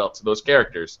connected I felt to those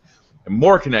characters, and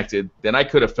more connected than I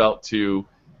could have felt to,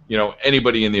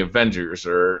 anybody in the Avengers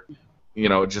or,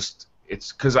 just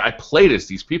it's because I played as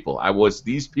these people. I was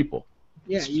these people.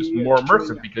 Yeah, it's just more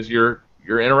immersive because you're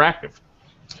interactive.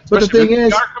 But Especially the thing when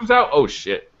is, VR comes out, oh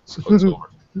shit, it's over.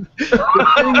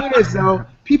 The thing is, though,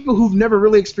 people who've never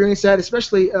really experienced that,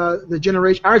 especially our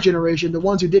generation, the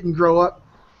ones who didn't grow up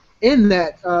in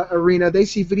that arena, they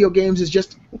see video games as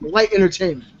just light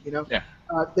entertainment. Yeah.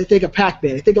 They think of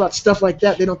Pac-Man. They think about stuff like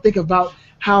that. They don't think about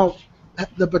how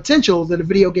the potential that a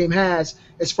video game has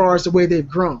as far as the way they've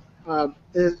grown.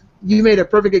 You made a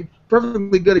perfectly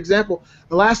good example.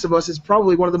 The Last of Us is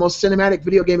probably one of the most cinematic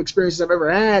video game experiences I've ever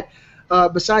had.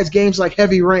 Besides games like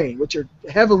Heavy Rain, which are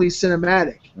heavily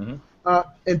cinematic. Mm-hmm.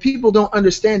 And people don't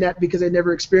understand that because they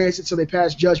never experienced it, so they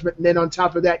pass judgment. And then on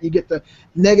top of that, you get the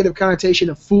negative connotation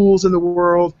of fools in the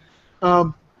world.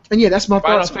 And yeah, that's my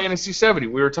Final thoughts. Fantasy 70.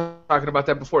 We were talking about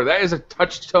that before. That is a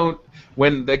touchstone.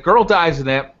 When that girl dies in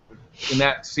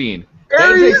that scene,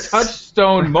 that is a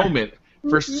touchstone moment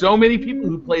for so many people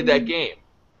who played that game.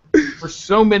 For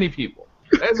so many people.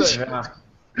 That's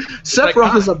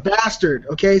Sephiroth is a bastard,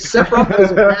 okay? Sephiroth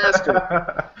is a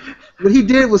bastard. What he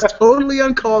did was totally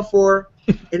uncalled for,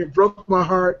 and it broke my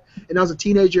heart, and I was a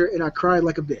teenager, and I cried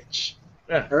like a bitch.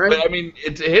 Yeah. All right? But,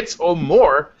 it hits home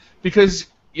more because,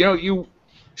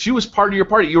 she was part of your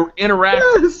party. You were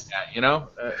interacting with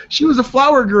that, She was a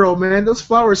flower girl, man. Those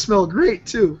flowers smell great,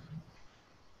 too.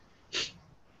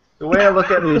 The way I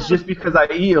look at it is just because I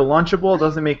eat a Lunchable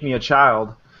doesn't make me a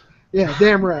child. Yeah,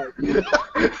 damn right.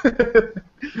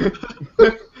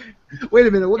 Wait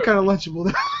a minute, what kind of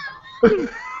Lunchable?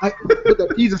 I put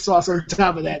that pizza sauce on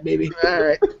top of that, baby. All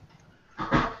right.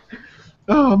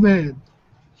 Oh, man.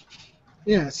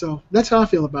 Yeah, so that's how I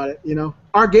feel about it,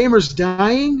 Are gamers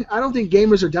dying? I don't think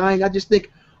gamers are dying. I just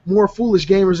think more foolish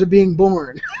gamers are being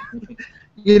born.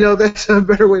 That's a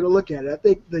better way to look at it. I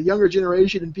think the younger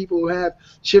generation and people who have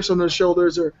chips on their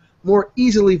shoulders are more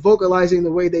easily vocalizing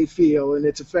the way they feel, and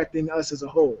it's affecting us as a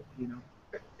whole,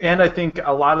 And I think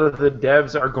a lot of the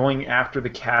devs are going after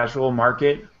the casual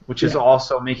market, which is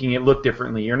also making it look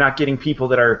differently. You're not getting people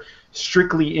that are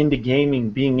strictly into gaming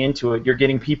being into it. You're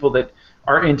getting people that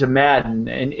are into Madden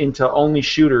and into only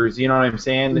shooters, you know what I'm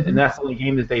saying? Mm-hmm. And that's the only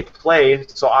game that they play,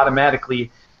 so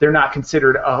automatically they're not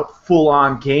considered a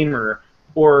full-on gamer,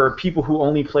 or people who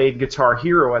only played Guitar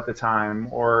Hero at the time,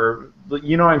 or,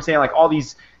 you know what I'm saying? Like all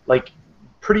these, like,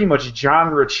 pretty much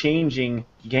genre-changing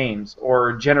games,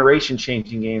 or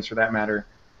generation-changing games for that matter.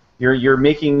 You're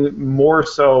making more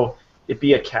so it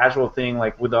be a casual thing,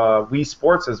 like with Wii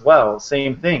Sports as well.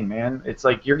 Same thing, man. It's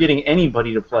like you're getting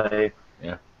anybody to play.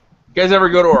 Yeah. You guys ever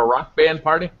go to a rock band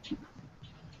party?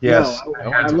 Yes. No, I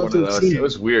went to one of those. It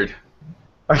was weird.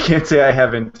 I can't say I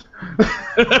haven't.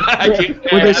 I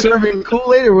can't, Were they serving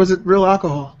Kool-Aid or was it real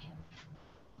alcohol?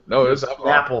 No, it was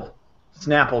alcohol.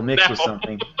 Snapple mixed with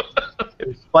something. It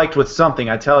was spiked with something,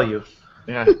 I tell you.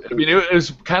 Yeah, I mean, it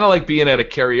was kind of like being at a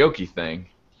karaoke thing,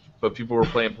 but people were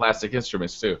playing plastic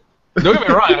instruments too. Don't get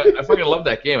me wrong, I fucking loved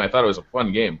that game. I thought it was a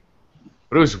fun game,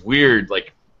 but it was weird,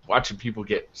 like watching people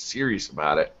get serious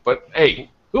about it. But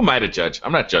hey, who am I to judge?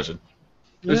 I'm not judging.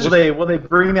 Yeah. Will they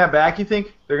bring that back? You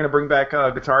think they're gonna bring back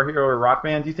Guitar Hero or Rock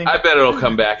Band? Do you think? I bet it'll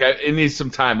come back. It needs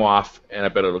some time off, and I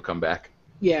bet it'll come back.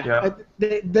 Yeah.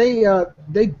 They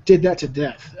did that to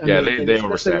death. I mean, they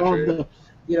especially all oversaturated.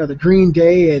 the Green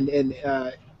Day and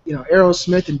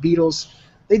Aerosmith and Beatles.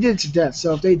 They did it to death.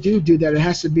 So if they do that, it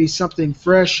has to be something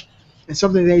fresh and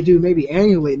something they do maybe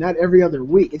annually, not every other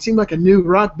week. It seemed like a new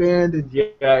rock band, and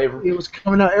it was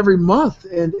coming out every month,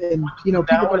 and people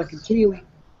are going to continually.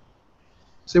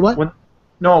 Say what?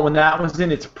 When that was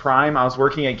in its prime, I was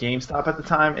working at GameStop at the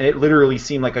time, and it literally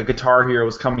seemed like a Guitar Hero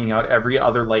was coming out every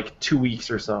other, like, 2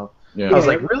 weeks or so. Yeah. I was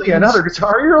like, really? Another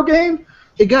Guitar Hero game?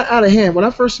 It got out of hand. When I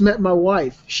first met my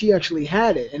wife, she actually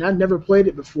had it, and I'd never played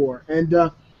it before.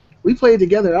 And we played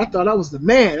together. I thought I was the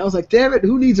man. I was like, damn it,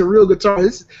 who needs a real guitar?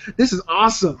 This is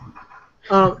awesome.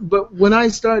 But when I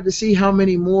started to see how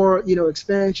many more,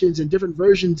 expansions and different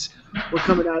versions were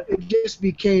coming out, it just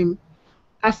became...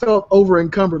 I felt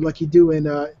over-encumbered like you do in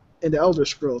the Elder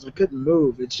Scrolls. I couldn't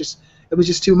move. It was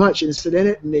just too much. And sit in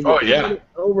it, and then it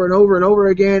over and over and over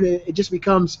again. And it just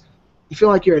becomes... You feel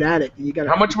like you're an addict. And you got.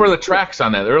 How much were the tracks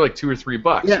on that? They were like $2 or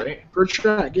 $3, yeah, right? per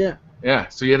track, yeah. Yeah,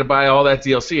 so you had to buy all that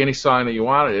DLC, any song that you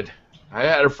wanted. I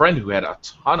had a friend who had a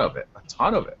ton of it.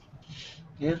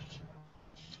 Yeah.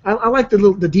 I like the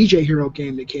DJ Hero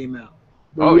game that came out.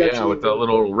 Oh yeah, with the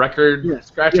little record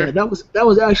scratcher. Yeah, that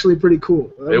was actually pretty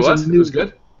cool. It was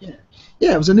good.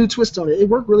 Yeah, it was a new twist on it. It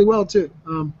worked really well too.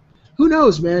 Who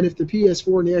knows, man? If the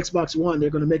PS4 and the Xbox One, they're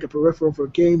going to make a peripheral for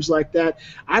games like that.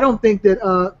 I don't think that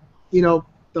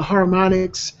the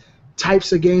harmonics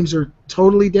types of games are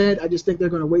totally dead. I just think they're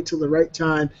going to wait till the right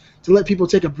time to let people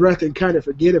take a breath and kind of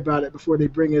forget about it before they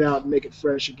bring it out and make it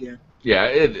fresh again.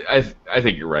 Yeah, I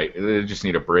think you're right. They just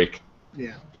need a break.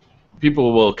 Yeah.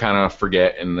 People will kind of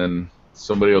forget, and then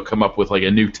somebody will come up with like a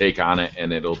new take on it,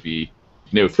 and it'll be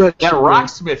new. Fresh, that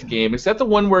Rocksmith game, is that the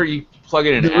one where you plug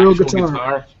in an actual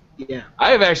guitar? Yeah.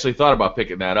 I have actually thought about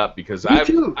picking that up because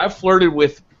I've flirted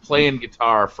with playing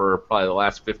guitar for probably the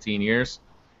last 15 years,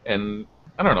 and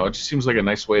I don't know, it just seems like a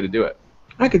nice way to do it.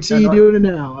 I could see you doing it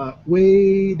now.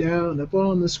 Way down up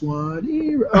on the Swan.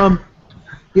 I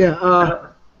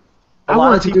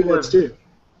wanted to do that too.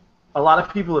 A lot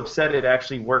of people have said it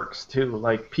actually works too.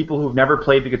 Like people who've never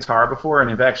played the guitar before and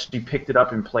have actually picked it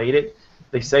up and played it,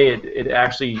 they say it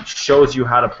actually shows you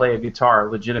how to play a guitar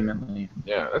legitimately.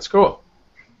 Yeah, that's cool.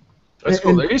 That's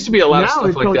cool. There used to be a lot of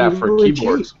stuff like that for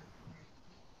keyboards.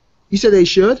 You said they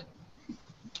should?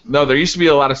 No, there used to be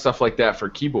a lot of stuff like that for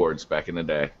keyboards back in the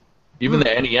day. Even the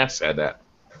NES had that.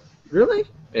 Really?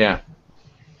 Yeah.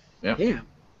 Damn.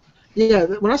 Yeah,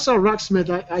 when I saw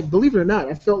Rocksmith, I believe it or not,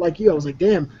 I felt like you. I was like,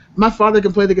 damn, my father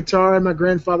can play the guitar, and my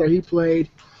grandfather, he played.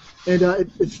 And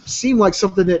it seemed like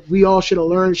something that we all should have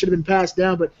learned, should have been passed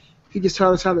down, but he just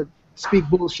taught us how to speak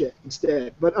bullshit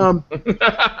instead. But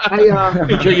I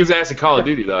kick his ass in Call of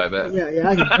Duty, though, I bet. Yeah,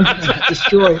 I can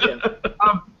destroy him.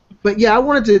 But yeah, I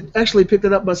wanted to actually pick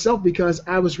that up myself because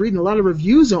I was reading a lot of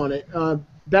reviews on it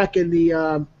back in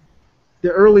the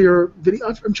earlier video.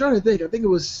 I'm trying to think. I think it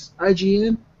was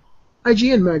IGN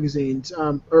magazines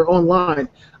or online.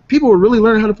 People were really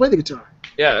learning how to play the guitar.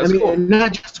 Yeah, that's cool. And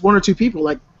not just one or two people.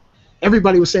 Like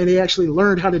everybody was saying they actually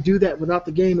learned how to do that without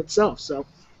the game itself. So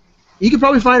you can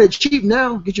probably find it cheap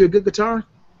now. Get you a good guitar.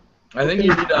 I think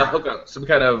you need to hook up some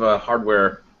kind of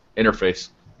hardware interface.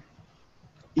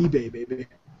 eBay, baby.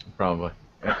 Probably.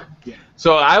 Yeah.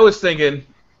 So I was thinking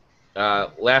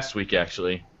last week,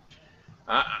 actually,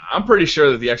 I'm pretty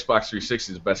sure that the Xbox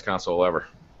 360 is the best console ever.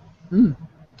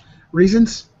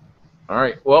 Reasons? All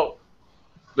right. Well,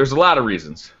 there's a lot of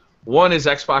reasons. One is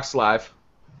Xbox Live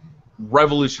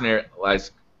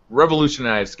revolutionized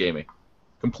revolutionized gaming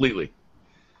completely.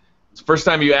 It's the first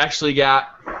time you actually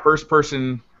got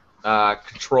first-person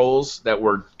controls that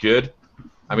were good.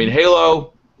 I mean,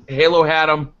 Halo had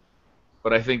them,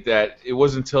 but I think that it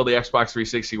wasn't until the Xbox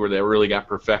 360 where they really got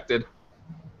perfected.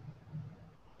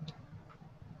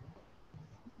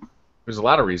 There's a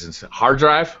lot of reasons. Hard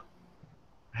drive,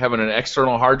 having an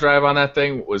external hard drive on that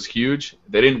thing was huge.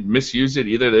 They didn't misuse it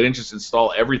either. They didn't just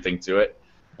install everything to it.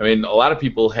 I mean, a lot of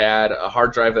people had a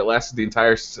hard drive that lasted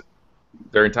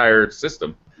their entire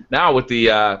system. Now with the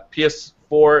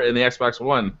PS4 and the Xbox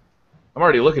One, I'm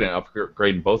already looking at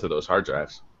upgrading both of those hard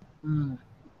drives.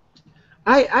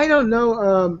 I don't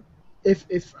know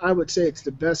if I would say it's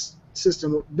the best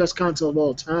system, best console of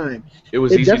all time. It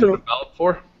was easy to develop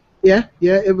for. Yeah,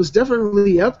 it was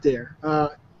definitely up there.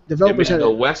 Developers it made had the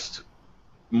West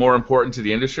more important to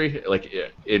the industry. Like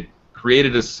it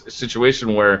created a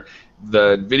situation where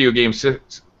the video games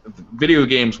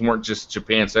weren't just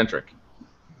Japan centric.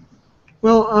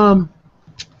 Well,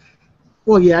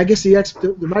 yeah, I guess the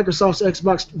Microsoft's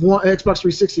Xbox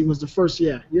 360 was the first.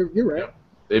 Yeah, you're right.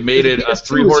 They made it a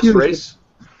three-horse race.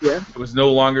 Yeah. It was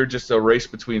no longer just a race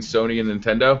between Sony and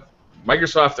Nintendo.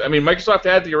 Microsoft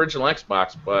had the original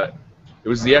Xbox, but it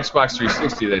was the Xbox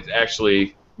 360 that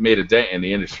actually made a dent in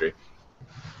the industry.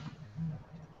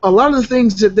 A lot of the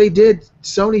things that they did,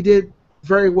 Sony did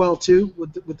very well too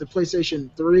with the PlayStation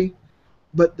 3,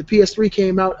 but the PS3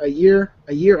 came out a year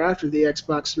after the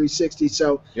Xbox 360.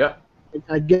 So yeah,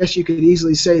 I guess you could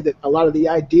easily say that a lot of the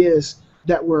ideas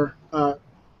that were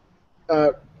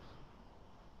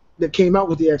that came out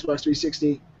with the Xbox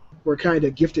 360 were kind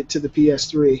of gifted to the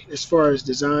PS3 as far as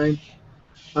design.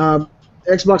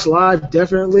 Xbox Live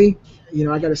definitely,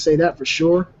 I got to say that for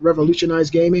sure,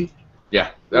 revolutionized gaming.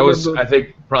 Yeah, that was, I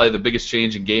think, probably the biggest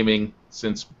change in gaming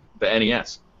since the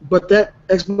NES. But that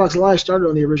Xbox Live started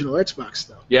on the original Xbox,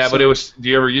 though. Yeah, so, but it was. Do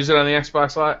you ever use it on the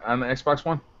Xbox Live, on the Xbox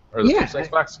One or the first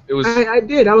Xbox? It was. I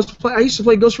did. I used to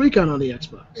play Ghost Recon on the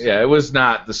Xbox. Yeah, it was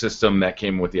not the system that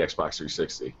came with the Xbox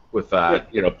 360 with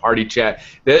party chat.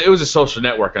 It was a social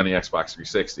network on the Xbox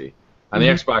 360. On the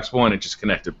Xbox One, it just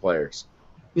connected players.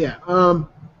 Yeah. I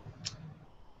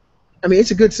mean,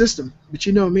 it's a good system, but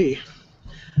you know me.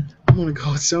 I'm going to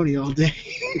go with Sony all day.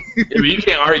 Yeah, but you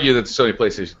can't argue that the Sony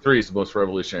PlayStation 3 is the most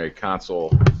revolutionary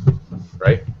console,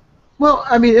 right? Well,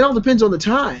 I mean, it all depends on the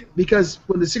time, because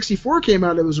when the 64 came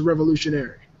out, it was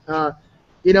revolutionary. Well,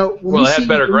 it had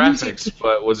better graphics,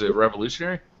 but was it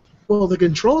revolutionary? Well, the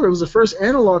controller was the first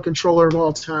analog controller of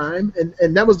all time,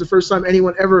 and that was the first time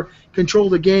anyone ever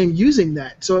controlled a game using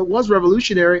that. So it was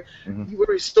revolutionary. You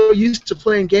were so used to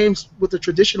playing games with a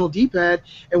traditional D-pad,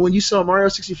 and when you saw Mario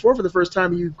 64 for the first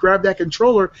time and you grabbed that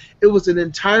controller, it was an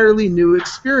entirely new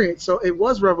experience. So it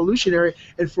was revolutionary,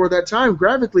 and for that time,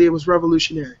 graphically, it was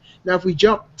revolutionary. Now, if we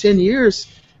jump 10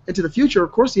 years into the future,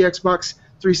 of course the Xbox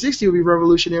 360 will be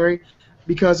revolutionary,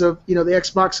 because of the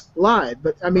Xbox Live.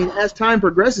 But I mean, as time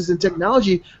progresses and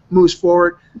technology moves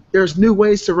forward, there's new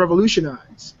ways to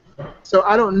revolutionize. So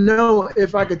I don't know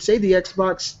if I could say the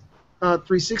Xbox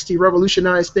 360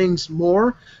 revolutionized things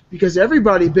more, because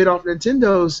everybody bit off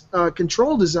Nintendo's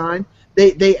control design.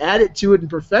 They added to it and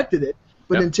perfected it,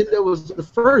 but Nintendo was the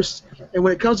first. And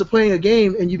when it comes to playing a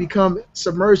game and you become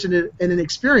submerged in an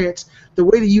experience, the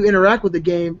way that you interact with the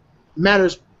game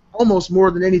matters almost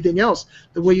more than anything else,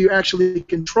 the way you're actually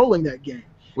controlling that game.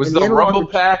 Was the Rumble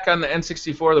Pack on the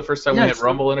N64 the first time we had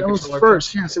Rumble in a controller? It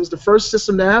was it was the first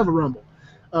system to have a Rumble.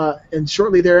 And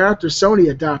shortly thereafter,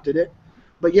 Sony adopted it.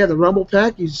 But yeah, the Rumble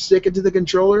Pack, you stick it to the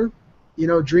controller.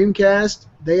 Dreamcast,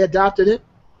 they adopted it.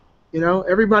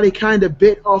 Everybody kind of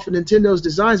bit off of Nintendo's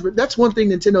designs, but that's one thing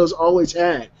Nintendo's always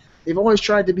had. They've always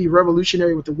tried to be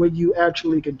revolutionary with the way you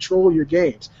actually control your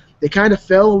games. They kind of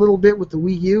fell a little bit with the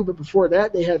Wii U, but before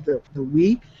that they had the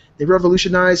Wii. They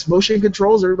revolutionized motion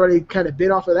controls. Everybody kind of bit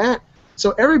off of that.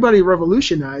 So everybody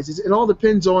revolutionizes. It all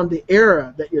depends on the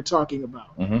era that you're talking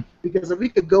about. Because if we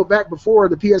could go back before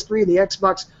the PS3 and the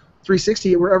Xbox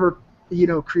 360 were ever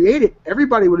created,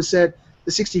 everybody would have said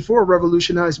the 64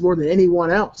 revolutionized more than anyone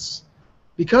else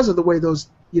because of the way those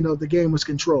the game was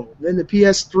controlled. Then the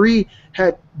PS3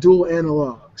 had dual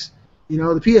analogs. The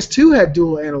PS2 had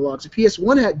dual analogs. The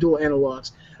PS1 had dual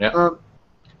analogs. Yeah.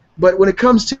 But when it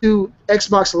comes to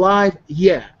Xbox Live,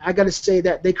 yeah, I got to say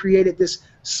that they created this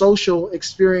social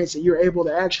experience that you're able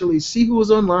to actually see who was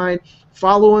online,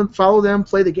 follow them,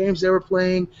 play the games they were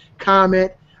playing,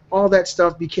 comment. All that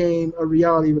stuff became a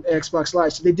reality with Xbox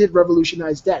Live. So they did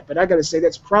revolutionize that. But I got to say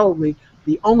that's probably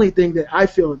the only thing that I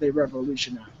feel that they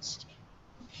revolutionized.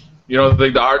 You don't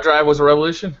think the hard drive was a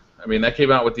revolution? I mean, that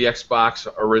came out with the Xbox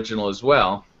original as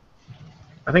well.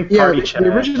 I think party chat.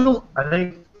 The original. I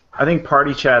think I think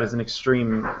party chat is an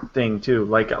extreme thing too.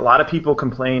 Like a lot of people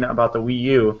complain about the Wii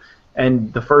U,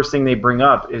 and the first thing they bring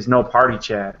up is no party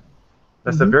chat.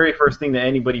 That's the very first thing that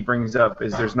anybody brings up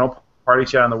is there's no party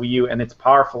chat on the Wii U, and it's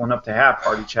powerful enough to have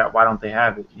party chat. Why don't they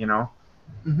have it? You know.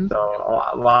 So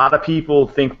a lot of people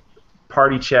think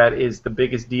party chat is the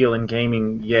biggest deal in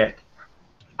gaming yet.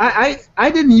 I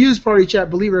didn't use party chat,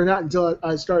 believe it or not, until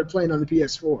I started playing on the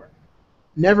PS4.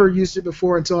 Never used it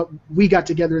before until we got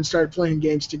together and started playing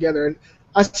games together. And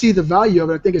I see the value of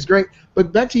it. I think it's great.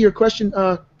 But back to your question,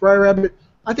 BriarRabbit,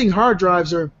 I think hard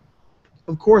drives are,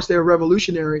 of course, they're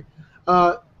revolutionary.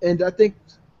 And I think,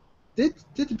 did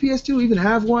the PS2 even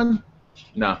have one?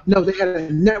 No. No, they had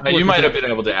a network. You might have been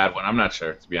able to add one. I'm not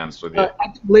sure, to be honest with you. I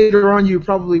think later on you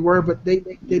probably were, but they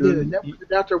did a network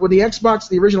adapter. When the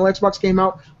original Xbox came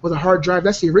out with a hard drive,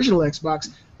 that's the original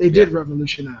Xbox, they did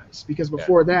revolutionize. Because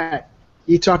before that,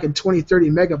 you're talking 20,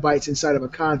 30 megabytes inside of a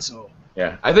console.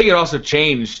 Yeah, I think it also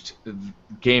changed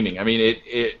gaming. I mean,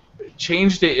 it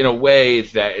changed it in a way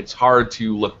that it's hard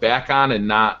to look back on and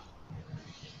not...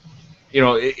 You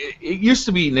know, it used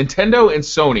to be Nintendo and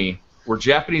Sony were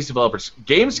Japanese developers.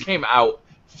 Games came out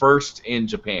first in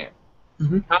Japan.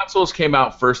 Consoles came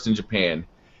out first in Japan.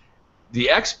 The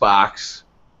Xbox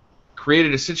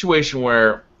created a situation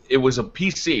where it was a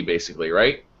PC, basically,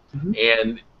 right?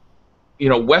 And, you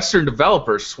know, Western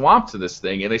developers swamped to this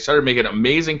thing, and they started making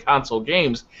amazing console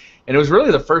games. And it was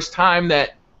really the first time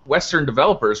that Western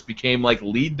developers became, like,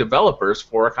 lead developers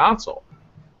for a console.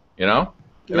 You know?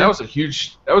 And that was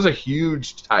a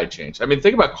huge tide change. I mean,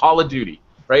 think about Call of Duty.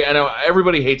 Right? I know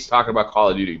everybody hates talking about Call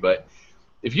of Duty, but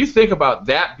if you think about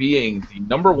that being the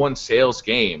 #1 sales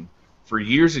game for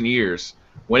years and years,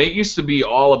 when it used to be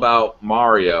all about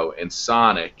Mario and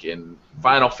Sonic and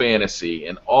Final Fantasy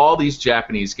and all these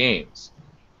Japanese games,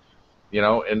 you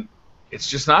know, and it's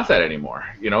just not that anymore.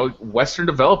 You know, Western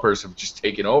developers have just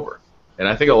taken over, and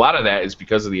I think a lot of that is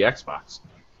because of the Xbox.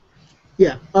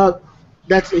 Yeah,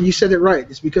 and you said it right.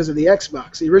 It's because of the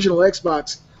Xbox. The original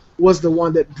Xbox was the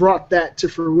one that brought that to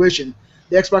fruition.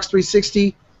 The Xbox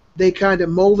 360, they kind of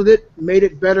molded it, made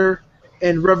it better,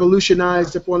 and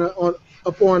revolutionized upon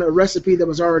a recipe that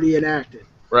was already enacted.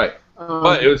 Right.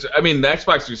 But it was. I mean, the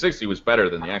Xbox 360 was better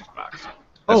than the Xbox.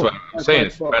 That's what I'm saying.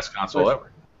 It's the best console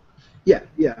ever. Yeah.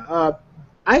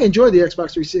 I enjoy the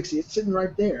Xbox 360. It's sitting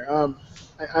right there.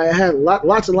 I had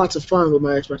lots and lots of fun with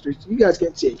my Xbox 360. You guys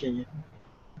can't see it, can you?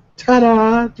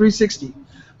 Ta-da! 360.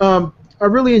 I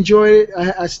really enjoyed it.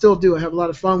 I still do. I have a lot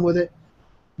of fun with it.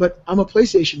 But I'm a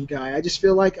PlayStation guy. I just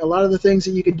feel like a lot of the things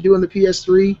that you can do on the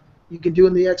PS3, you can do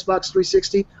in the Xbox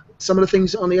 360. Some of the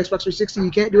things on the Xbox 360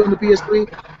 you can't do on the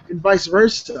PS3, and vice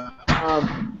versa.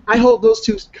 I hold those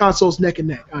two consoles neck and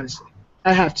neck, honestly.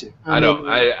 I have to. I know.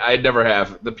 I never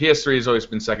have. The PS3 has always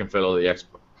been second fiddle to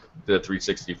the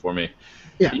 360 for me.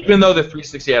 Yeah. Even though the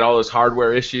 360 had all those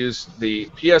hardware issues, the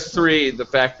PS3, the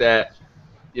fact that,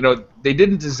 you know, they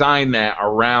didn't design that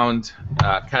around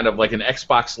kind of like an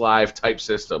Xbox Live type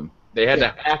system. They had to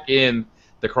hack in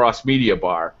the cross-media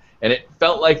bar, and it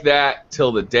felt like that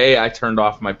till the day I turned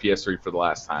off my PS3 for the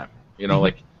last time. You know,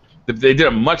 like they did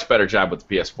a much better job with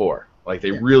the PS4. Like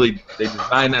they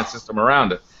designed that system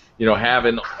around it. You know,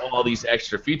 having all these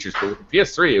extra features. But with the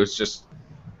PS3,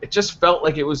 it just felt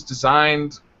like it was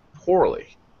designed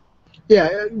poorly.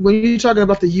 Yeah, when you're talking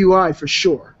about the UI, for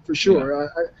sure. Yeah.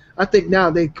 I think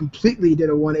now they completely did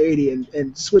a 180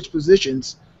 and switched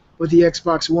positions with the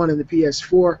Xbox One and the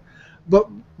PS4. But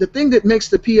the thing that makes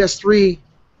the PS3,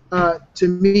 to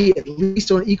me, at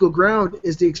least on equal ground,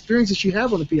 is the experiences you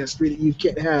have on the PS3 that you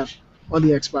can't have on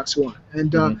the Xbox One.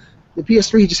 And the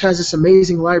PS3 just has this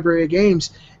amazing library of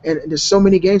games, and there's so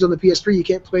many games on the PS3 you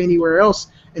can't play anywhere else.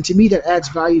 And to me, that adds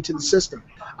value to the system.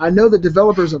 I know that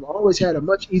developers have always had a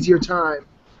much easier time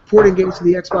porting games to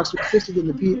the Xbox 360 than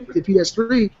the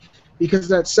PS3 because of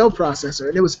that cell processor,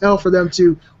 and it was hell for them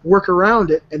to work around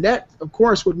it, and that, of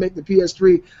course, would make the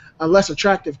PS3 a less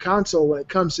attractive console when it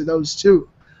comes to those two.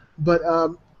 But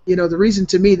you know, the reason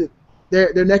to me that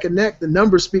they're neck and neck, the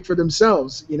numbers speak for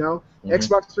themselves. You know,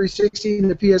 Xbox 360 and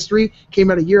the PS3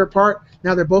 came out a year apart.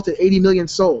 Now they're both at 80 million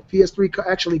sold. PS3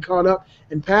 actually caught up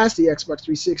and passed the Xbox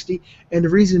 360, and the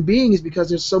reason being is because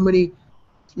there's so many,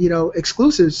 you know,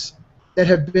 exclusives that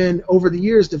have been over the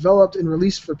years developed and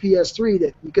released for PS3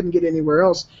 that you couldn't get anywhere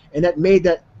else, and that made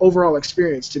that overall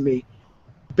experience to me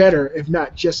better, if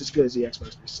not just as good as the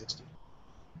Xbox 360.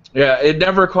 Yeah, it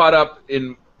never caught up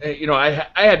in. You know, I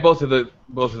had both of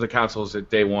the consoles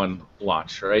at day one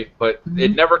launch, right? But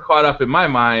it never caught up in my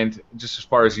mind, just as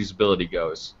far as usability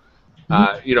goes.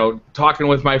 You know, talking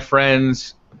with my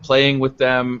friends, playing with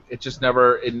them, it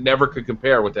never could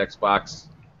compare with Xbox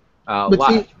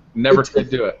Live. Never could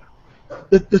do it.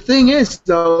 The thing is,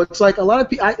 though, it's like a lot of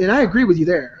people, and I agree with you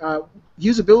there.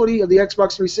 Usability of the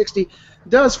Xbox 360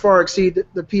 does far exceed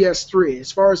the PS3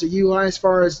 as far as the UI, as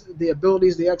far as the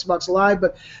abilities of the Xbox Live.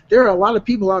 But there are a lot of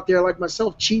people out there like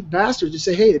myself, cheap bastards, who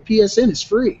say, "Hey, the PSN is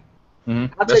free.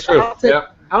 That's true.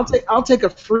 I'll take a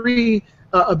free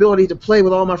ability to play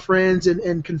with all my friends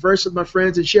and converse with my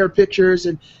friends and share pictures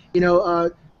and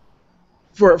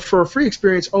for a free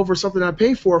experience over something I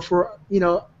pay for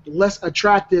less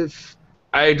attractive."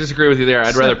 I disagree with you there.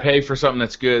 I'd rather pay for something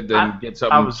that's good than get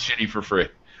something shitty for free.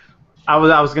 I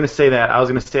was gonna say that. I was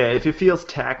gonna say if it feels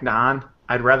tacked on,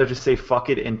 I'd rather just say fuck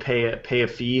it and pay a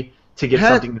fee to get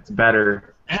something that's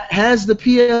better. Has the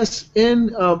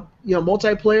PSN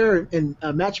multiplayer and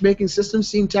matchmaking system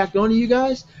seemed tacked on to you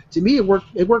guys? To me, it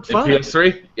worked fine.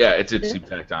 PS3, yeah, it did seem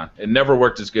tacked on. It never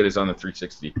worked as good as on the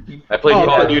 360. I played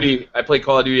Call of Duty. I played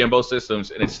Call of Duty on both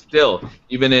systems, and it still,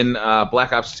 even in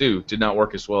Black Ops 2, did not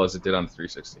work as well as it did on the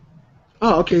 360.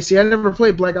 Oh, okay. See, I never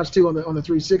played Black Ops 2 on the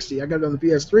 360. I got it on the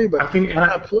PS3, but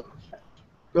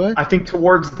go ahead. I think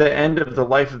towards the end of the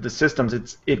life of the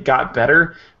systems, it got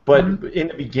better. But in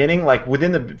the beginning, like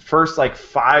within the first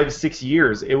 5-6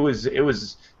 years, it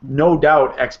was no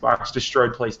doubt Xbox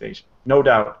destroyed PlayStation. No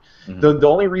doubt. The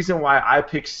only reason why I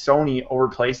picked Sony over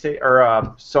PlayStation or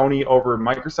Sony over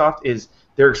Microsoft is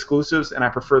their exclusives, and I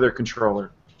prefer their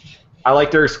controller. I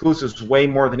like their exclusives way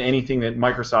more than anything that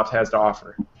Microsoft has to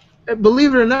offer.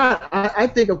 Believe it or not, I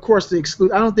think, of course, I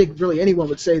don't think really anyone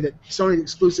would say that Sony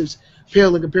exclusives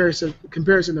pale in comparison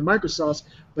to Microsoft's,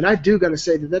 but I do got to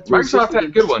say that Microsoft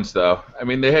had good ones, though. I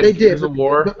mean, they did. Gears of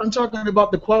War. But I'm talking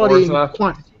about the quality and the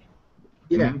quantity.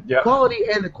 Yeah, quality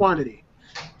and the quantity.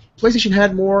 PlayStation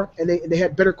had more, and they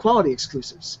had better quality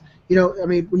exclusives. I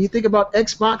mean, when you think about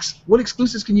Xbox, what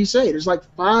exclusives can you say? There's like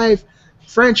 5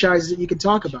 franchises that you can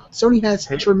talk about. Sony has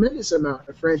a tremendous amount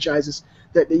of franchises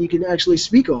that you can actually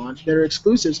speak on that are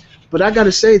exclusives. But I got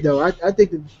to say, though, I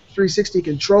think the 360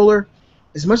 controller,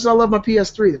 as much as I love my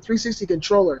PS3, the 360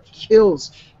 controller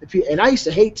kills the PS. And I used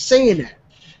to hate saying that,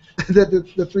 that the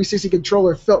 360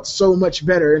 controller felt so much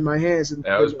better in my hands than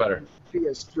it was better.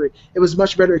 PS3. It was a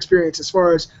much better experience as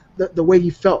far as the way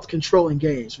you felt controlling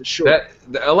games, for sure.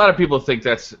 A lot of people think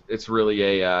it's really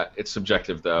it's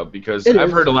subjective, though, because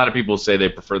I've heard a lot of people say they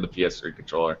prefer the PS3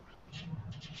 controller.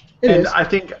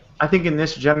 I think in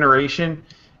this generation,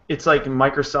 it's like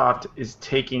Microsoft is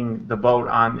taking the boat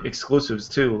on exclusives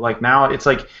too. Like now, it's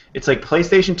like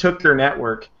PlayStation took their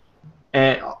network,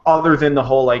 and other than the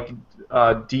whole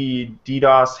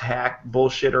DDoS hack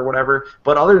bullshit or whatever.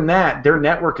 But other than that, their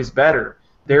network is better.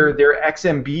 Their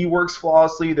XMB works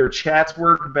flawlessly. Their chats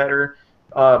work better.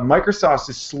 Microsoft's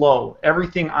is slow.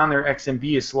 Everything on their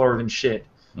XMB is slower than shit.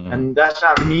 And that's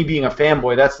not me being a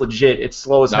fanboy. That's legit. It's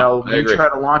slow as hell. When you try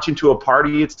to launch into a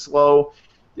party, it's slow.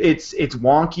 It's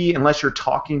wonky unless you're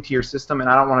talking to your system, and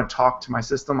I don't want to talk to my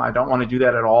system. I don't want to do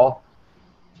that at all.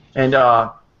 And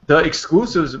the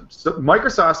exclusives,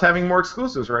 Microsoft's having more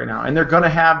exclusives right now, and they're going to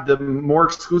have the more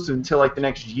exclusive until the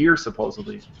next year,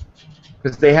 supposedly.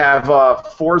 Because they have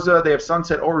Forza, they have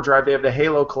Sunset Overdrive, they have the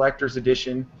Halo Collector's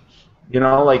Edition.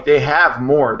 They have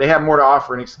more. They have more to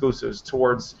offer in exclusives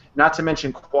towards, not to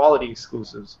mention quality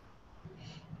exclusives.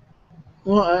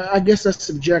 Well, I guess that's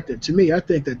subjective. To me, I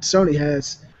think that Sony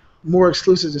has more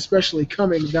exclusives, especially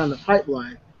coming down the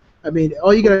pipeline. I mean,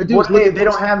 all you got to do is look at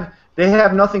They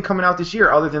have nothing coming out this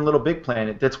year other than Little Big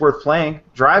Planet that's worth playing.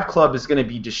 Drive Club is going to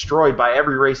be destroyed by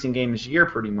every racing game this year,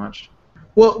 pretty much.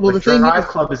 Well, the thing is, Drive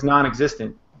Club is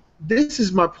non-existent. This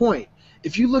is my point.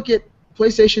 If you look at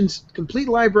PlayStation's complete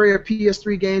library of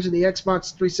PS3 games and the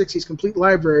Xbox 360's complete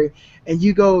library, and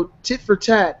you go tit for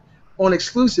tat on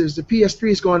exclusives, the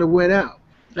PS3 is going to win out.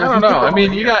 I don't know. I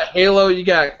mean, you got Halo, you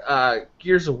got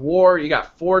Gears of War, you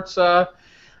got Forza,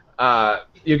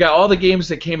 you got all the games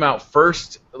that came out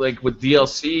first, like with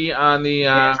DLC on the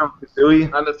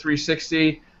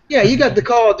 360. Yeah, you got the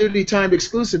Call of Duty timed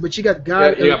exclusive, but you got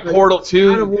you got Portal 2,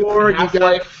 God of War,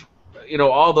 Half-Life.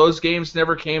 All those games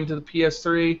never came to the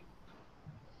PS3.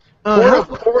 Half-Life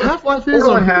is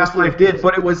Portal on and Half-Life did,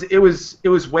 but it was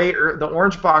way the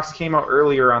Orange Box came out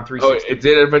earlier on 360. Oh, it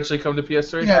did eventually come to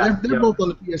PS3. Yeah, they're both on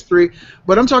the PS3,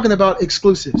 but I'm talking about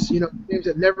exclusives. Games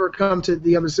that never come to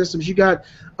the other systems. You got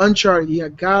Uncharted, you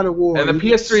got God of War, and the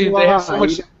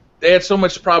PS3 they had so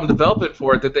much problem developing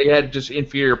for it that they had just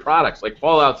inferior products, like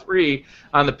Fallout 3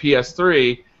 on the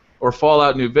PS3 or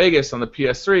Fallout New Vegas on the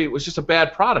PS3. It was just a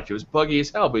bad product. It was buggy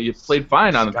as hell, but you played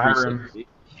fine on the 360.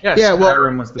 Yeah,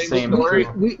 Skyrim was the same.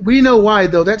 We know why,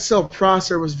 though. That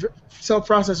self-processor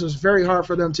was very hard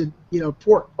for them to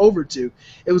port over to.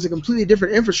 It was a completely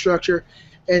different infrastructure,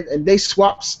 and they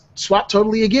swap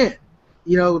totally again.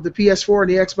 You know, the PS4 and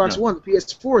the Xbox One. The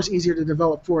PS4 is easier to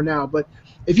develop for now, but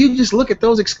if you just look at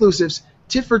those exclusives,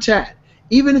 tit for tat,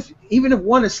 even if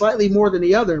one is slightly more than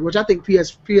the other, which I think the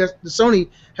Sony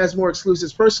has more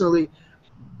exclusives personally.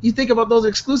 You think about those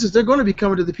exclusives; they're going to be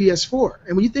coming to the PS4.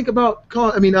 And when you think about,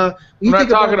 I'm not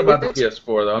talking about the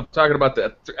PS4 though. I'm talking about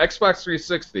the Xbox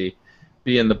 360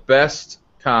 being the best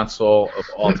console of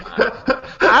all time.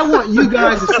 I want you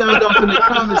guys to sound off in the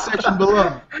comment section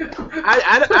below.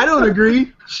 I don't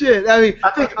agree. Shit. I mean, I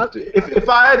think if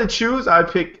I had to choose, I'd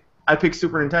pick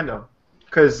Super Nintendo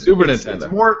because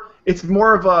it's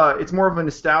more of a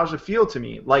nostalgia feel to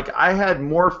me. Like I had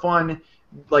more fun.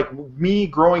 Like me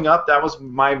growing up, that was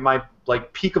my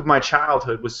like peak of my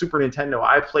childhood was Super Nintendo.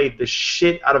 I played the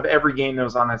shit out of every game that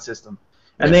was on that system,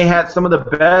 and they had some of the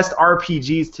best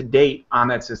RPGs to date on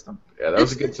that system. Yeah, that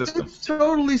was a good system. It's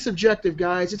totally subjective,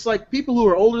 guys. It's like people who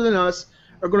are older than us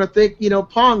are going to think,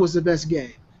 Pong was the best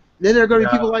game. Then there are going to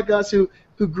be people like us who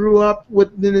grew up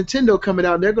with the Nintendo coming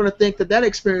out, and they're going to think that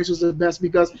experience was the best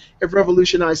because it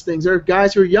revolutionized things. There are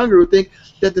guys who are younger who think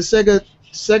that the Sega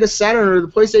Saturn or the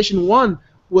PlayStation 1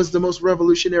 was the most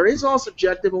revolutionary. It's all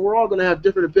subjective, and we're all going to have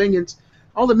different opinions.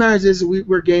 All that matters is that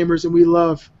we're gamers and we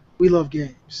love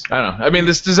games. I don't know. I mean,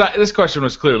 this question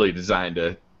was clearly designed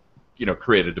to,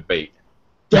 create a debate.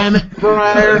 Damn it,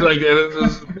 Briar. It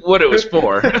was what it was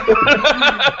for.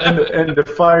 and to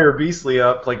fire Beastly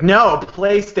up, like, no,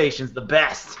 PlayStation's the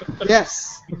best.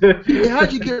 Yes.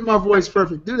 How'd you get my voice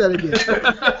perfect? Do that again.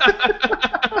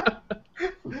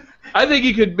 I think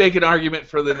you could make an argument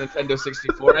for the Nintendo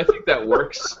 64. I think that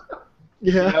works.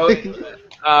 Yeah.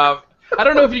 I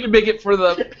don't know if you can make it for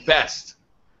the best.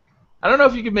 I don't know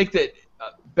if you can make the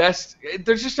best.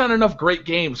 There's just not enough great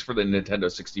games for the Nintendo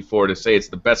 64 to say it's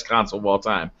the best console of all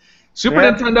time.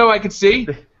 Nintendo, I could see.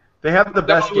 They have the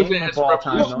best game of all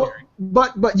time.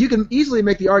 But you can easily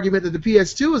make the argument that the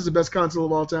PS2 is the best console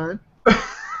of all time.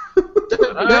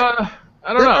 I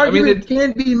don't know. Argument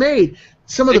can be made.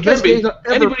 Some of the best games I've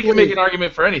ever Anybody played. can make an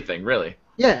argument for anything, really.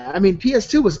 Yeah, I mean,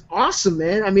 PS2 was awesome,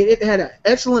 man. I mean, it had an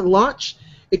excellent launch.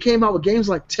 It came out with games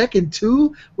like Tekken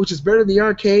 2, which is better than the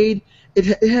arcade. It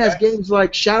has games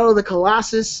like Shadow of the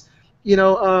Colossus.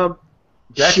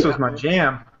 Dex was my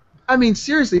jam. I mean,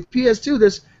 seriously, PS2.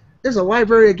 There's a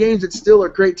library of games that still are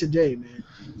great today, man.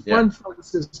 Fun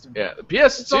system. Yeah, the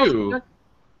PS2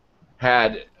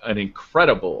 had an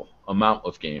incredible amount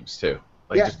of games too,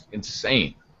 just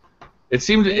insane. It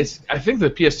seemed I think the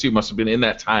PS2 must have been in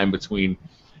that time between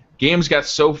games got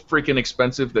so freaking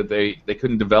expensive that they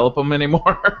couldn't develop them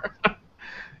anymore.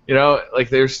 They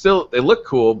look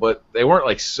cool, but they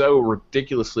weren't so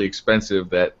ridiculously expensive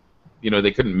that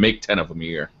they couldn't make 10 of them a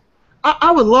year.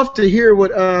 I would love to hear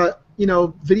what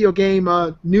video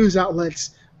game news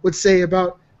outlets would say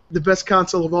about the best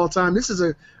console of all time. This is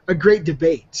a great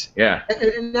debate. Yeah.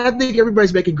 And I think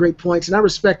everybody's making great points, and I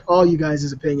respect all you guys'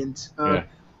 opinions.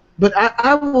 But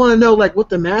I want to know what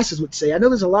the masses would say. I know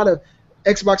there's a lot of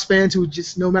Xbox fans who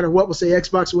just no matter what will say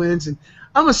Xbox wins, and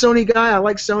I'm a Sony guy. I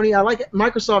like Sony. I like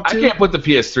Microsoft too. I can't put the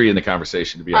PS3 in the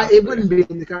conversation, to be honest. It wouldn't be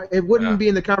in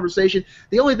the conversation.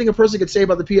 The only thing a person could say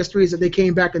about the PS3 is that they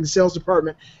came back in the sales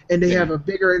department and they have a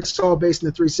bigger install base than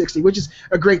the 360, which is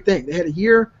a great thing. They had a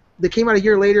year. They came out a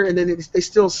year later, and then they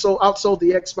still outsold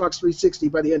the Xbox 360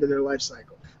 by the end of their life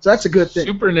cycle. So that's a good thing.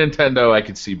 Super Nintendo, I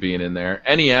could see being in there.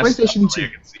 NES, PlayStation 2. I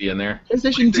could see in there.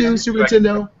 PlayStation 2, Super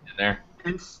Nintendo. In there.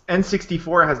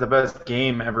 N64 has the best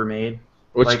game ever made.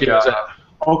 Which game is that?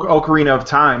 Ocarina of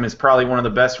Time is probably one of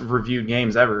the best reviewed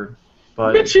games ever.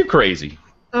 But get you crazy.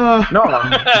 No,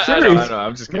 I'm serious. No,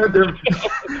 I'm just kidding.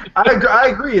 I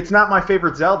agree. It's not my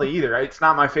favorite Zelda either. It's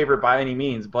not my favorite by any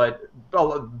means, but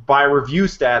by review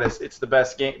status, it's the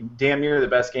best game, damn near the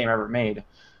best game ever made.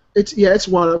 It's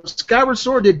one of them. Skyward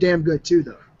Sword did damn good too,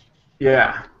 though.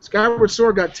 Yeah. Skyward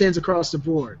Sword got 10s across the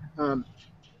board. And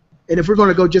if we're going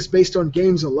to go just based on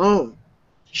games alone,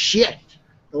 shit.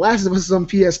 The Last of Us is on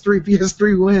PS3.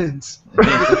 PS3 wins.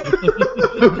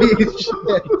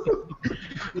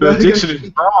 The addiction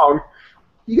is wrong.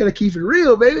 You got to keep it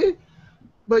real, baby.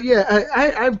 But yeah,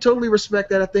 I totally respect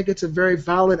that. I think it's a very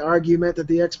valid argument that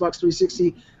the Xbox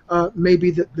 360 may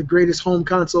be the greatest home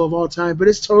console of all time, but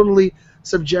it's totally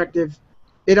subjective.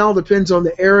 It all depends on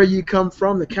the era you come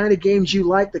from, the kind of games you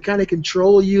like, the kind of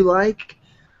control you like,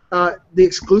 the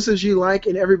exclusives you like,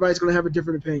 and everybody's going to have a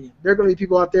different opinion. There are going to be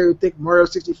people out there who think Mario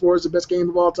 64 is the best game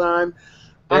of all time.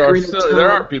 There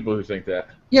are people who think that.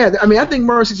 Yeah, I mean, I think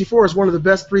Mario 64 is one of the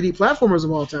best 3D platformers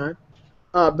of all time,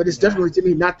 but it's definitely, to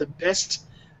me, not the best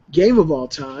game of all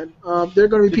time. There are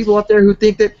going to be people out there who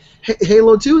think that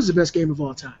Halo 2 is the best game of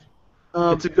all time.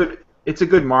 it's a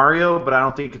good Mario, but I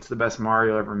don't think it's the best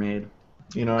Mario ever made.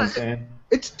 You know what I'm saying?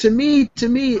 It's to me,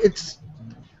 it's.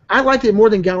 I liked it more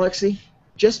than Galaxy,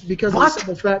 just because of the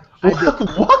simple fact.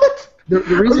 What? The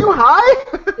reason, Are you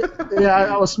high?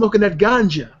 yeah, I was smoking that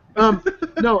ganja.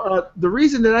 The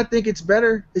reason that I think it's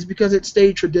better is because it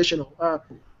stayed traditional.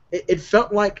 It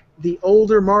felt like the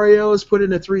older Marios put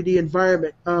in a 3D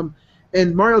environment.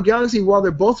 And Mario Galaxy, while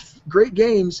they're both great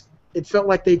games, it felt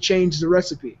like they changed the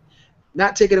recipe.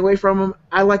 Not taking away from them,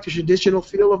 I like the traditional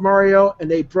feel of Mario,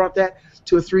 and they brought that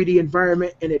to a 3D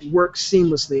environment, and it worked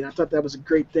seamlessly. And I thought that was a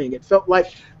great thing. It felt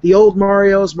like the old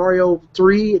Marios, Mario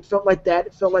 3. It felt like that.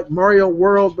 It felt like Mario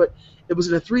World, but it was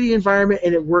in a 3D environment,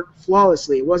 and it worked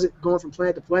flawlessly. It wasn't going from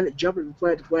planet to planet, jumping from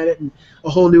planet to planet, and a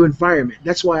whole new environment.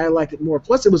 That's why I liked it more.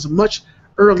 Plus, it was much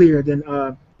earlier than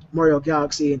Mario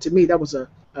Galaxy, and to me, that was a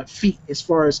feat as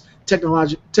far as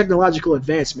technological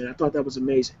advancement. I thought that was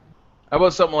amazing. How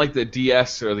about something like the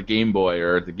DS or the Game Boy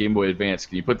or the Game Boy Advance?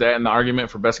 Can you put that in the argument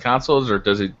for best consoles, or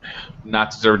does it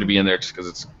not deserve to be in there just because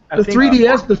it's... The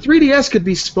 3DS, the 3DS could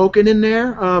be spoken in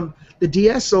there. The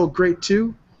DS sold great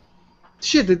too.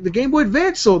 Shit, the Game Boy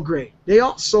Advance sold great. They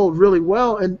all sold really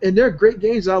well, and they're great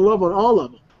games. I love on all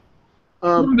of them.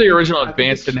 Remember the original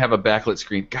Advance didn't have a backlit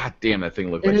screen? God damn, that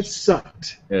thing looked like... And it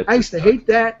sucked. Yeah, I used to hate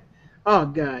that. Oh,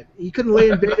 God. You couldn't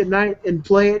lay in bed at night and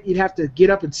play it. You'd have to get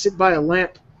up and sit by a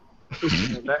lamp.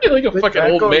 You're like a fucking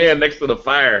old man next to the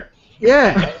fire.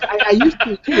 Yeah, I used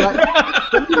to, too.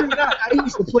 I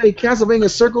used to play Castlevania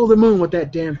Circle of the Moon with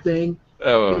that damn thing,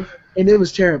 and it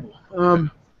was terrible.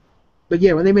 But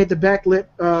yeah, when they made the backlit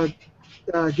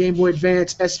Game Boy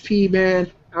Advance SP,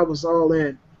 man, I was all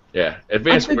in. Yeah,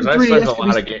 Advance Wars. I spent a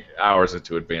lot of hours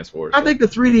into Advance Wars. I think the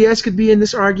 3DS could be in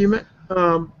this argument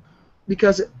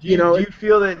because do you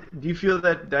feel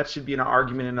that that should be an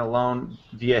argument in alone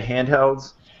via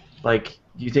handhelds? Like,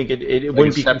 do you think it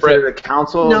wouldn't be considered a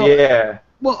console? No. Yeah.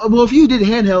 Well, if you did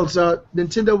handhelds,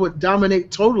 Nintendo would dominate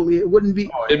totally. It wouldn't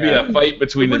be. Oh, it'd be a fight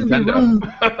between Nintendo.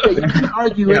 You can't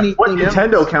argue anything. What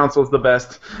Nintendo console's the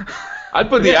best? I'd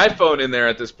put the iPhone in there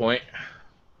at this point.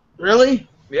 Really?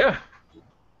 Yeah.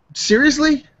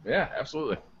 Seriously? Yeah,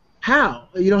 absolutely. How?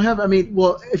 You don't have? I mean,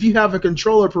 well, if you have a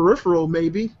controller peripheral,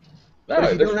 maybe. No,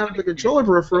 if you don't have the controller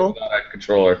peripheral. Not a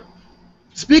controller.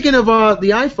 Speaking of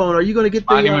the iPhone, are you going to get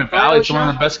the Monument Valley? It's one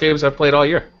of the best games I've played all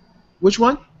year. Which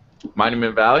one?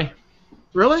 Monument Valley.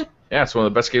 Really? Yeah, it's one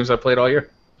of the best games I've played all year.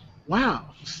 Wow.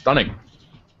 Stunning.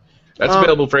 That's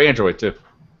available for Android too,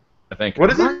 I think.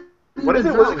 What is it? What's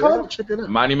it called? Check it out.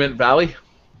 Monument Valley.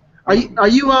 Are you?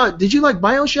 Did you like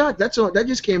BioShock? That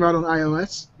just came out on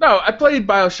iOS. No, I played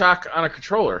BioShock on a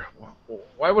controller.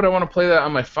 Why would I want to play that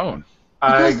on my phone?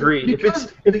 I agree.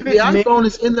 Because if the iPhone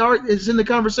is in the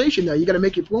conversation now, you got to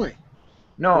make your point.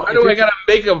 No, why do I got to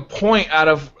make a point out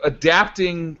of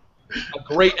adapting a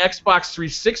great Xbox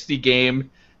 360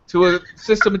 game to a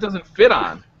system it doesn't fit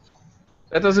on?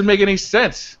 That doesn't make any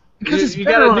sense. Because it's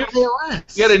better on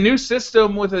iOS. You got a new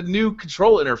system with a new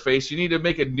control interface. You need to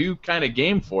make a new kind of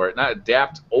game for it, not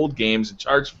adapt old games and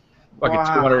charge fucking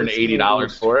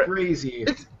 $280 for it. Crazy.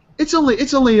 It's only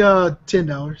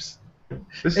 $10.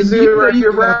 This is it right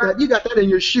here, Briar. You got that in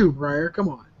your shoe, Briar. Come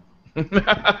on.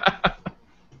 I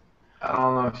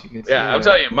don't know if you can see Yeah, I'm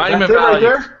telling you, Monument Valley. Right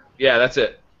there? Yeah, that's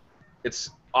it. It's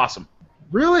awesome.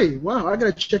 Really? Wow, I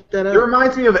gotta check that out. It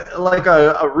reminds me of like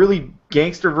a really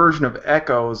gangster version of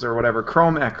Echoes or whatever,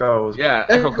 Chrome Echoes. Yeah,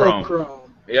 Echo Chrome.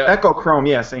 Yeah. Echo Chrome,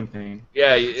 yeah, same thing.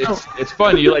 Yeah, it's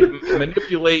fun. You like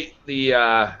manipulate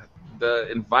the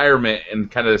environment in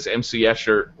kind of this MC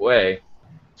Escher way.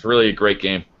 It's really a great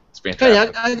game. It's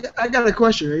fantastic. Hey, I got a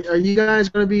question. Are you guys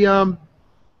going to be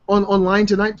online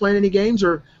tonight playing any games,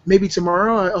 or maybe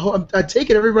tomorrow? I take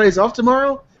it everybody's off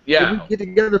tomorrow. Yeah. Can we get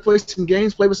together to play some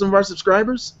games, play with some of our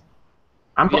subscribers?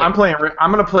 I'm playing.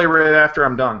 I'm gonna play right after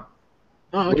I'm done.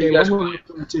 Oh, okay. Well,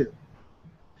 too.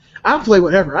 I'll play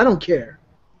whatever. I don't care.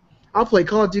 I'll play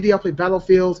Call of Duty. I'll play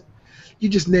Battlefield. You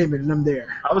just name it, and I'm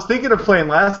there. I was thinking of playing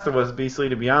Last of Us, Beasley,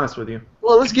 to be honest with you.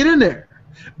 Well, let's get in there.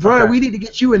 Brian, we need to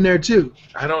get you in there too.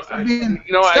 Stop I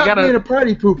gotta being a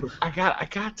party pooper. I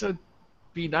got to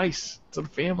be nice to the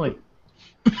family.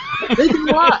 They can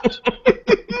watch.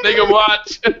 They can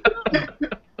watch.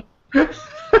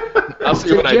 I'll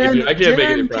see what I can do. I can't make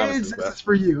any promises. This is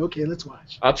for you. Okay, let's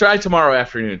watch. I'll try tomorrow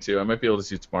afternoon too. I might be able to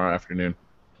see tomorrow afternoon.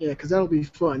 Yeah, because that'll be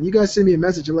fun. You guys send me a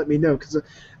message and let me know, because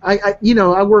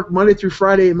I work Monday through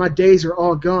Friday and my days are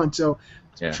all gone. So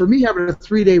for me, having a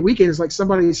 3-day weekend is like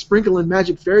somebody sprinkling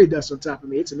magic fairy dust on top of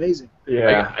me. It's amazing.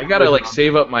 Yeah, I gotta like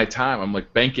save up my time. I'm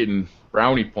like banking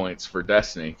brownie points for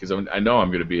Destiny because I know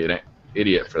I'm gonna be an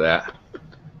idiot for that.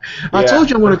 I told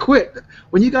you I'm going to quit.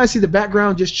 When you guys see the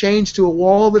background just change to a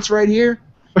wall that's right here,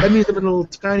 that means I'm in a little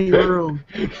tiny room.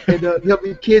 And there'll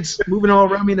be kids moving all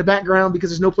around me in the background because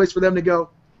there's no place for them to go.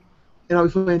 And I'll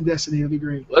be playing Destiny. It'll be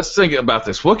great. Let's think about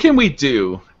this. What can we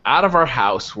do out of our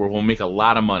house where we'll make a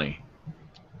lot of money?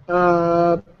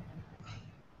 Damn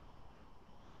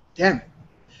it.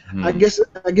 I guess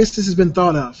this has been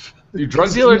thought of. Do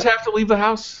drug dealers have to leave the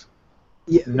house?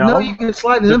 Yeah, No, you can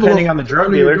slide an depending envelope on the drug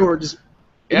under your dealer. door.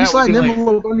 If you slide an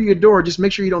envelope under your door, just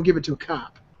make sure you don't give it to a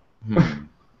cop. You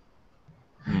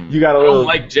got a I little. don't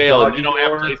like jail. dog You don't have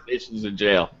door. PlayStations in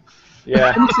jail. Yeah.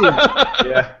 Let me see it.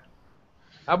 Yeah.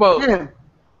 How about Yeah.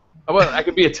 I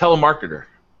could be a telemarketer?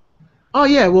 Oh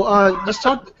yeah. Well, just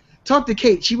talk to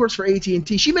Kate. She works for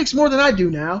AT&T. She makes more than I do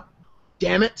now.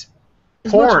 Damn it.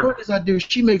 As much Porn. work as I do,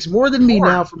 she makes more than me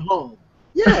now from home.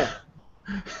 Yeah.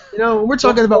 You know, when we're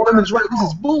talking about women's rights, this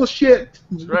is bullshit.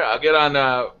 That's right. I'll get on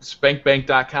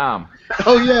spankbank.com.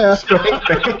 Oh yeah.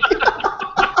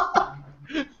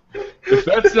 If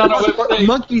that's not a website,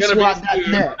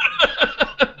 Monkeyswat.net.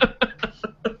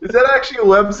 Is that actually a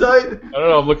website? I don't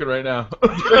know. I'm looking right now.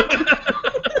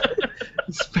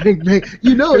 Spank bank.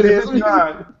 You know it is. It's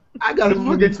not. I gotta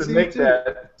Someone look at needs to make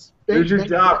that. Spank There's your bank.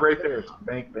 job right there.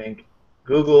 Bank bank.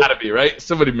 Google. Gotta be right.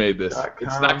 Somebody made this.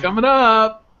 It's not coming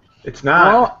up. It's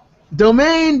not. Oh,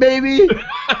 domain, baby.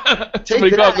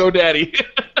 Somebody call that. GoDaddy.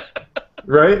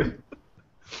 Right?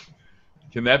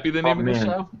 Can that be the name of the man.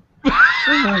 show? Oh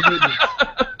my goodness.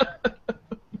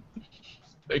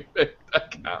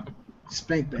 Spankbank.com.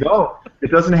 Spank bank. No,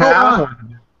 it doesn't have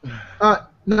one.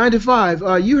 9 to 5.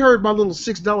 You heard my little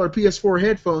 $6 PS4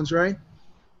 headphones, right?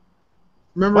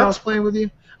 Remember What? I was playing with you?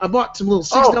 I bought some little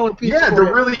 $6 PS4. Yeah,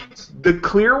 the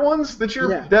clear ones that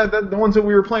you're Yeah. the ones that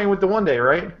we were playing with the one day,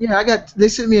 right? Yeah, they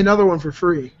sent me another one for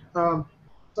free. So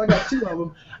I got 2 of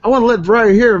them. I want to let Briar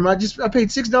hear them. I paid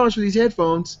 $6 for these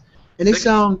headphones, and they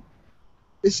sound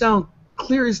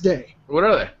clear as day. What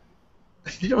are they?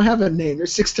 They don't have a name. They're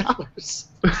 $6.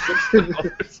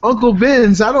 Uncle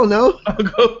Ben's. I don't know.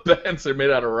 Uncle Ben's are made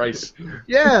out of rice.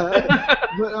 Yeah.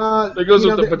 But, There goes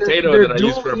you with know, the potato they're that I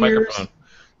use for a dual ears. microphone.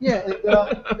 Yeah,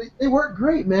 and, they work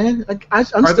great, man. I'm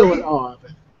still in awe of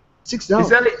it.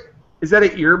 $6. Is that an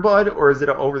earbud or is it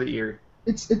an over the ear?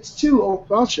 It's 2. Oh,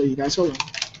 I'll show you guys. Hold on.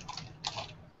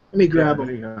 Let me grab there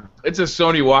them. you go. It's a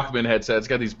Sony Walkman headset. It's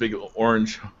got these big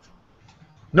orange.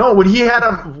 No, when he had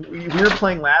him, we were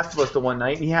playing Last of Us the one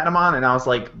night, and he had him on, and I was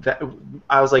like,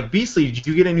 Beastly, did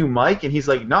you get a new mic? And he's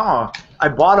like, no, I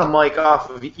bought a mic off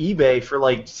of eBay for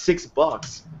like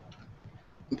 $6.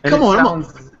 And Come on,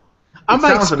 I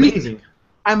might sounds speak. amazing.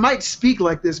 I might speak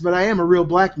like this, but I am a real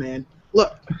black man.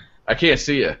 Look. I can't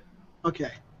see you.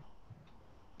 Okay.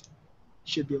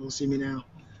 Should be able to see me now.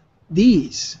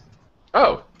 These.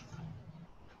 Oh.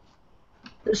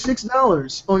 They're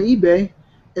 $6 on eBay,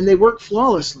 and they work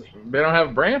flawlessly. They don't have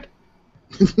a brand?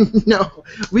 No,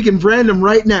 we can brand them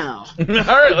right now. All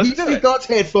right, let's do Beastly it. Thoughts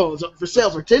headphones for sale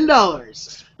for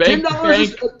 $10. Bank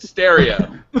 $10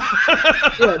 stereo.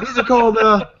 Yeah, these are called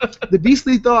the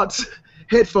Beastly Thoughts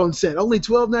headphone set. Only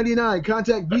 $12.99.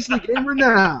 Contact Beastly Gamer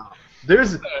now.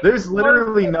 There's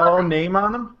literally no name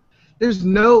on them. There's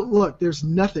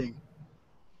nothing.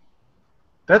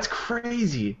 That's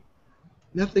crazy.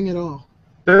 Nothing at all.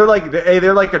 They're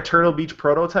like a Turtle Beach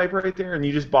prototype right there, and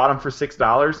you just bought them for $6.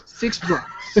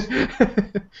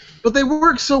 $6. But they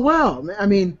work so well. I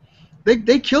mean, they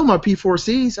kill my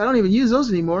P4Cs. I don't even use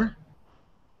those anymore.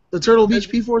 The Turtle Beach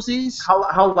P4Cs.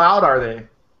 How loud are they?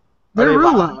 They're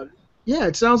real loud. Yeah,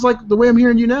 it sounds like the way I'm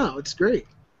hearing you now. It's great.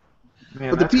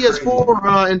 Man, But the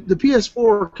PS4 and the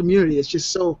PS4 community is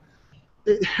just so.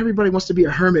 Everybody wants to be a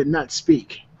hermit and not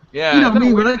speak. Yeah. You know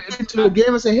me, when I get into a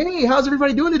game, I say, hey, how's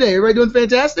everybody doing today? Everybody doing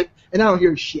fantastic? And I don't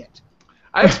hear shit.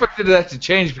 I expected that to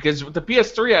change because with the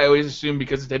PS3, I always assumed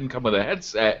because it didn't come with a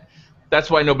headset, that's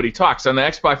why nobody talks. On the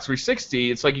Xbox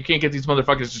 360, it's like you can't get these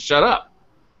motherfuckers to shut up.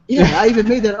 Yeah, I even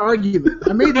made that argument.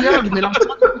 I made the argument. I was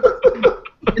talking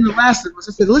in the last of us.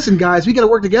 I said, listen, guys, we got to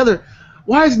work together.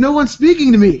 Why is no one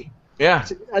speaking to me? Yeah.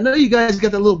 I know you guys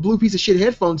got that little blue piece of shit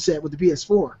headphone set with the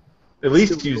PS4. At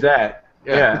least use that.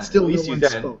 Yeah, But still at no least one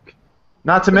use that. spoke.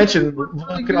 Not to mention, Really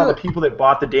look at all the good. people that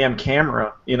bought the damn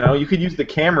camera. You know, you could use the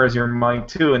camera as your mic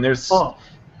too, and there's Oh,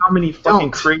 how many fucking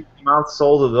don't. crazy amounts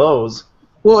sold of those.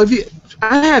 Well,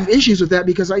 I have issues with that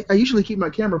because I usually keep my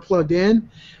camera plugged in,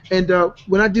 and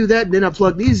when I do that, then I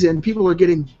plug these in. People are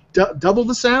getting double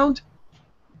the sound,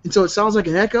 and so it sounds like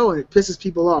an echo, and it pisses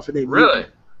people off, and they mute Really? me.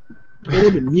 Yeah,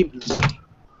 they've been muting me.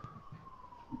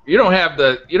 You don't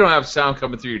have sound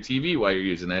coming through your TV while you're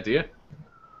using that, do you?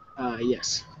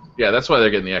 Yes. Yeah, that's why they're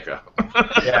getting the echo.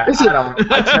 Yeah,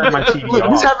 I turned my TV Look,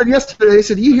 off. this happened yesterday. They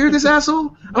said, "You hear this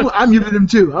asshole?" I muted him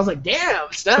too. I was like,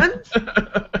 "Damn, son,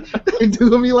 they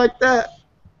doing me like that."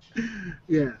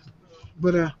 Yeah,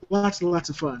 but lots and lots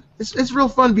of fun. It's real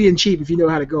fun being cheap if you know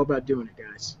how to go about doing it,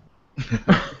 guys.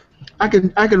 I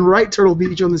can write Turtle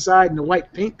Beach on the side in a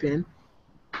white paint pen.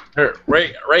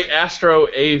 Right, Astro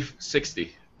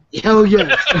A60. Hell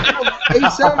yeah.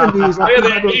 A70s. Look at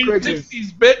that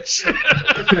A60s, bitch.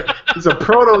 It's a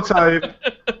prototype.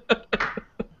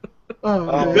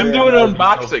 Oh, Them doing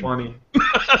unboxing. So funny.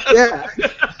 yeah.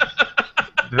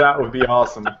 That would be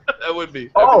awesome. That would be.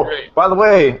 That'd be great. By the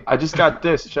way, I just got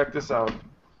this. Check this out.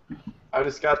 I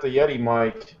just got the Yeti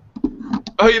mic.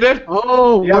 Oh, you did?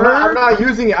 Oh, yeah, I'm not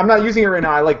using it. I'm not using it right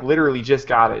now. I literally just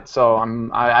got it, so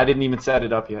I didn't even set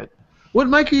it up yet. What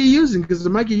mic are you using? Because the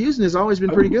mic you're using has always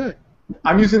been pretty good.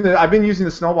 I've been using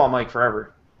the Snowball mic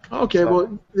forever. Okay, So.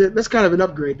 well, that's kind of an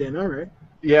upgrade then. All right.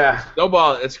 Yeah.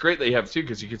 Snowball, it's great that you have two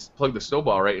because you can plug the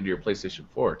Snowball right into your PlayStation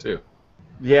 4 too.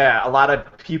 Yeah, a lot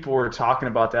of people were talking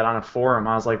about that on a forum.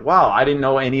 I was like, wow, I didn't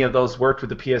know any of those worked with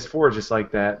the PS4 just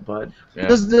like that. But yeah.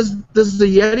 Does the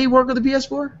Yeti work with the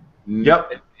PS4?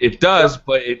 Yep. It does,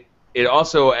 but it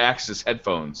also acts as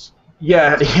headphones.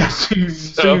 Yeah, so you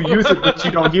use it, but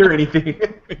you don't hear anything.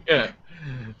 Yeah.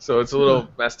 So it's a little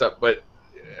messed up. But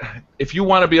if you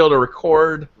want to be able to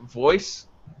record voice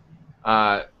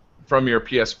from your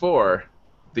PS4,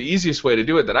 the easiest way to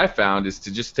do it that I found is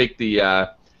to just take the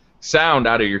sound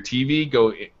out of your TV,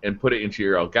 go and put it into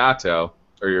your Elgato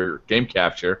or your game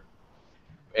capture,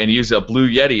 and use a Blue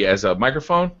Yeti as a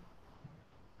microphone,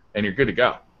 and you're good to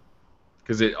go.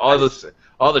 Because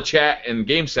all the chat and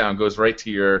game sound goes right to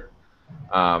your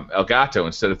Elgato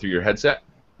instead of through your headset,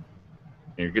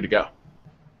 and you're good to go.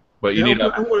 But you need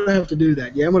I'm going to have to do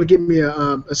that. Yeah, I'm going to get me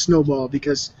a Snowball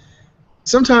because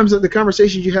sometimes the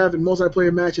conversations you have in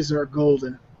multiplayer matches are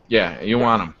golden. Yeah, you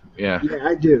want them. Yeah. Yeah,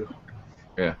 I do.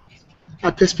 Yeah. I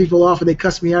piss people off and they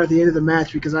cuss me out at the end of the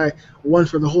match because I won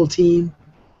for the whole team.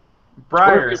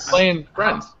 Briar, You're playing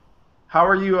friends. How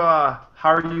are you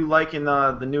liking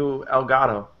the new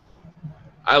Elgato?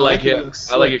 I like it.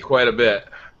 I like it quite a bit.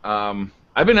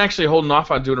 I've been actually holding off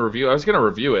on doing a review. I was going to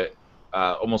review it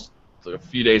almost a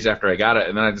few days after I got it,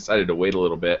 and then I decided to wait a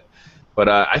little bit. But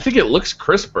I think it looks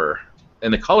crisper,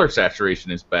 and the color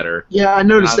saturation is better. Yeah, I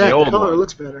noticed that. The color one.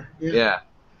 looks better. Yeah.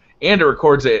 And it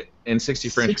records it in 60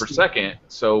 frames per second,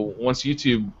 so once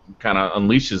YouTube kind of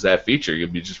unleashes that feature, you'll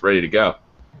be just ready to go.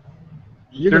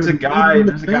 There's a guy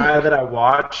that I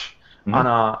watch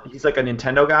on he's like a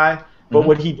Nintendo guy, but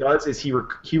what he does is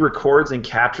he records and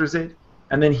captures it,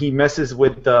 and then he messes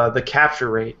with the capture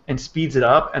rate and speeds it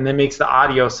up, and then makes the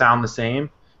audio sound the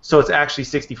same, so it's actually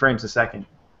 60 frames a second.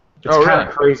 It's kind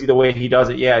of crazy the way he does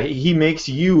it. Yeah, he makes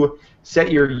you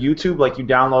set your YouTube, like you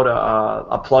download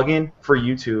a plugin for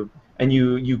YouTube, and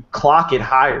you clock it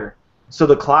higher. So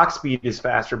the clock speed is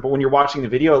faster, but when you're watching the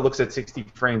video, it looks at 60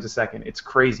 frames a second. It's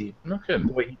crazy No kidding.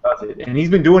 the way he does it. And he's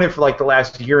been doing it for like the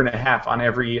last year and a half on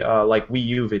every like Wii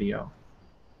U video.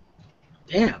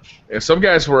 Damn. Yeah, some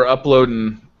guys were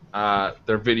uploading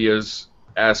their videos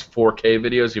as 4K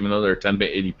videos, even though they're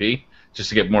 1080p, just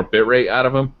to get more bitrate out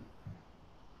of them.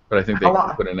 But I think they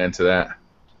can put an end to that.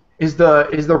 Is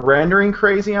the rendering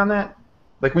crazy on that?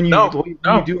 Like when you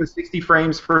do a 60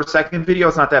 frames per second video,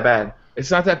 it's not that bad. It's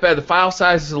not that bad. The file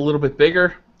size is a little bit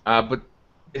bigger, but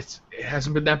it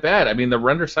hasn't been that bad. I mean, the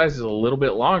render size is a little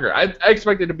bit longer. I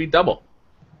expected it to be double.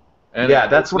 And yeah,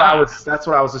 that's what I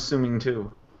was assuming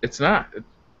too. It's not.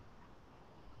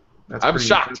 That's I'm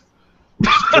shocked.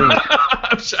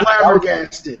 I'm shocked.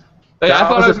 Flabbergasted. I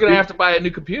thought I was going to have to buy a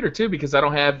new computer too because I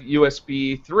don't have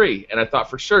USB 3, and I thought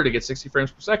for sure to get 60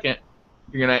 frames per second,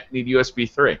 you're going to need USB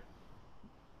 3.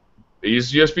 I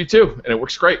use USB 2, and it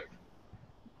works great.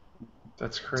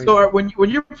 That's crazy. So when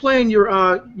you're playing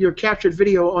your captured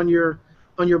video on your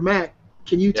Mac,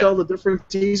 can you tell the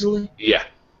difference easily? Yeah.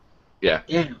 Yeah.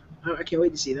 Damn, I can't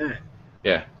wait to see that.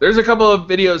 Yeah. There's a couple of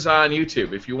videos on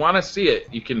YouTube. If you want to see it,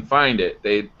 you can find it.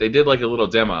 They did like a little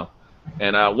demo,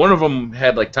 and one of them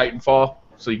had like Titanfall,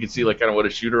 so you can see like kind of what a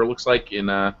shooter looks like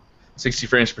in 60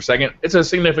 frames per second. It's a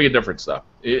significant difference though.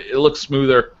 It looks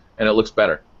smoother and it looks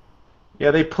better. Yeah,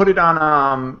 they put it on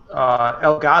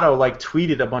Elgato. Like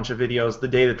tweeted a bunch of videos the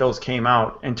day that those came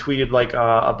out, and tweeted like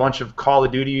a bunch of Call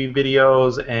of Duty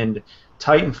videos and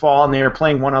Titanfall, and they were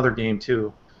playing one other game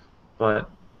too. But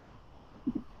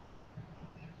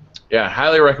yeah,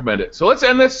 highly recommend it. So let's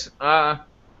end this.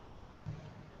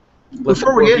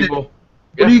 Before we end it, what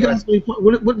do you guys?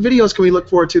 What videos can we look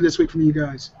forward to this week from you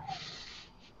guys?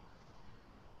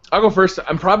 I'll go first.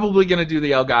 I'm probably going to do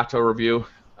the Elgato review.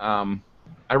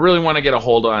 I really want to get a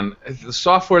hold on the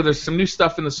software. There's some new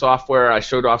stuff in the software. I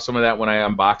showed off some of that when I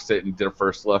unboxed it and did a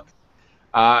first look.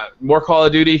 More Call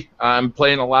of Duty. I'm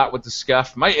playing a lot with the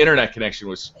Scuff. My internet connection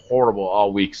was horrible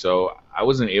all week, so I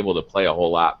wasn't able to play a whole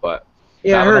lot. But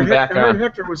yeah, I heard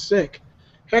Hector was sick.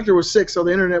 Hector was sick, so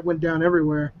the internet went down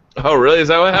everywhere. Oh, really? Is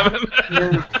that what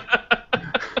happened?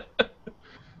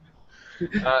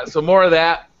 Yeah. So more of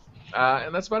that,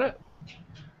 and that's about it.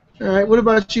 All right. What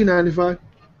about you, 95?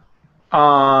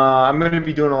 I'm going to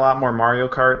be doing a lot more Mario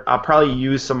Kart. I'll probably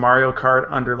use some Mario Kart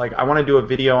under, like, I want to do a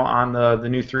video on the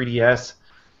new 3DS,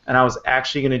 and I was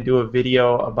actually going to do a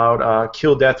video about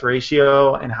kill-death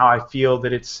ratio and how I feel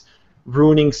that it's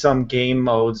ruining some game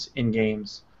modes in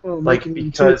games. Oh, like, making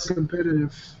because it too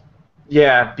competitive.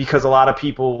 Yeah, because a lot of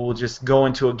people will just go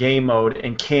into a game mode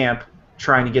and camp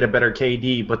trying to get a better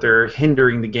KD, but they're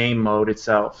hindering the game mode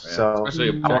itself. Yeah, so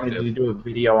I wanted to do a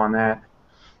video on that.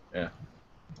 Yeah.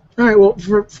 All right, well,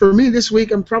 for me this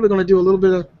week, I'm probably going to do a little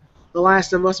bit of The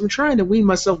Last of Us. I'm trying to wean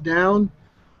myself down,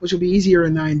 which will be easier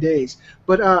in 9 days.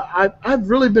 But I've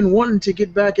really been wanting to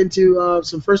get back into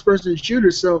some first-person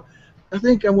shooters, so I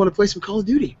think I want to play some Call of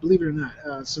Duty, believe it or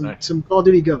not, some Call of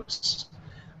Duty Ghosts.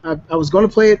 I was going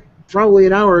to play it probably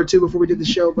an hour or two before we did the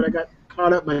show, but I got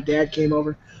caught up. My dad came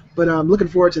over. But I'm looking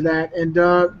forward to that and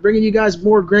bringing you guys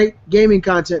more great gaming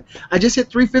content. I just hit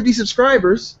 350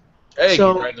 subscribers. Hey,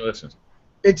 so congratulations.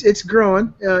 It's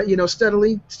growing,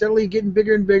 steadily getting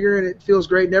bigger and bigger, and it feels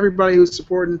great. And everybody who's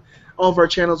supporting all of our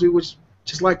channels, we would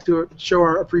just like to show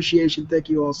our appreciation. Thank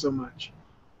you all so much.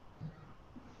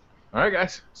 All right,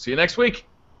 guys. See you next week.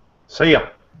 See ya.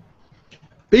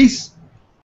 Peace.